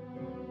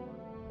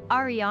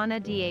 Ariana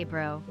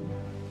Diabro,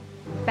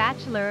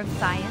 Bachelor of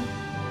Science,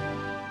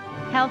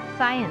 Health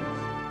Science.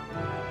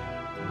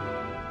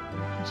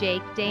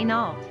 Jake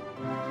Daynault,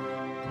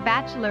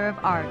 Bachelor of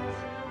Arts,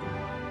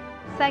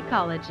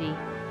 Psychology.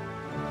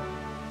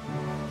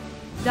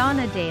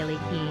 Donna Daly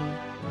Keene,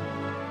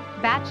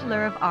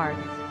 Bachelor of Arts,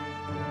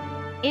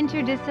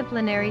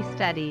 Interdisciplinary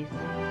Studies.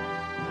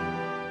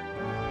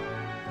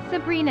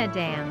 Sabrina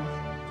Dans,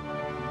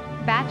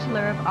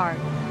 Bachelor of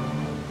Arts,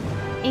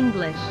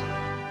 English.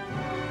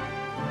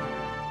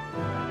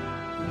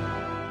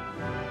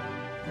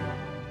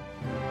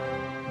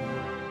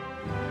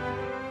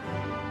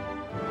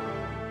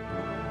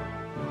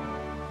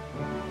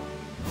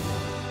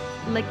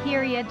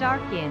 Lakiria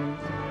Darkins,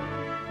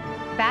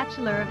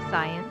 Bachelor of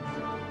Science,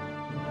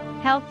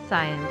 Health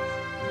Science.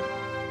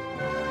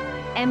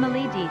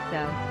 Emily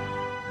Diso,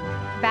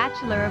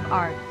 Bachelor of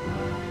Arts,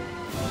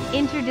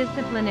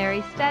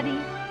 Interdisciplinary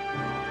Studies.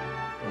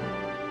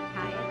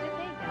 Kaya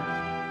DeVega,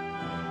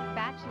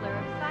 Bachelor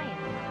of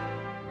Science,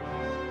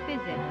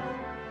 Physics.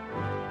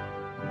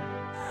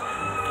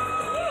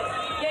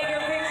 Get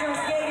your pictures,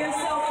 get your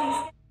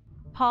selfies.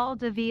 Paul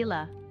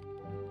Davila,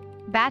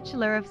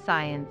 Bachelor of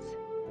Science,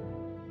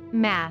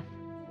 Math.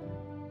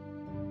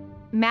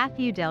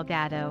 Matthew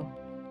Delgado,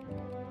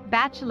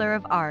 Bachelor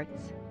of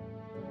Arts,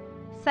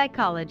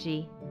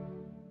 Psychology.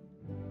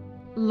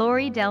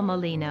 Lori Del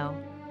Molino,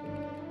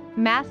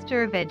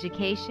 Master of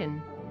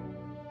Education.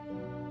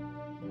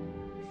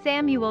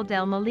 Samuel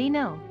Del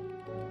Molino,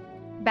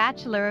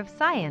 Bachelor of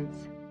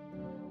Science,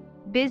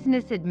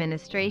 Business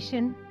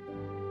Administration.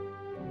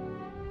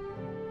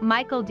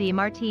 Michael D.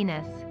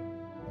 Martinez,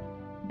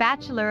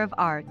 Bachelor of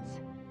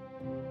Arts,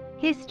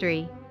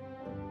 History.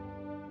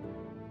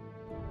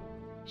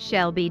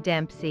 Shelby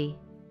Dempsey,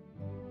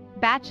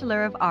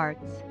 Bachelor of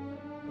Arts,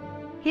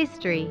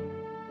 History.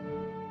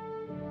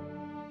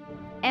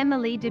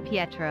 Emily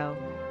DiPietro,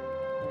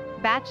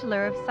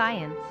 Bachelor of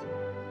Science,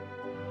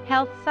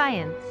 Health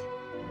Science.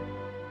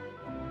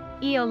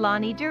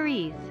 Iolani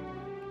Duriz,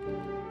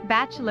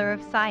 Bachelor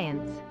of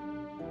Science,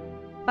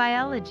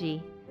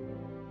 Biology.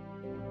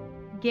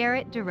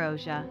 Garrett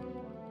DeRoja,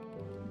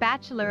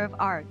 Bachelor of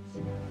Arts,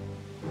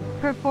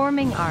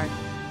 Performing Arts.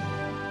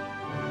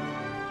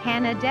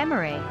 Hannah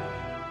Demaray,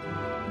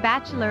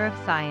 Bachelor of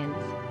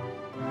Science,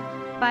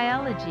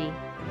 Biology.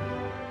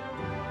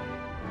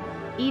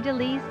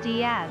 Idalise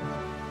Diaz,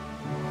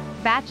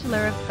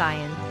 Bachelor of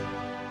Science,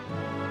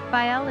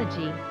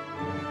 Biology.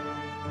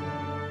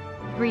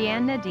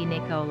 Brianna Di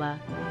Nicola,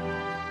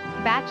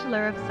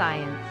 Bachelor of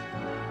Science,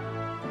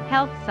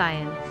 Health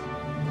Science.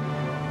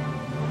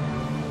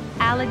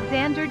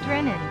 Alexander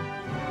Drennan,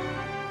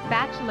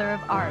 Bachelor of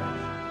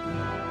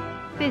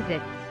Arts,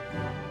 Physics.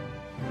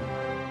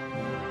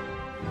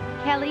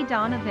 Kelly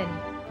Donovan,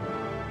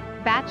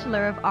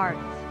 Bachelor of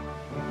Arts,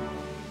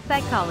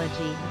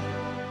 Psychology.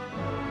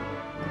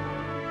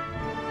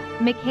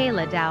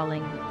 Michaela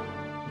Dowling,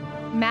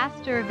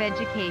 Master of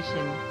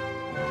Education.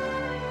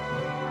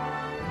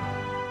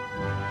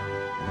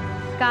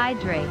 Sky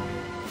Drake,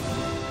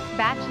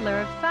 Bachelor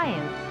of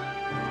Science,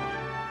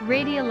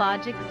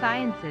 Radiologic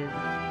Sciences.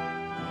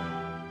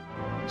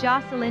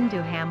 Jocelyn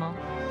Duhamel,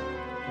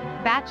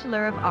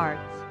 Bachelor of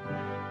Arts,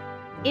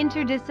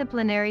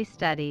 Interdisciplinary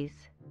Studies.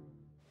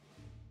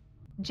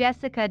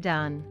 Jessica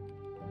Dunn,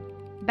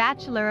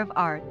 Bachelor of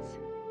Arts,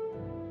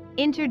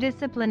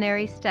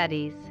 Interdisciplinary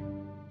Studies.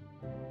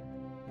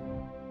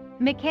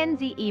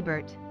 Mackenzie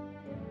Ebert,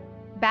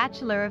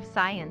 Bachelor of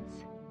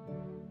Science,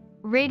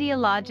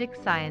 Radiologic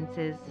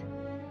Sciences.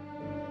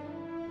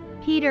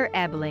 Peter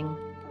Ebling,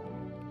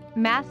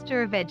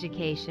 Master of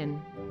Education.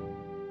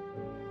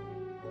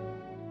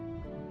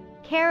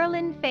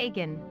 Carolyn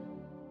Fagan,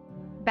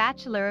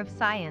 Bachelor of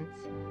Science,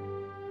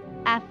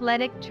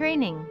 Athletic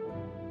Training.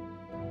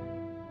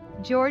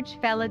 George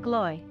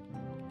Felagloy,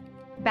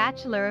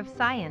 Bachelor of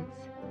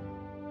Science,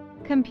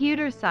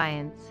 Computer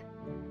Science.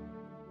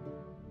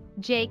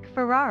 Jake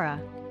Ferrara,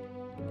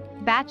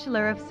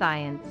 Bachelor of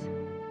Science,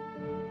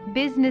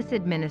 Business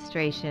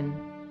Administration.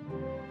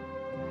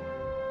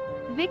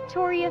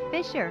 Victoria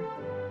Fisher,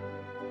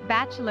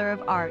 Bachelor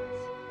of Arts,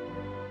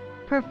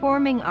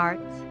 Performing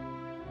Arts.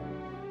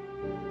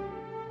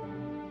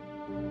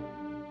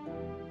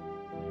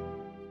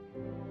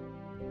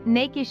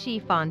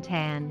 Nakishi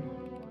Fontan,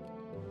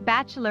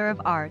 Bachelor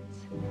of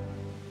Arts,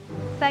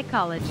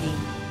 Psychology.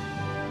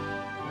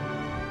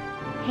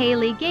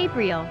 Haley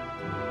Gabriel,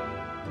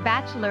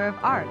 Bachelor of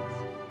Arts,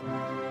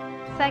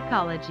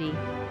 Psychology.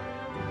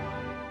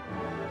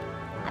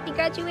 Happy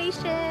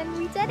graduation!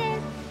 We did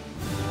it!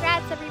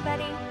 Congrats,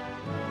 everybody!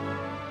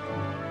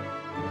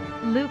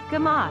 Luke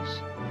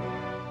Gamache,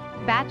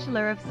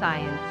 Bachelor of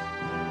Science,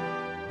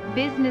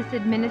 Business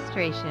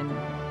Administration.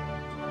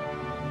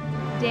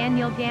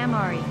 Daniel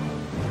Gamari,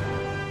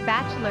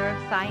 Bachelor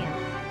of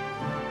Science,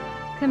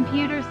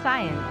 Computer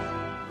Science.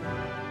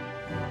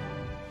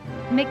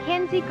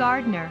 Mackenzie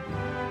Gardner,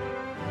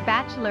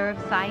 Bachelor of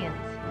Science,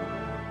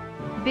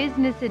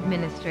 Business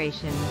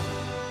Administration.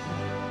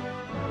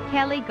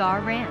 Kelly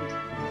Garrant,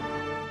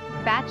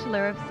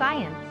 Bachelor of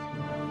Science,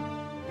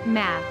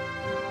 Math.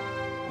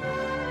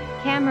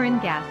 Cameron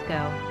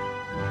Gasco,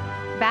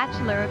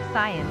 Bachelor of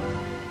Science,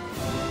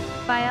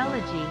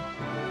 Biology.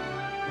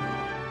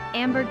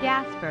 Amber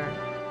Gasper,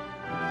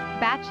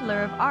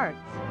 Bachelor of Arts,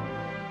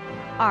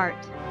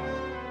 Art.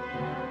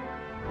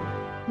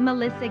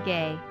 Melissa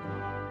Gay,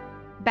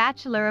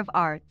 Bachelor of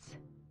Arts,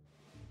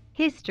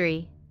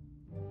 History.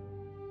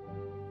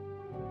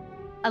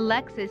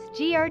 Alexis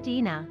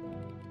Giardina,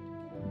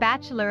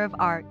 Bachelor of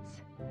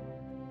Arts,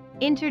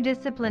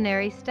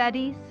 Interdisciplinary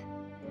Studies.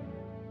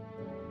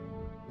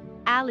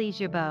 Ali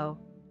Jabot,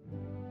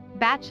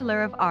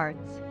 Bachelor of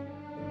Arts,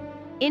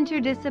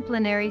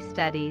 Interdisciplinary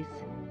Studies.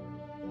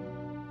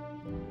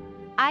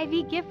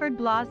 Ivy Gifford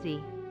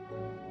Blasey,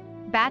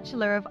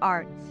 Bachelor of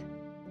Arts,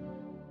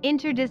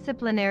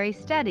 Interdisciplinary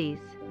Studies.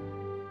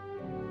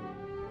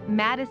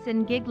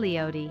 Madison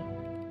Gigliotti,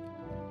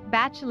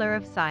 Bachelor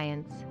of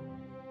Science,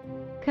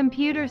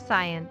 Computer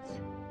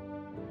Science.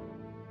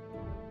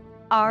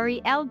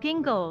 Ari L.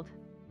 Gingold,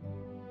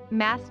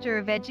 Master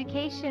of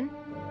Education.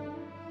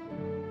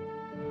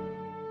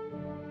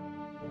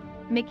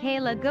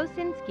 Michaela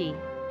Gosinski,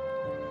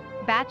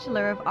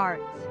 Bachelor of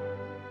Arts,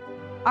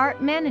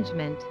 Art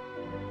Management.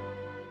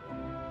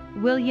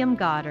 William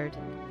Goddard,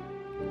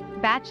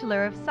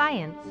 Bachelor of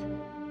Science,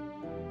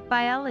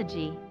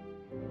 Biology.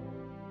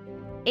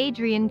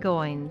 Adrian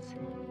Goins,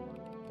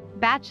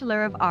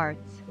 Bachelor of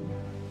Arts,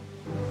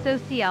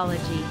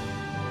 Sociology.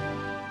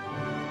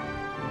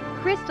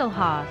 Crystal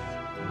Haas,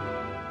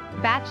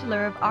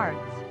 Bachelor of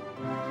Arts,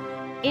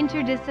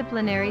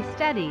 Interdisciplinary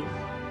Studies.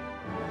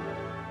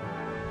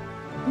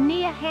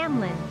 Nia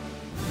Hamlin,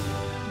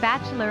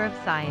 Bachelor of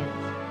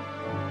Science,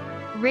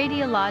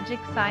 Radiologic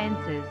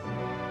Sciences.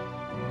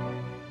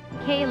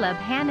 Caleb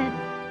Hannon,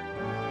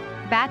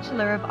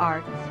 Bachelor of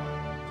Arts,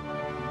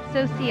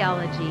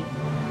 Sociology.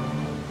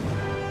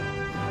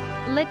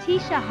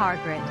 Letitia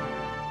Hargret,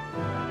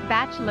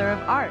 Bachelor of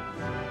Arts,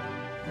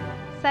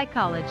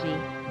 Psychology.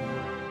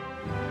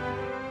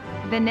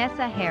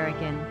 Vanessa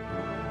Harrigan,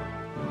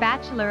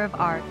 Bachelor of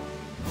Arts,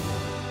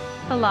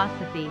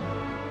 Philosophy.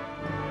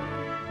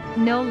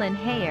 Nolan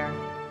Hayer,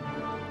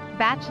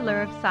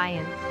 Bachelor of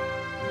Science,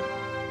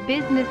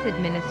 Business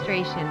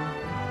Administration.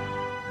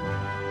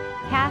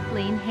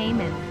 Kathleen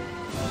Heyman,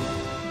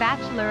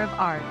 Bachelor of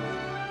Arts,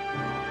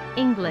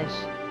 English.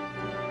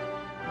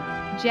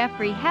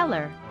 Jeffrey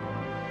Heller,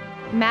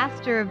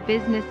 Master of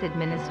Business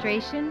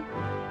Administration.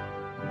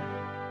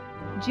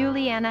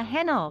 Juliana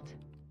Henault,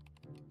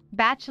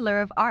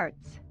 Bachelor of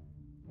Arts,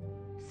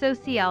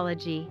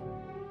 Sociology.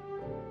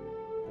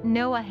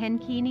 Noah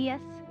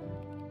Henkenius,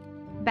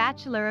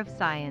 Bachelor of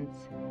Science,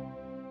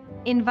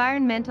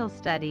 Environmental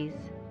Studies.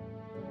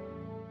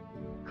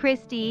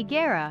 Christy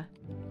Guerra,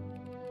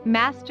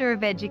 Master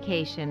of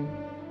Education.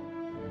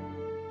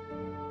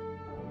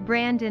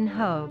 Brandon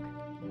Hogue,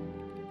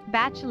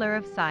 Bachelor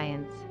of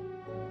Science,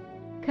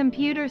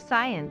 Computer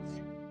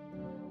Science.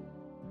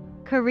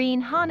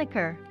 Kareen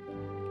Honecker,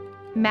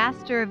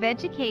 Master of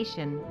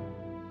Education.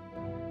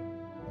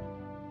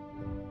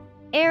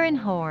 Aaron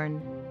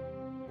Horn,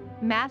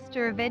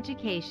 Master of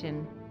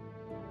Education.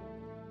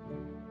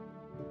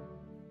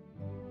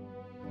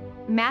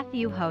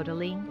 Matthew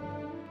Hodeling,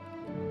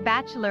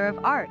 Bachelor of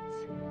Arts,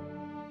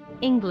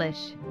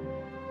 English.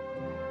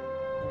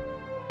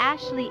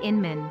 Ashley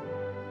Inman,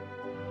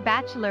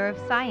 Bachelor of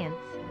Science,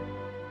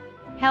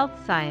 Health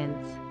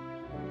Science.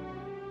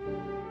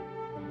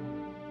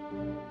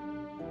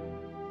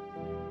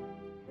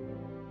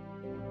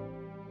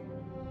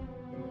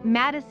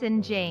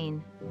 Madison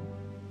Jane,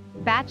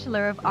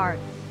 Bachelor of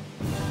Arts,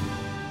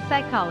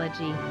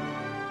 Psychology.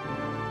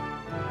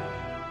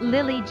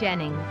 Lily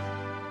Jennings,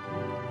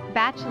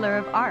 Bachelor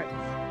of Arts,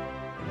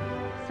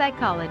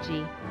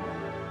 Psychology.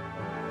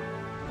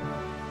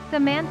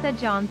 Samantha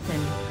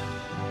Johnson,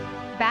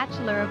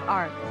 Bachelor of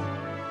Arts,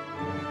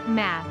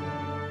 Math.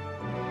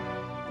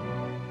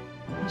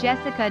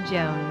 Jessica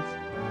Jones,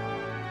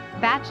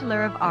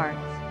 Bachelor of Arts,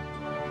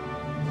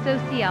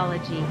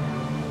 Sociology.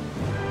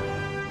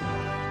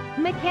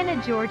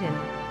 McKenna Jordan,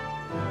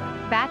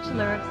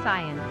 Bachelor of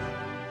Science,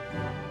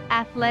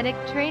 Athletic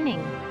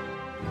Training.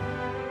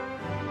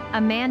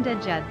 Amanda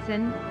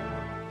Judson,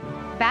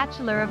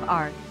 Bachelor of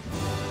Arts,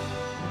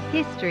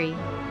 History.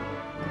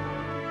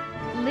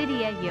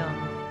 Lydia Young,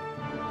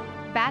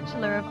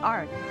 Bachelor of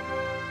Arts,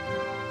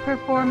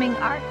 Performing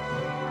Arts.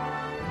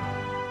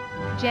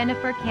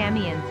 Jennifer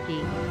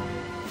Kamiensky,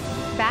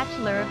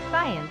 Bachelor of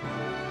Science,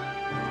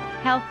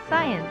 Health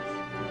Science.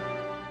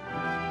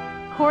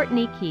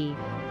 Courtney Keefe,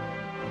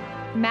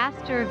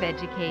 Master of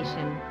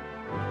Education.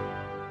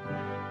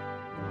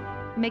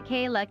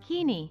 Michaela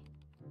Keeney,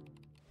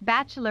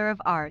 Bachelor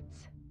of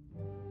Arts,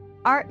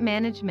 Art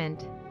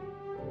Management.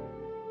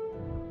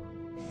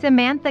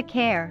 Samantha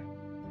Kerr,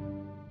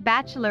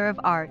 Bachelor of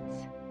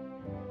Arts,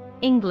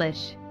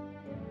 English.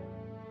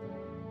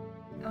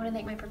 I want to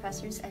thank my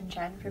professors and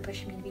Jen for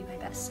pushing me to be my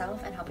best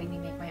self and helping me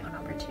make my own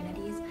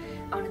opportunities.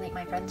 I want to thank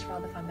my friends for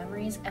all the fun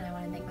memories, and I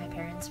want to thank my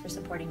parents for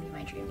supporting me in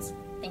my dreams.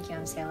 Thank you,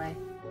 MCLA.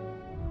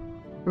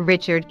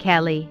 Richard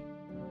Kelly,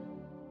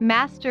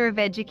 Master of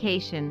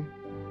Education.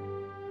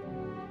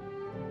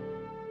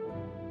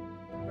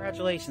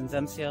 Congratulations,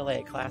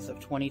 MCLA, class of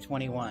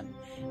 2021.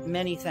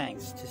 Many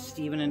thanks to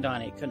Stephen and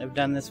Donnie. Couldn't have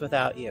done this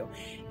without you.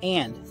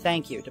 And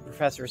thank you to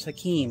Professors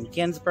Hakeem,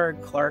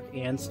 Ginsberg, Clark,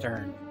 and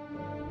Stern.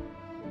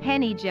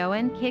 Penny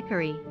Joanne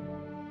Kickery,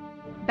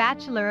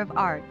 Bachelor of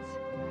Arts,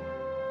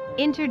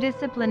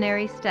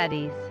 Interdisciplinary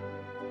Studies.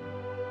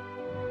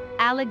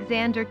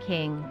 Alexander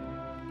King,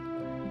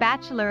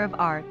 Bachelor of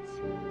Arts,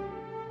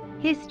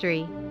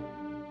 History.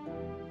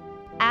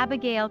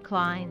 Abigail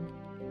Klein,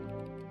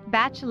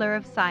 Bachelor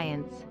of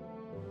Science,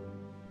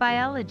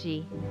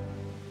 Biology.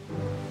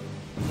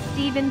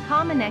 Stephen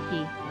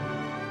Komanecki,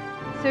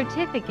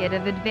 Certificate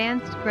of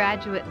Advanced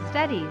Graduate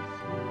Studies.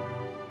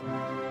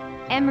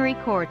 Emery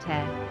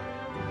Cortez,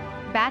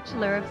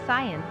 Bachelor of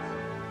Science,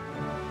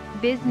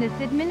 Business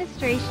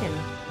Administration.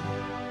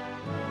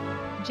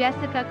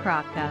 Jessica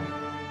Kraka,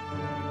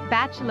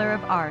 Bachelor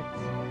of Arts,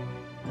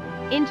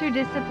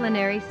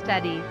 Interdisciplinary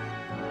Studies.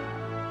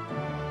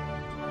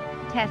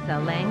 Tessa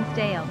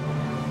Langsdale,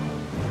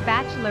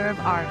 Bachelor of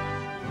Arts,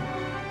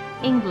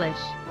 English.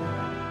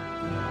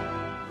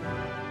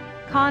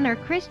 Connor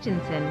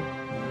Christensen,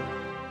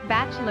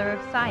 Bachelor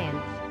of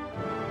Science,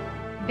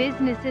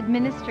 Business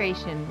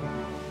Administration.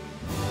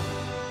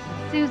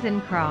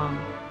 Susan Crom,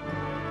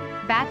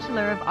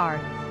 Bachelor of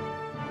Arts,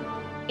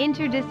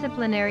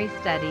 Interdisciplinary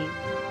Studies.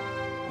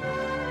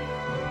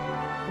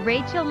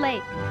 Rachel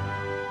Lake,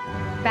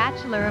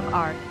 Bachelor of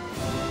Arts,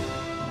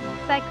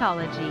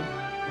 Psychology.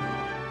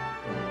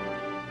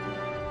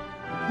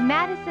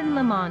 Madison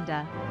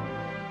Lamonda,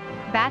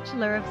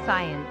 Bachelor of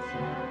Science,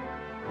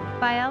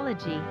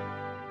 Biology.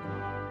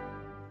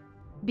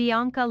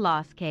 Bianca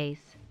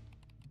Loscase,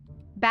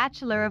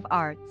 Bachelor of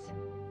Arts,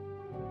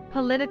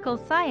 Political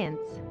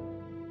Science.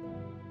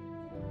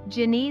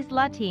 Janice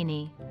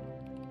Latini,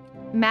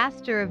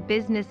 Master of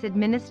Business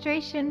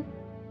Administration.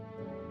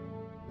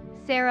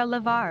 Sarah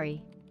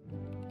Lavari,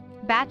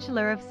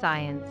 Bachelor of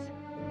Science,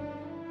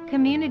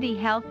 Community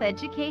Health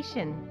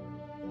Education.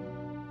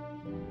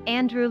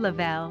 Andrew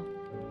Lavelle,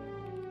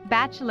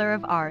 Bachelor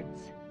of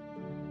Arts,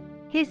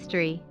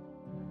 History.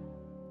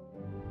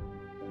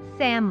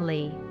 Sam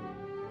Lee,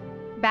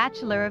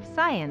 Bachelor of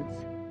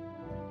Science,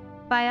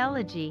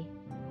 Biology.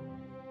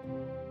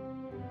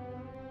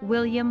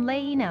 William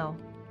Leino,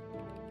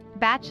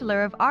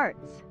 Bachelor of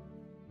Arts,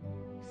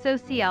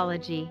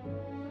 Sociology.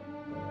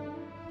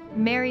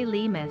 Mary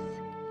Lemus,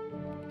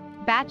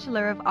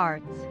 Bachelor of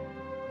Arts,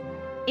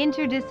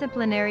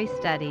 Interdisciplinary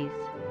Studies.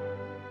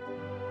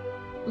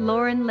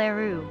 Lauren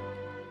Leroux,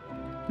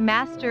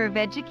 Master of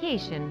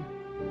Education.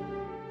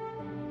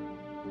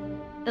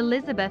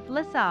 Elizabeth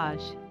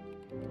Lesage,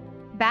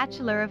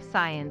 Bachelor of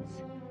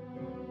Science,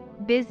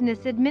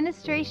 Business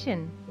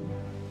Administration.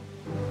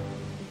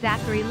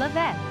 Zachary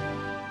Levesque,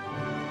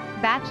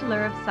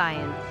 Bachelor of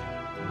Science,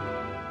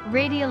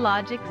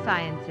 Radiologic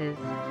Sciences.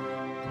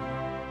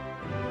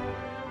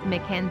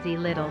 Mackenzie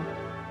Little,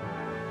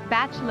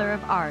 Bachelor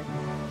of Arts,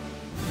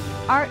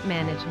 Art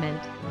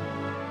Management.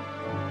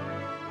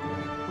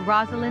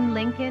 Rosalind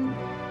Lincoln,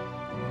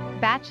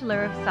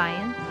 Bachelor of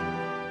Science,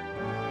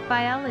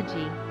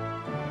 Biology.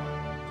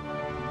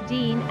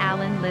 Dean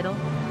Allen Little,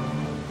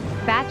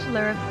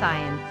 Bachelor of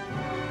Science,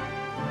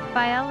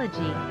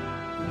 Biology.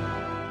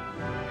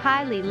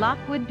 Kylie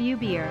Lockwood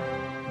Bubier,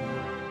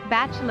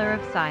 Bachelor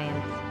of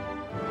Science,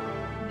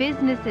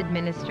 Business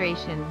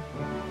Administration.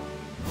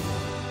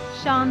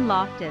 Sean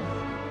Loftus,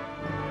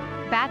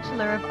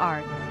 Bachelor of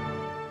Arts,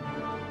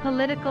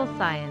 Political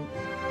Science.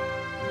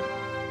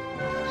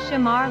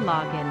 Shamar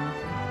Loggins,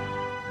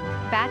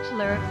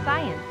 Bachelor of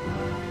Science,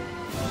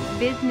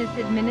 Business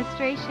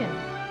Administration.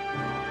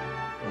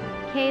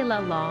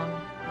 Kayla Long,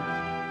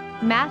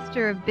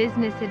 Master of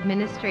Business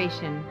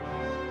Administration.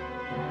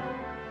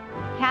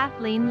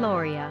 Kathleen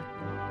Loria,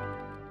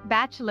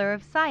 Bachelor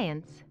of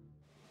Science,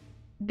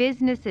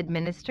 Business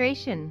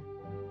Administration.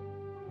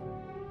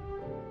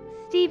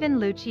 Stephen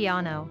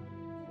Luciano,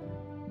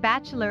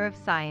 Bachelor of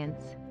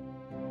Science,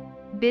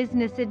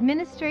 Business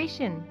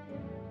Administration.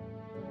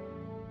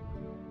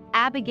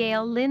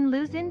 Abigail Lynn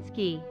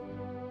Luzinski,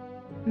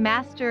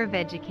 Master of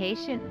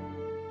Education.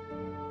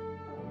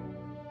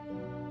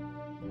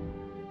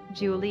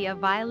 Julia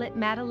Violet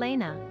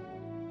Madalena,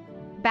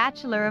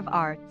 Bachelor of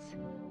Arts,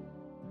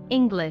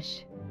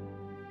 English.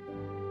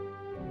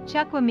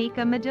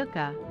 Chukwamika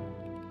Maduka,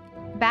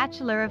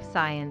 Bachelor of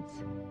Science,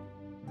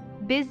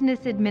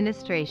 Business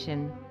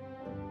Administration.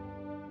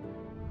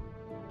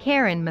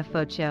 Karen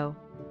Mafocho,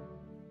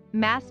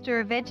 Master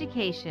of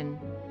Education.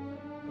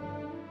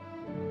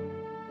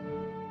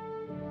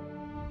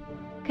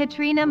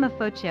 Katrina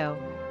Mafocho,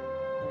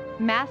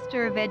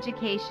 Master of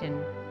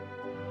Education.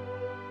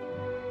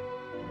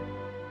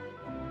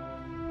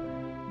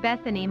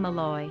 Bethany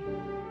Malloy,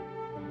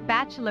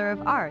 Bachelor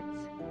of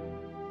Arts,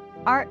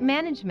 Art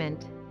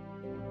Management.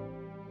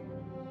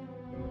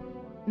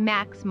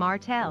 Max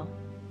Martel,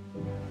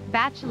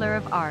 Bachelor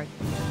of Arts,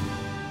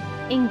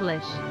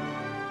 English.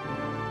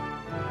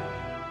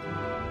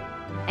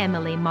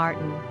 Emily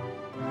Martin,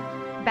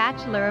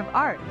 Bachelor of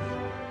Arts,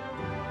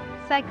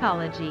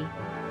 Psychology.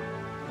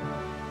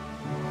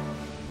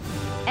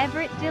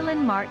 Everett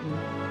Dylan Martin,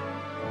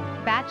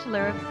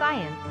 Bachelor of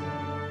Science,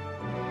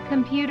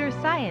 Computer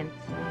Science.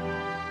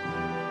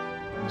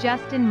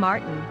 Justin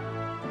Martin,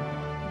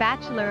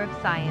 Bachelor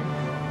of Science,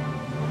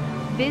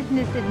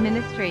 Business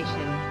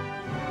Administration.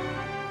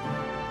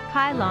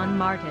 Kylon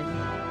Martis,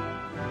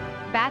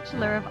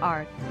 Bachelor of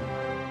Arts,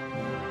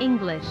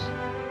 English.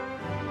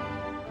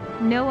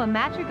 Noah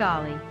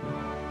Madrigali,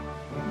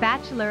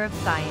 Bachelor of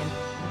Science,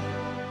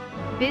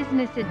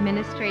 Business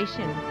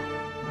Administration.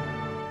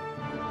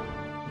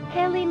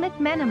 Haley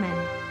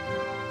McMenamin,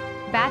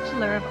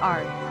 Bachelor of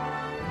Arts,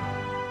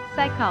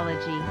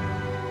 Psychology.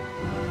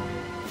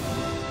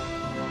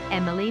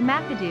 Emily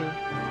McAdoo,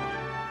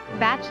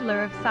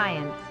 Bachelor of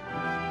Science,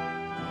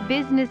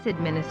 Business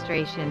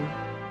Administration.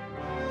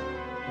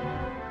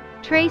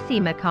 Tracy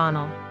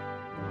McConnell,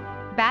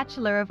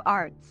 Bachelor of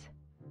Arts,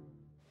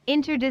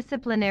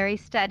 Interdisciplinary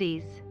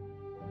Studies.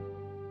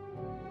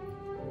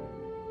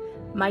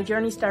 My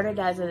journey started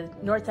as a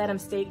North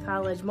Adams State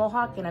College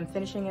Mohawk, and I'm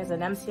finishing as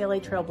an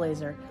MCLA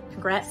Trailblazer.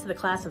 Congrats to the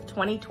class of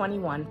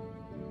 2021.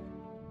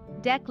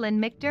 Declan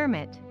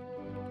McDermott,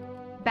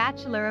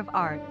 Bachelor of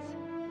Arts,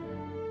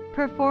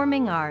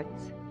 Performing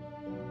Arts.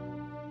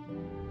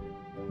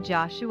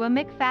 Joshua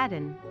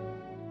McFadden,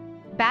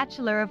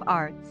 Bachelor of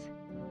Arts,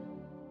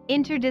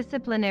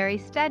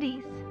 Interdisciplinary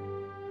Studies.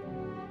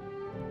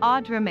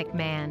 Audra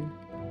McMahon,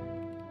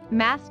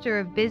 Master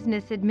of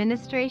Business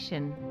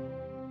Administration.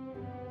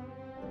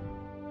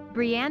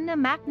 Brianna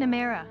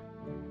McNamara,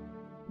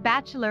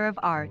 Bachelor of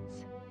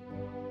Arts,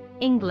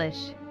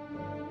 English.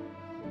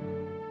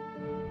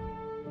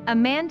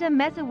 Amanda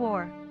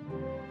Mezawar,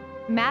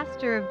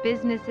 Master of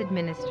Business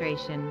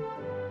Administration.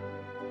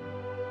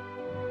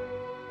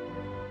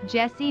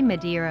 Jesse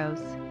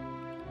Medeiros,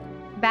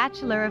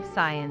 Bachelor of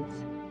Science,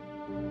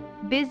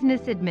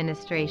 Business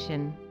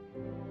Administration.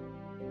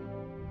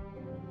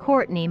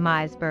 Courtney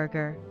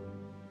Meisberger,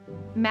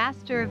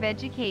 Master of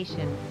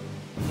Education.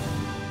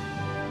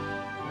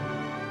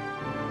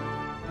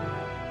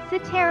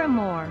 Sitara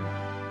Moore,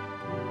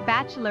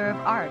 Bachelor of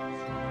Arts,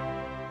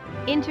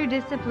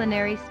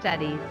 Interdisciplinary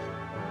Studies.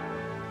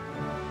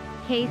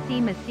 Casey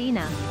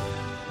Messina,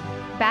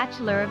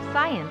 Bachelor of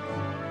Science,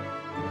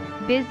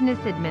 Business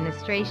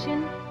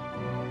Administration.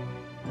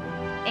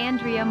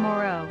 Andrea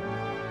Moreau,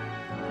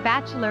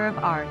 Bachelor of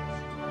Arts,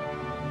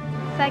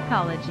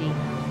 Psychology.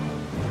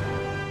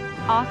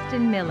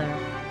 Austin Miller,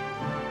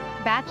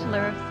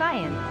 Bachelor of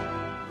Science,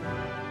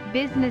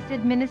 Business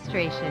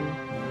Administration.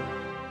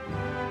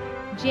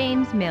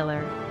 James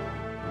Miller,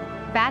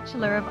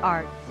 Bachelor of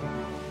Arts,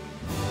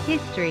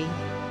 History.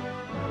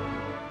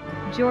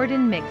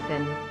 Jordan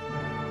Mixon,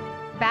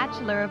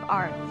 Bachelor of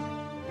Arts,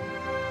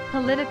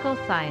 Political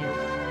Science.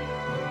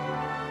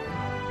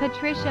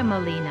 Patricia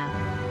Molina,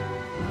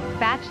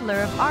 Bachelor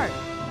of Arts,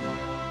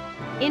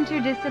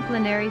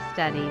 Interdisciplinary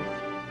Studies.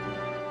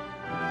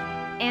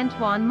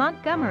 Antoine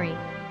Montgomery,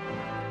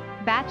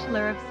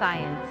 Bachelor of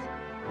Science,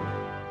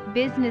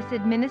 Business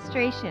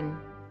Administration.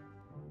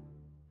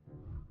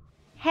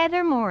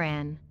 Heather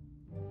Moran,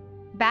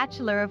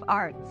 Bachelor of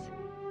Arts,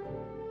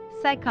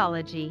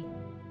 Psychology.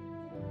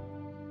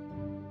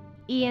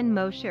 Ian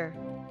Mosher,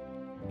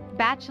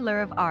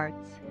 Bachelor of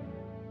Arts,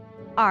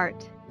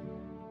 Art.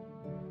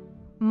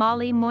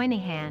 Molly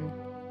Moynihan,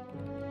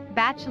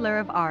 Bachelor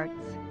of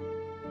Arts,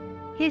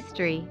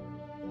 History.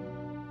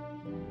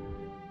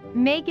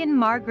 Megan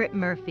Margaret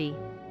Murphy,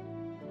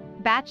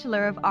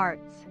 Bachelor of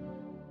Arts,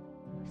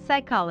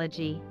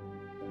 Psychology.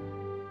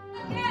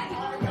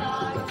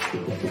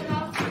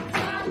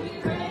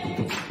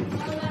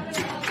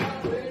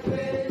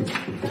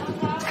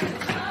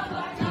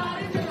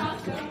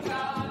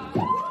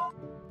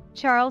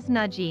 Charles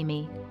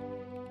Najimi,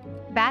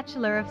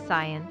 Bachelor of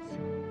Science,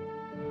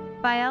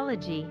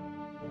 Biology.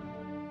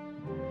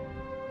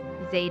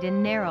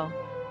 Zayden Nerrell,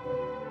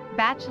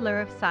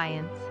 Bachelor of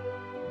Science,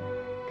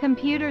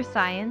 Computer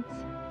Science.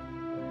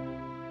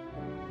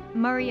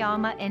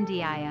 Mariama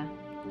Ndiaya,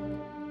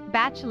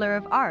 Bachelor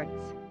of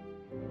Arts,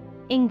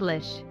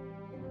 English.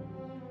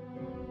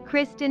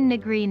 Kristen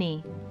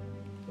Negrini,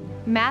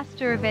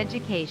 Master of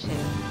Education.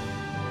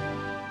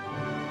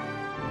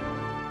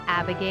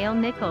 Abigail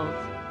Nichols,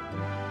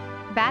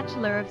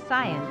 Bachelor of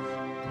Science,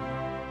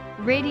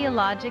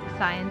 Radiologic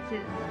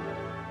Sciences.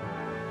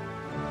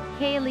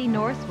 Kaylee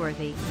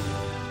Norseworthy,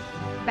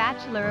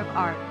 Bachelor of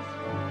Arts,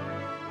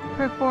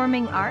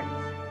 Performing Arts.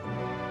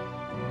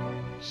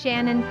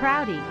 Shannon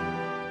Prouty,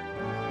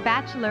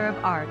 Bachelor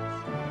of Arts,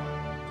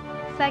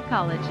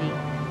 Psychology.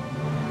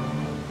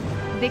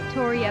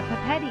 Victoria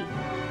Papetti,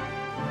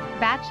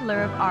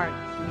 Bachelor of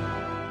Arts,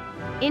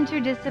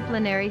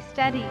 Interdisciplinary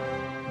Studies.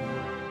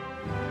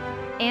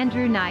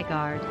 Andrew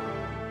Nygaard,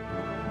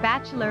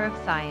 Bachelor of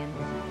Science,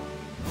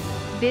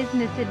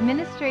 Business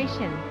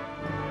Administration.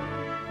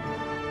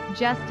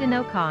 Justin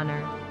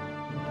O'Connor,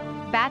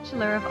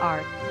 Bachelor of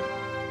Arts,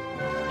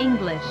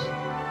 English.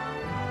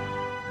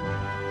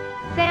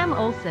 Sam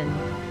Olson,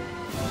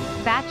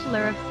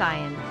 Bachelor of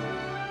Science,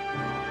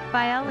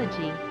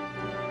 Biology.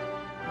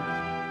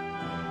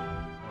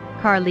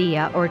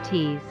 Carlia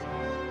Ortiz,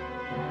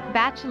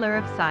 Bachelor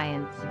of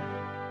Science,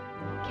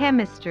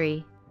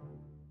 Chemistry.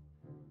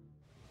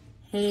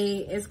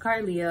 Hey, it's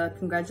Carlia.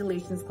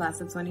 Congratulations,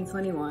 class of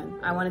 2021.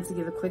 I wanted to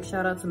give a quick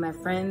shout out to my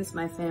friends,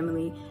 my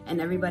family,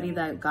 and everybody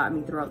that got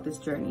me throughout this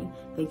journey.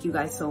 Thank you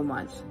guys so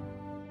much.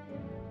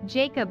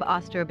 Jacob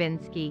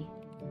Ostrobinski,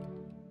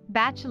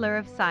 Bachelor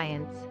of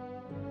Science,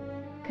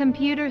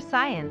 Computer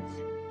Science.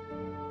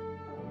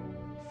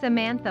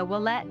 Samantha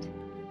Willett,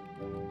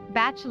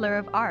 Bachelor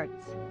of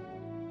Arts,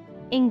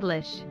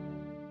 English.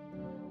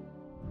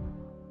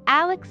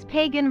 Alex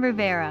Pagan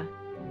Rivera,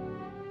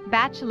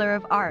 Bachelor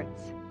of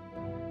Arts,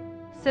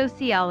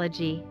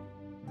 Sociology.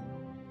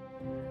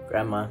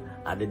 Grandma,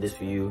 I did this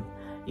for you.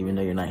 Even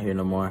though you're not here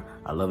no more,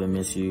 I love and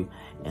miss you.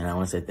 And I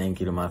want to say thank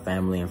you to my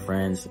family and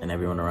friends and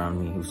everyone around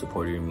me who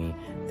supported me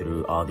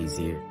through all these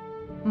years.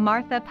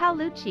 Martha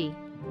Paolucci,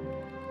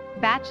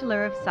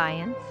 Bachelor of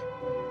Science,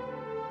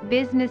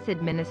 Business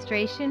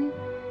Administration.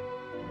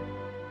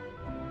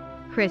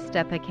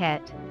 Krista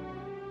Paquette,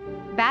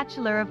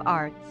 Bachelor of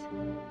Arts,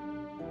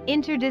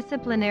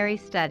 Interdisciplinary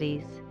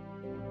Studies.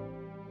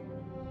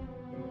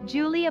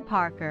 Julia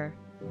Parker,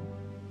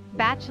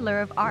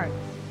 Bachelor of Arts,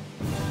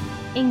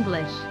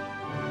 English.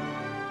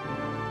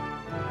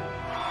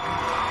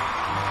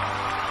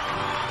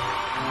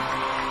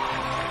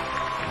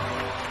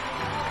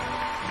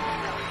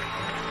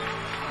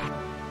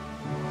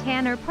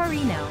 Tanner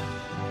Porino,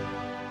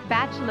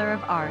 Bachelor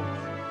of Arts,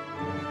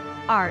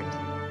 Art.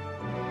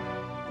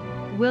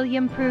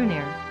 William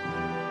Pruner,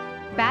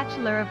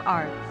 Bachelor of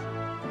Arts,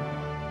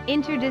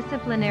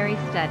 Interdisciplinary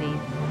Studies.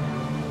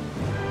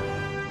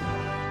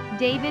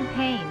 David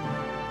Payne,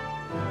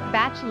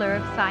 Bachelor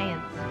of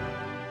Science,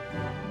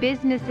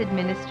 Business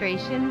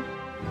Administration.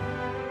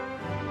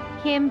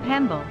 Kim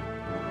Pemble,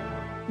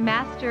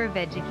 Master of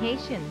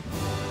Education.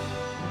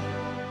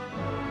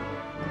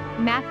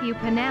 Matthew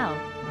Pennell,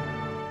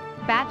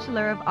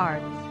 Bachelor of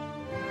Arts,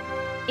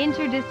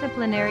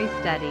 Interdisciplinary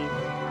Studies.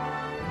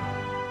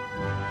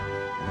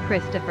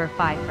 Christopher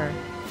Pfeiffer,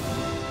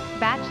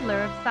 Bachelor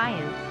of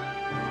Science,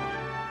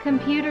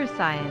 Computer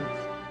Science.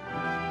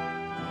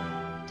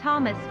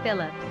 Thomas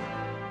Phillips,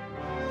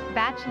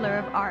 Bachelor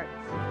of Arts,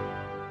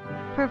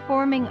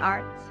 Performing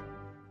Arts.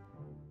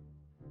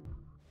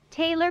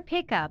 Taylor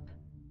Pickup,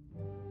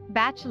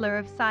 Bachelor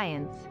of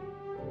Science,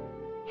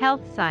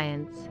 Health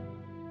Science.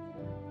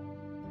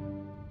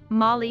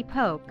 Molly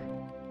Polk,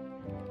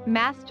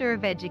 Master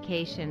of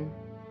Education.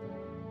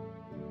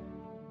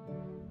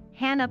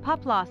 Hannah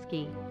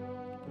Poplowski,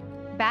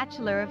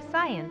 Bachelor of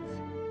Science,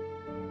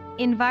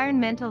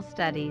 Environmental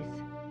Studies.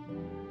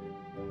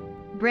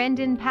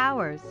 Brendan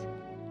Powers,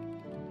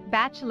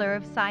 Bachelor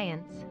of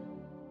Science,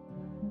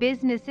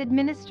 Business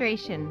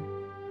Administration.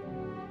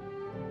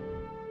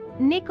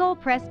 Nicole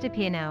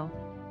Prestipino,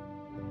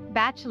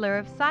 Bachelor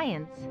of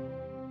Science,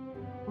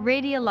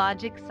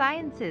 Radiologic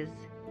Sciences.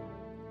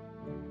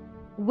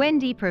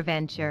 Wendy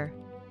Preventure,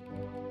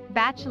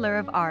 Bachelor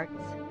of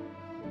Arts,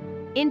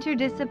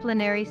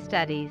 Interdisciplinary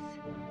Studies.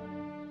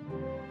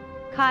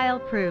 Kyle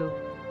Prue,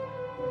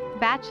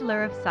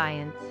 Bachelor of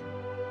Science,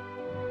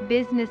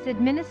 Business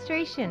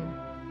Administration.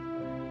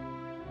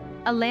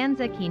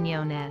 Alanza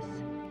Quinones,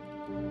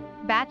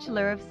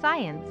 Bachelor of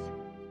Science,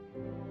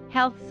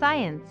 Health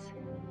Science.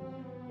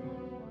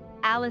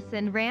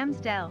 Allison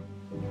Ramsdell,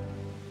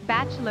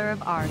 Bachelor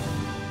of Arts,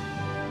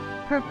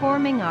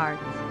 Performing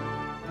Arts.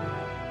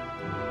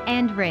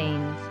 And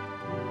Rains,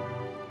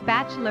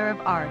 Bachelor of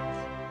Arts,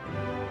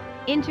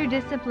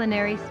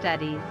 Interdisciplinary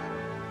Studies.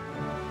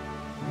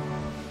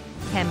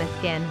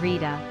 Temiscan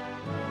Rita,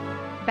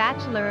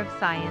 Bachelor of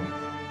Science,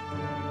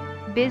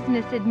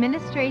 Business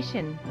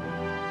Administration.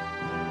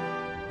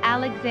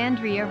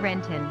 Alexandria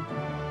Renton,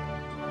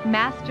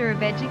 Master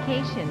of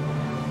Education.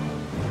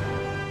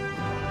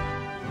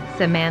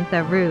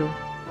 Samantha Rue,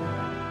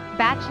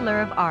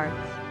 Bachelor of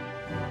Arts,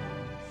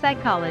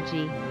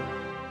 Psychology.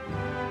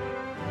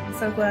 I'm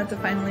so glad to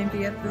finally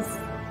be at this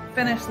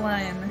finish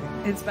line.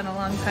 It's been a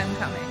long time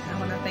coming. I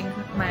want to thank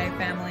my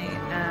family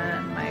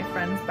and my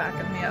friends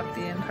backing me up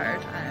the entire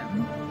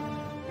time.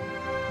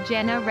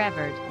 Jenna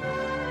Reverd,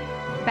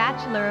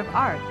 Bachelor of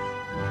Arts,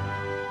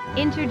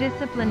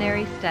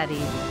 Interdisciplinary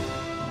Studies.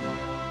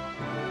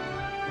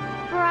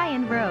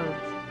 Brian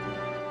Rhodes,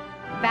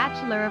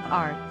 Bachelor of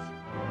Arts,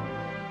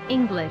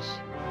 English.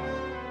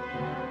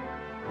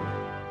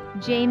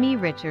 Jamie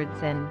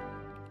Richardson,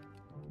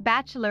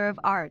 Bachelor of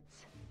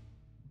Arts,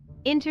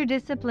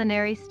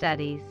 Interdisciplinary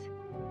Studies.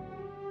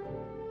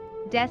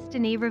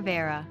 Destiny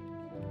Rivera,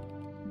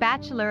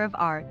 Bachelor of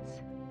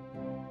Arts,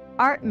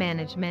 Art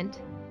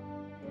Management.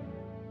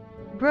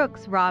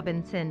 Brooks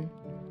Robinson,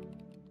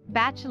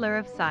 Bachelor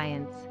of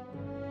Science,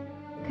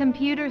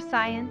 Computer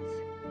Science.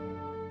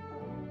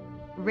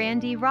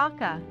 Randy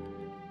Rocca,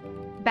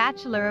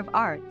 Bachelor of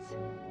Arts,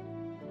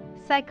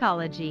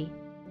 Psychology.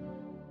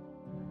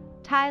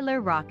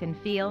 Tyler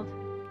Rockenfield,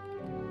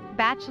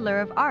 Bachelor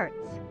of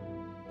Arts,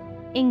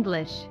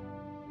 English.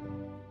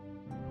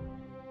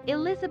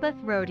 Elizabeth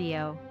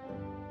Rodeo,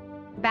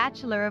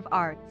 Bachelor of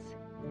Arts,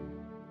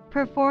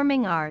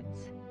 Performing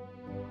Arts.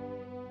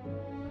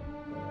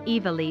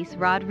 Evelise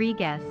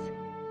Rodriguez,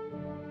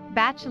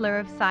 Bachelor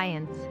of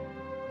Science,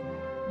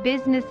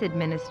 Business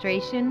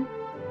Administration.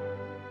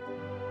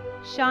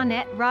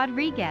 Shawnette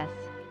Rodriguez,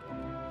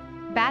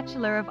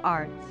 Bachelor of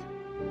Arts,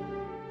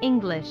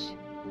 English.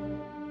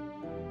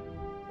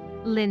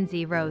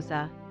 Lindsay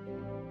Rosa,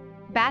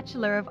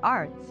 Bachelor of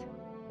Arts,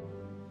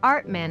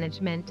 Art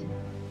Management.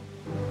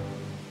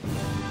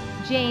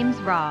 James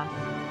Ross,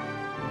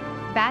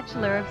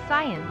 Bachelor of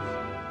Science,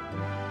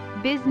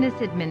 Business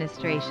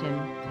Administration.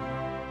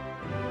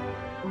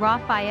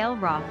 Raphael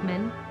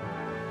Rothman,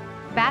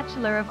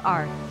 Bachelor of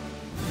Arts,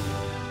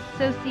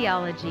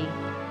 Sociology.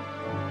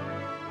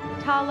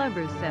 Tala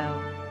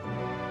Rousseau,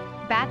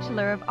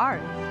 Bachelor of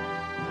Arts,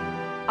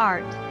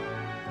 Art.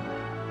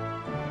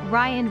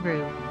 Ryan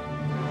Rue,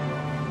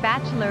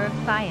 Bachelor of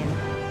Science,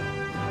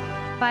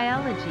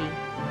 Biology.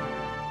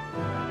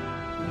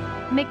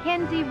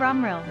 Mackenzie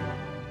Rumrill,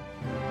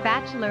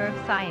 Bachelor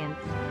of Science,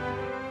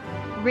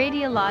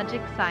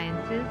 Radiologic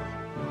Sciences.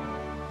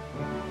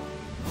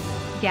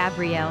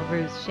 Gabrielle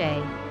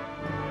Rousche,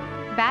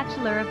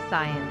 Bachelor of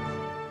Science,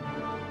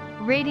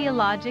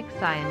 Radiologic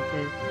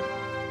Sciences.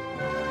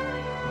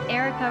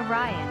 Erica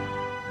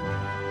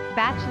Ryan,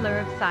 Bachelor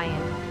of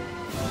Science,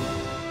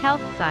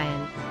 Health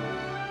Science.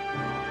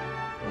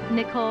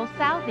 Nicole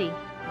Southey,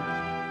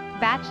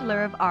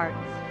 Bachelor of Arts,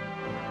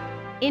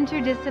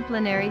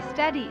 Interdisciplinary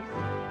Studies.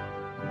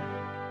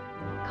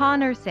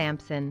 Connor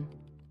Sampson,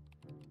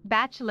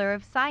 Bachelor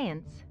of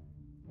Science,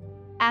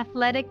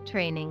 Athletic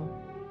Training.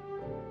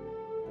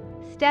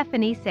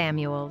 Stephanie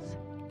Samuels,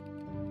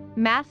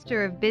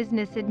 Master of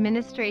Business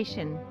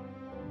Administration.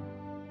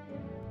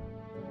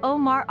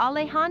 Omar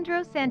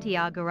Alejandro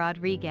Santiago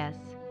Rodriguez,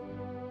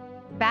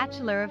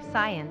 Bachelor of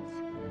Science,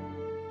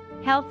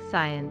 Health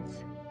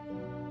Science.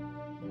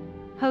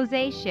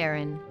 Jose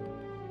Sharon,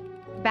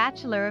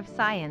 Bachelor of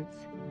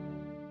Science,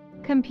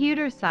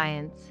 Computer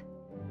Science.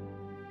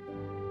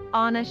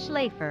 Anna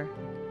Schlafer,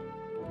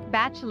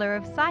 Bachelor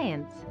of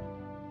Science,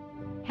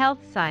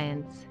 Health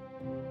Science.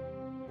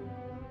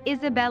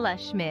 Isabella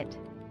Schmidt,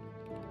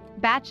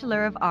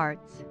 Bachelor of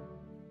Arts,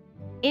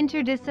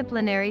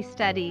 Interdisciplinary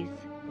Studies.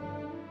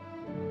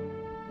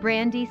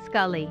 Brandy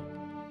Scully,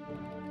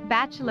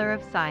 Bachelor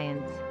of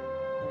Science,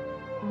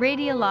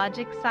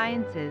 Radiologic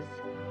Sciences.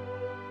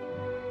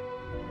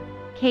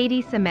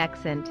 Katie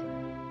Semexant,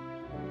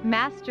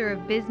 Master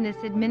of Business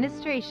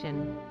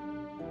Administration.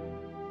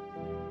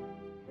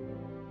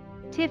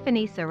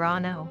 Tiffany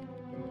Serrano,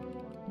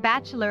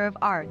 Bachelor of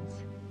Arts,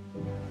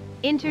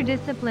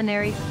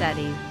 Interdisciplinary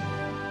Studies.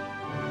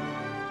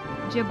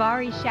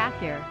 Jabari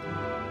Shakir,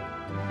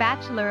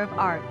 Bachelor of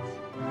Arts,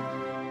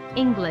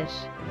 English.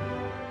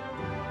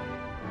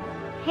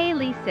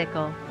 Haley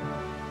Sickle,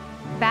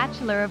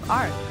 Bachelor of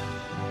Arts,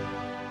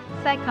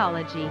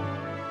 Psychology.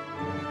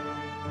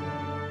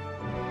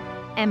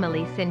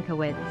 Emily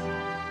Sinkowitz,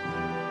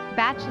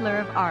 Bachelor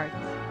of Arts,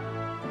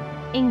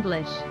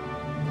 English.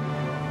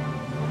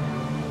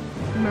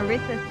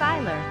 Marissa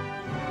Seiler,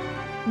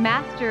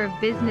 Master of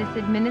Business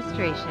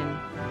Administration.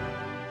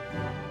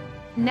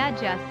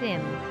 Nadja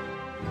Sims,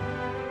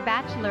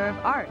 Bachelor of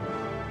Arts,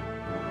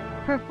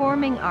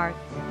 Performing Arts.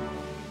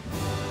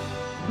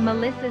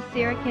 Melissa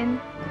Sirikin,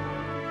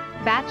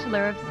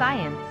 Bachelor of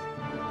Science,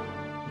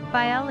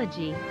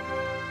 Biology.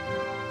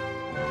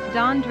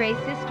 Dondre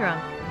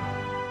Sistrunk,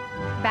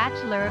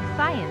 Bachelor of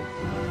Science,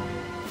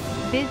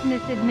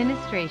 Business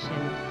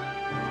Administration.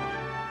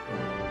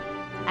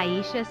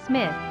 Aisha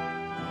Smith,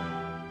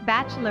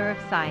 Bachelor of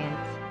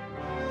Science,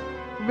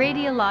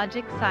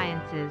 Radiologic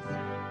Sciences.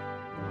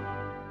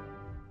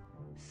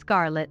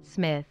 Scarlett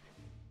Smith,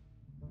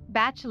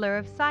 Bachelor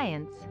of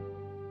Science,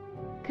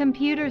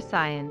 Computer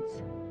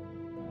Science.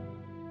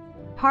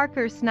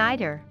 Parker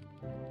Snyder,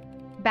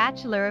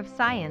 Bachelor of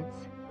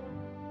Science,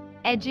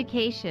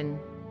 Education.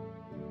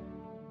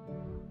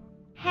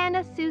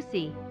 Hannah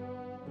Susi,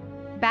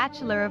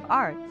 Bachelor of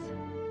Arts,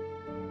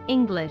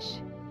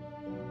 English.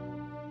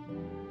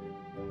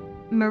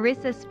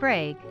 Marissa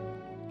Sprague,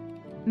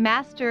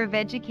 Master of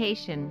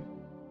Education.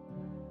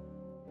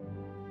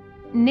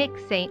 Nick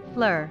St.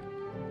 Fleur,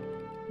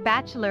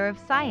 Bachelor of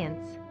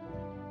Science,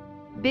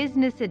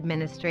 Business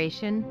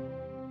Administration.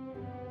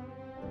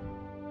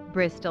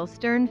 Bristol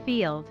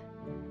Sternfield,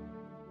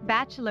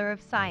 Bachelor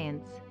of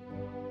Science,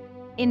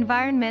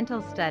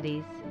 Environmental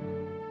Studies.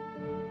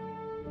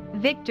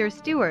 Victor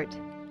Stewart,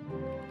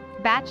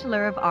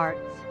 Bachelor of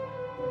Arts,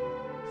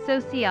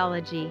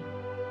 Sociology.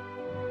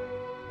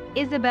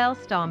 Isabel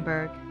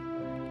Stomberg,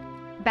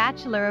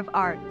 Bachelor of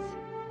Arts,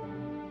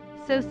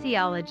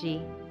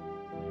 Sociology.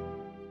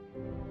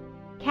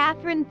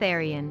 Catherine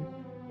Therian,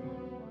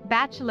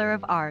 Bachelor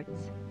of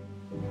Arts,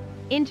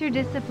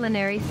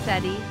 Interdisciplinary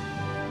Studies.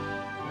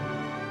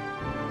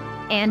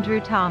 Andrew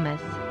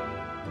Thomas,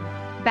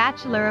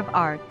 Bachelor of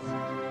Arts,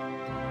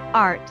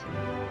 Art.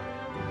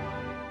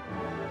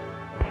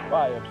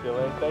 Bye,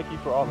 MCLA. Thank you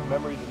for all the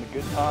memories and the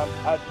good times.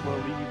 I just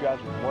want to leave you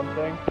guys with one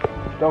thing.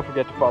 Don't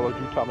forget to follow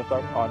Drew Thomas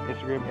Art on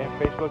Instagram and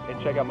Facebook,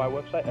 and check out my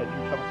website at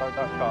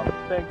drewthomasart.com.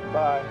 Thanks,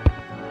 bye.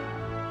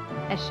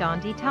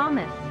 Ashanti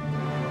Thomas,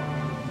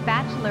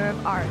 Bachelor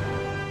of Arts,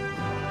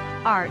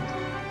 Art.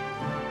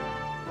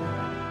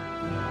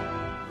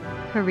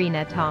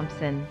 Karina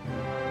Thompson,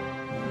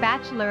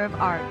 Bachelor of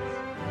Arts,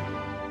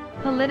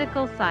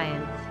 Political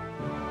Science.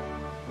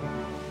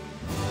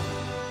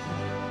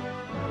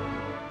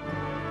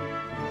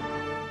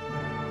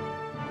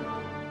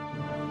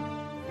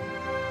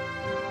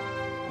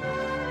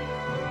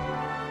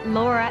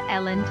 Laura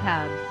Ellen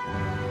Tubbs,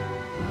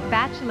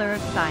 Bachelor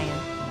of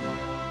Science,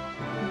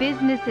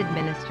 Business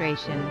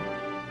Administration.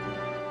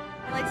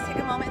 I'd like to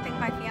take a moment and thank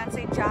my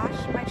fiance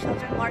Josh, my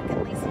children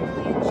Larkin, Lisa,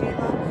 Lily, and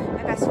Jayla,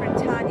 my best friend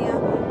Tanya,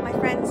 my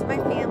friends, my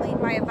family,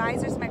 my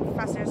advisors, my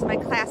professors, my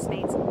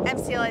classmates.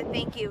 MCLA,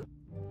 thank you.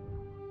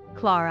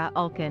 Clara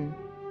Ulkin,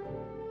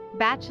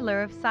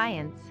 Bachelor of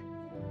Science,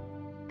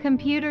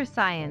 Computer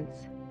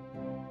Science.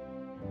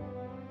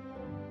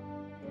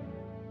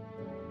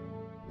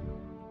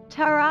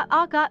 Tara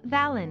Agat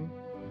Valen,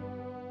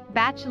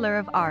 Bachelor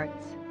of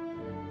Arts,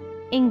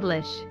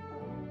 English.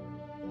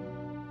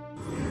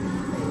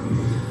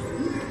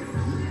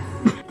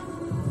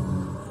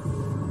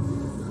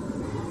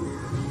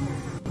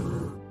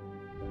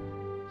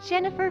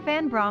 Jennifer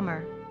Van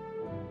Brommer,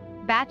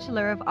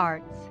 Bachelor of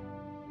Arts,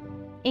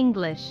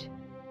 English.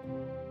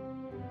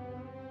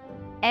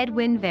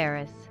 Edwin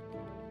Veras,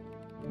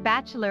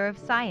 Bachelor of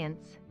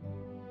Science,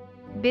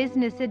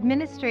 Business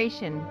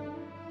Administration.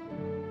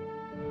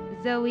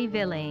 Zoe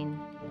Villain,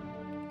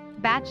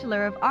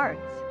 Bachelor of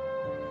Arts,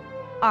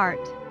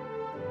 Art.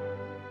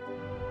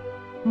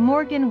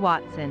 Morgan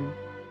Watson,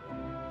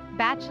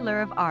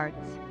 Bachelor of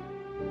Arts,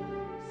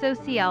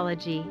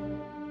 Sociology.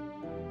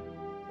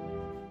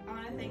 I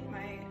want to thank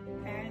my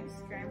parents,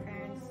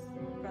 grandparents,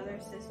 brother,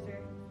 sister,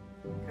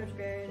 Coach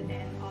Baird,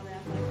 and all the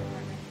athletic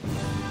department.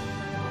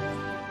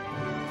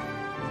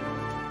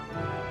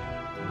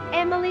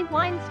 Emily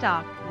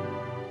Weinstock,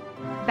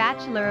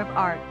 Bachelor of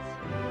Arts,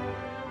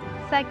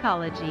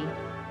 Psychology.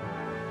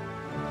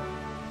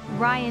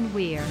 Ryan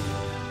Weir,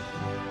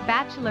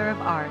 Bachelor of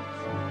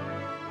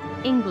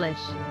Arts, English.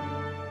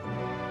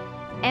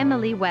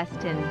 Emily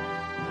Weston,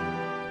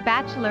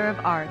 Bachelor of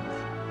Arts,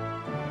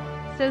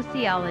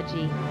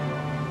 Sociology.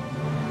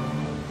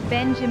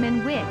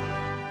 Benjamin Wick,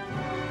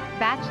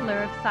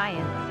 Bachelor of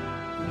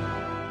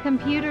Science,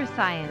 Computer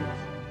Science.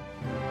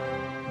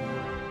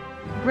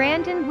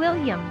 Brandon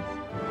Williams,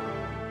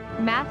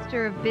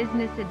 Master of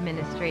Business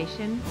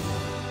Administration.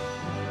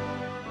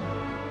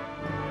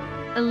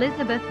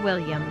 Elizabeth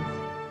Williams,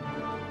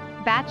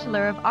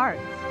 Bachelor of Arts,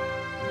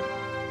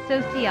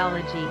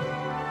 Sociology.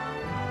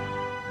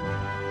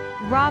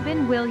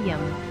 Robin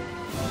Williams,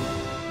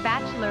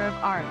 Bachelor of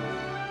Arts,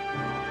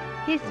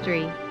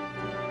 History.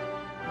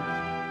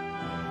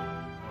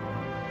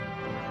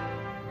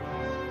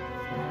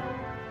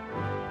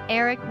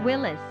 Eric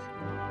Willis,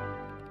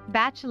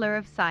 Bachelor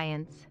of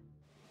Science,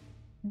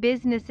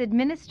 Business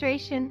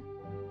Administration.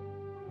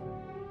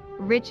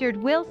 Richard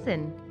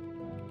Wilson,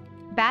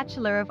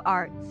 Bachelor of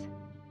Arts,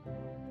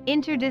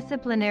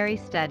 Interdisciplinary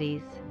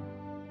Studies.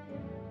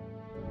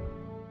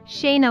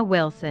 Shayna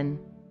Wilson,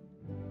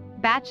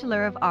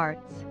 Bachelor of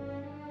Arts,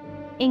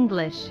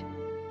 English.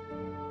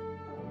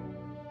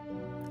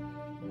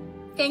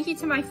 Thank you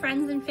to my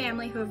friends and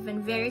family who have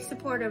been very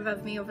supportive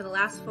of me over the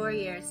last 4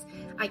 years.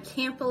 I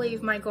can't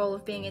believe my goal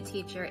of being a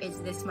teacher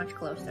is this much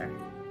closer.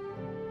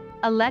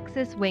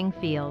 Alexis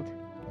Wingfield,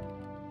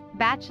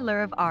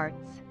 Bachelor of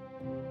Arts,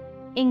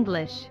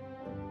 English.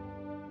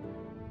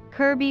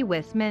 Kirby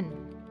Wisman,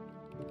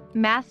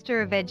 Master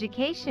of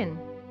Education.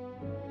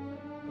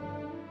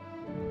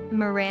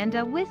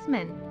 Miranda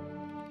Wisman,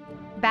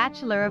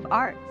 Bachelor of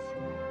Arts,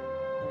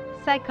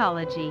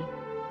 Psychology.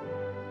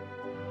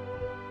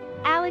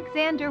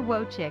 Alexander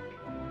Wojcik,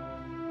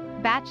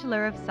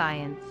 Bachelor of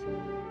Science,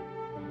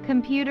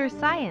 Computer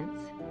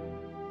Science.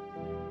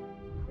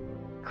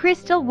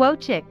 Crystal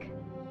Wojcik,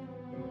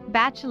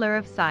 Bachelor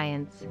of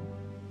Science,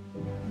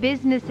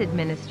 Business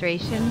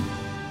Administration.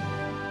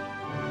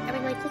 I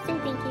would like to say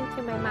thank you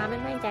to my mom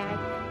and my dad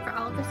for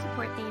all of the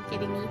support they have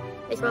given me,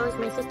 as well as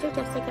my sister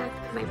Jessica,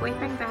 my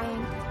boyfriend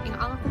Brian, and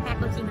all of the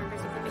faculty members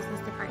of the business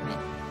department.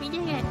 We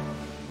did it!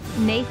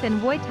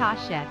 Nathan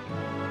Wojtaszek,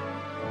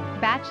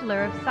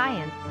 Bachelor of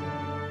Science,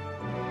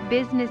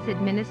 Business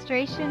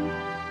Administration.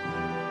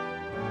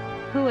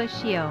 Hua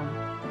Xiong,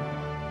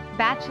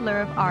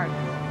 Bachelor of Arts,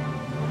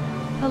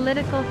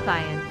 Political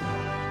Science.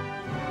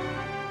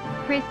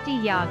 Christy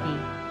Yagi,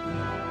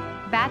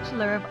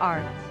 Bachelor of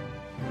Arts,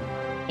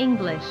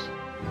 English.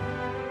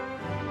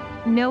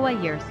 Noah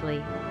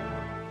Yersley,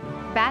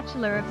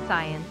 Bachelor of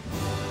Science,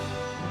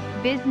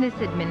 Business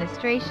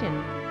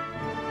Administration.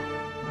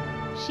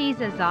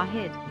 Shiza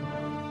Zahid,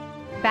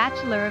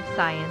 Bachelor of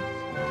Science,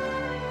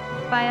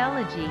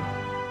 Biology.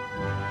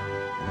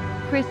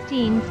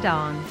 Christine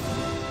Stong,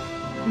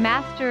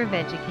 Master of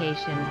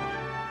Education.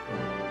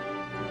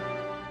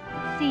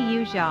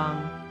 Siyu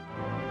Zhang,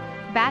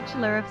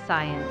 Bachelor of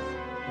Science,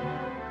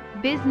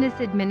 Business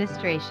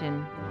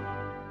Administration.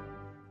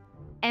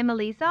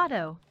 Emily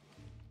Zotto,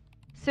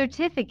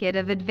 Certificate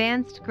of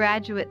Advanced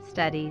Graduate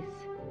Studies.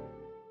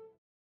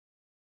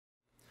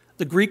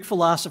 The Greek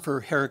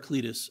philosopher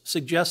Heraclitus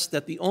suggests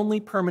that the only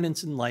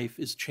permanence in life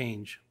is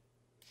change.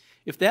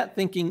 If that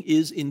thinking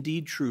is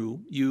indeed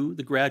true, you,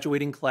 the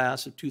graduating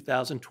class of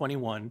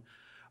 2021,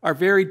 are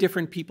very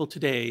different people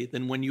today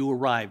than when you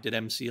arrived at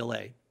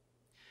MCLA.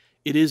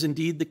 It is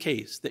indeed the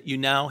case that you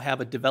now have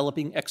a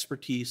developing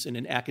expertise in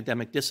an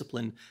academic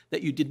discipline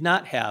that you did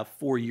not have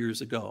 4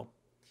 years ago.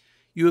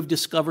 You have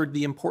discovered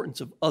the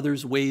importance of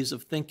others' ways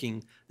of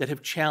thinking that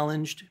have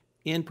challenged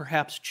and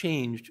perhaps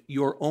changed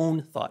your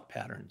own thought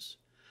patterns.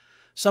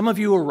 Some of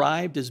you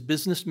arrived as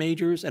business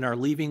majors and are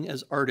leaving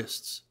as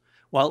artists,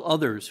 while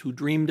others who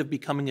dreamed of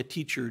becoming a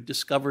teacher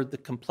discovered the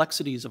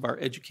complexities of our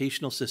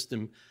educational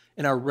system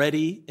and are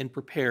ready and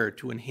prepared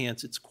to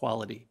enhance its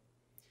quality.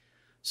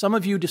 Some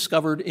of you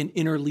discovered an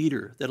inner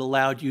leader that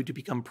allowed you to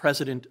become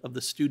president of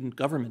the Student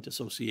Government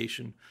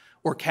Association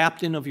or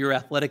captain of your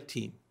athletic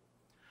team.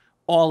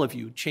 All of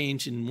you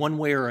changed in one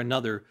way or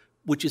another,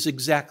 which is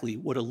exactly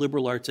what a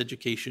liberal arts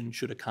education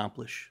should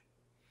accomplish.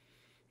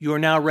 You are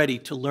now ready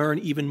to learn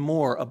even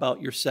more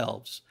about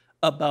yourselves,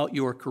 about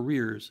your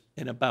careers,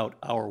 and about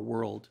our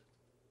world.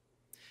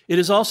 It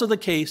is also the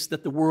case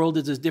that the world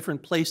is a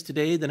different place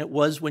today than it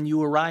was when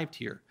you arrived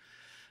here.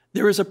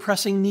 There is a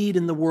pressing need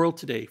in the world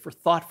today for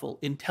thoughtful,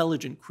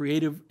 intelligent,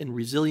 creative, and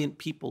resilient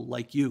people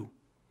like you.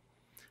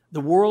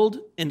 The world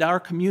and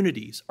our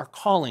communities are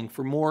calling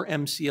for more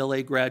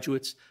MCLA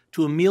graduates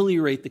to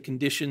ameliorate the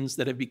conditions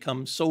that have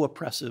become so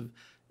oppressive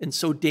and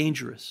so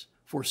dangerous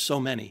for so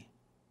many.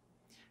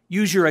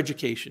 Use your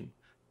education,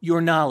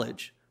 your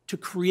knowledge, to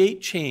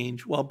create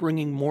change while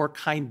bringing more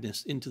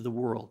kindness into the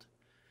world.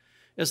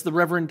 As the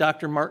Reverend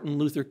Dr. Martin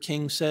Luther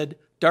King said,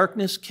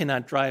 darkness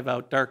cannot drive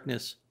out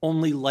darkness,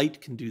 only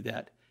light can do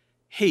that.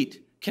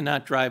 Hate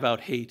cannot drive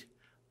out hate,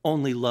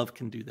 only love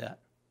can do that.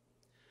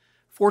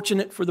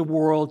 Fortunate for the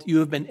world, you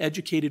have been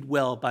educated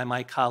well by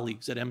my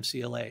colleagues at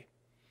MCLA.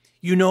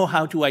 You know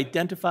how to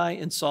identify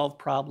and solve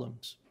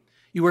problems.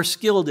 You are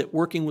skilled at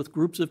working with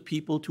groups of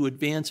people to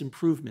advance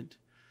improvement.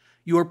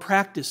 You are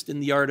practiced in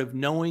the art of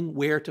knowing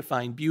where to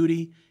find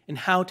beauty and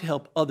how to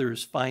help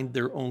others find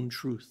their own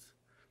truth.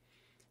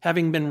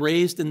 Having been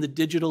raised in the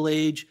digital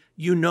age,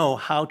 you know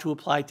how to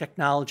apply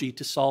technology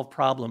to solve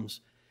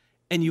problems,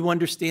 and you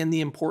understand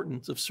the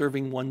importance of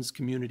serving one's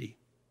community.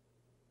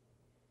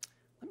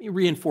 Let me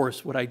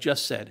reinforce what I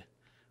just said.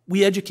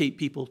 We educate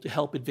people to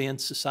help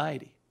advance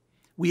society.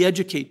 We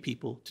educate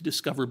people to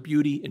discover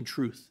beauty and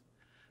truth.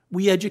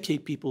 We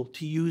educate people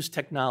to use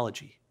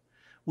technology.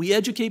 We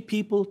educate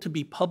people to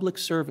be public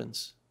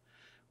servants.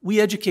 We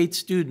educate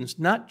students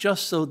not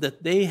just so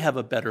that they have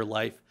a better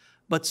life,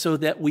 but so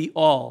that we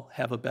all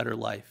have a better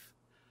life.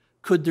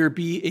 Could there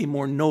be a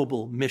more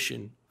noble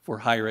mission for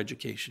higher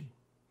education?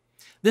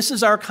 This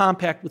is our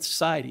compact with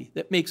society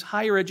that makes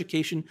higher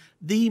education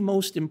the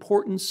most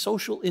important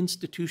social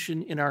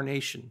institution in our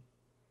nation.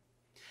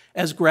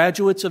 As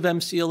graduates of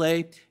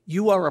MCLA,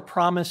 you are a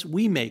promise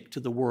we make to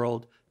the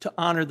world to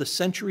honor the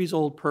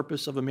centuries-old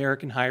purpose of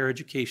American higher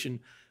education,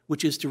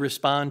 which is to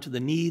respond to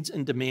the needs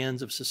and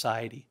demands of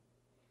society.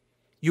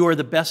 You are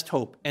the best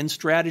hope and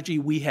strategy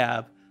we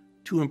have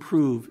to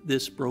improve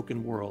this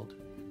broken world.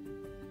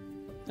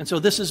 And so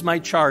this is my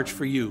charge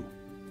for you.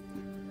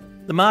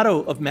 The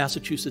motto of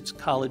Massachusetts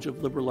College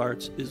of Liberal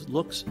Arts is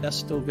Lux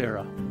Esto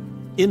Vera.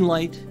 In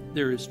light,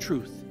 there is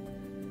truth.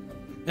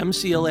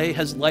 MCLA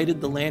has lighted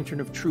the lantern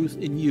of truth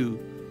in you.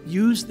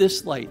 Use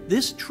this light,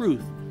 this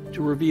truth,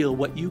 to reveal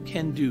what you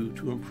can do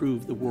to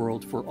improve the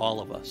world for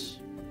all of us.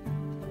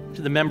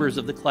 To the members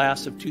of the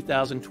class of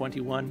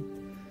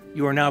 2021,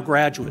 you are now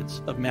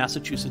graduates of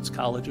Massachusetts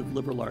College of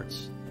Liberal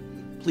Arts.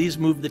 Please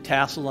move the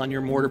tassel on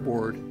your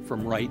mortarboard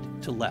from right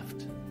to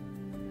left.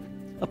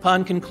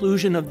 Upon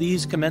conclusion of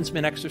these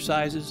commencement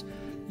exercises,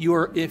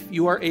 if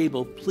you are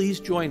able, please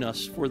join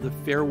us for the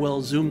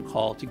farewell Zoom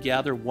call to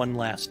gather one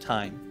last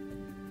time.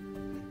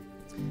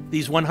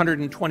 These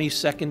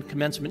 120-second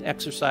commencement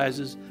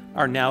exercises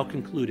are now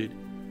concluded.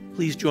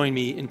 Please join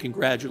me in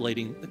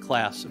congratulating the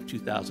class of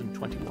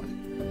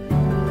 2021.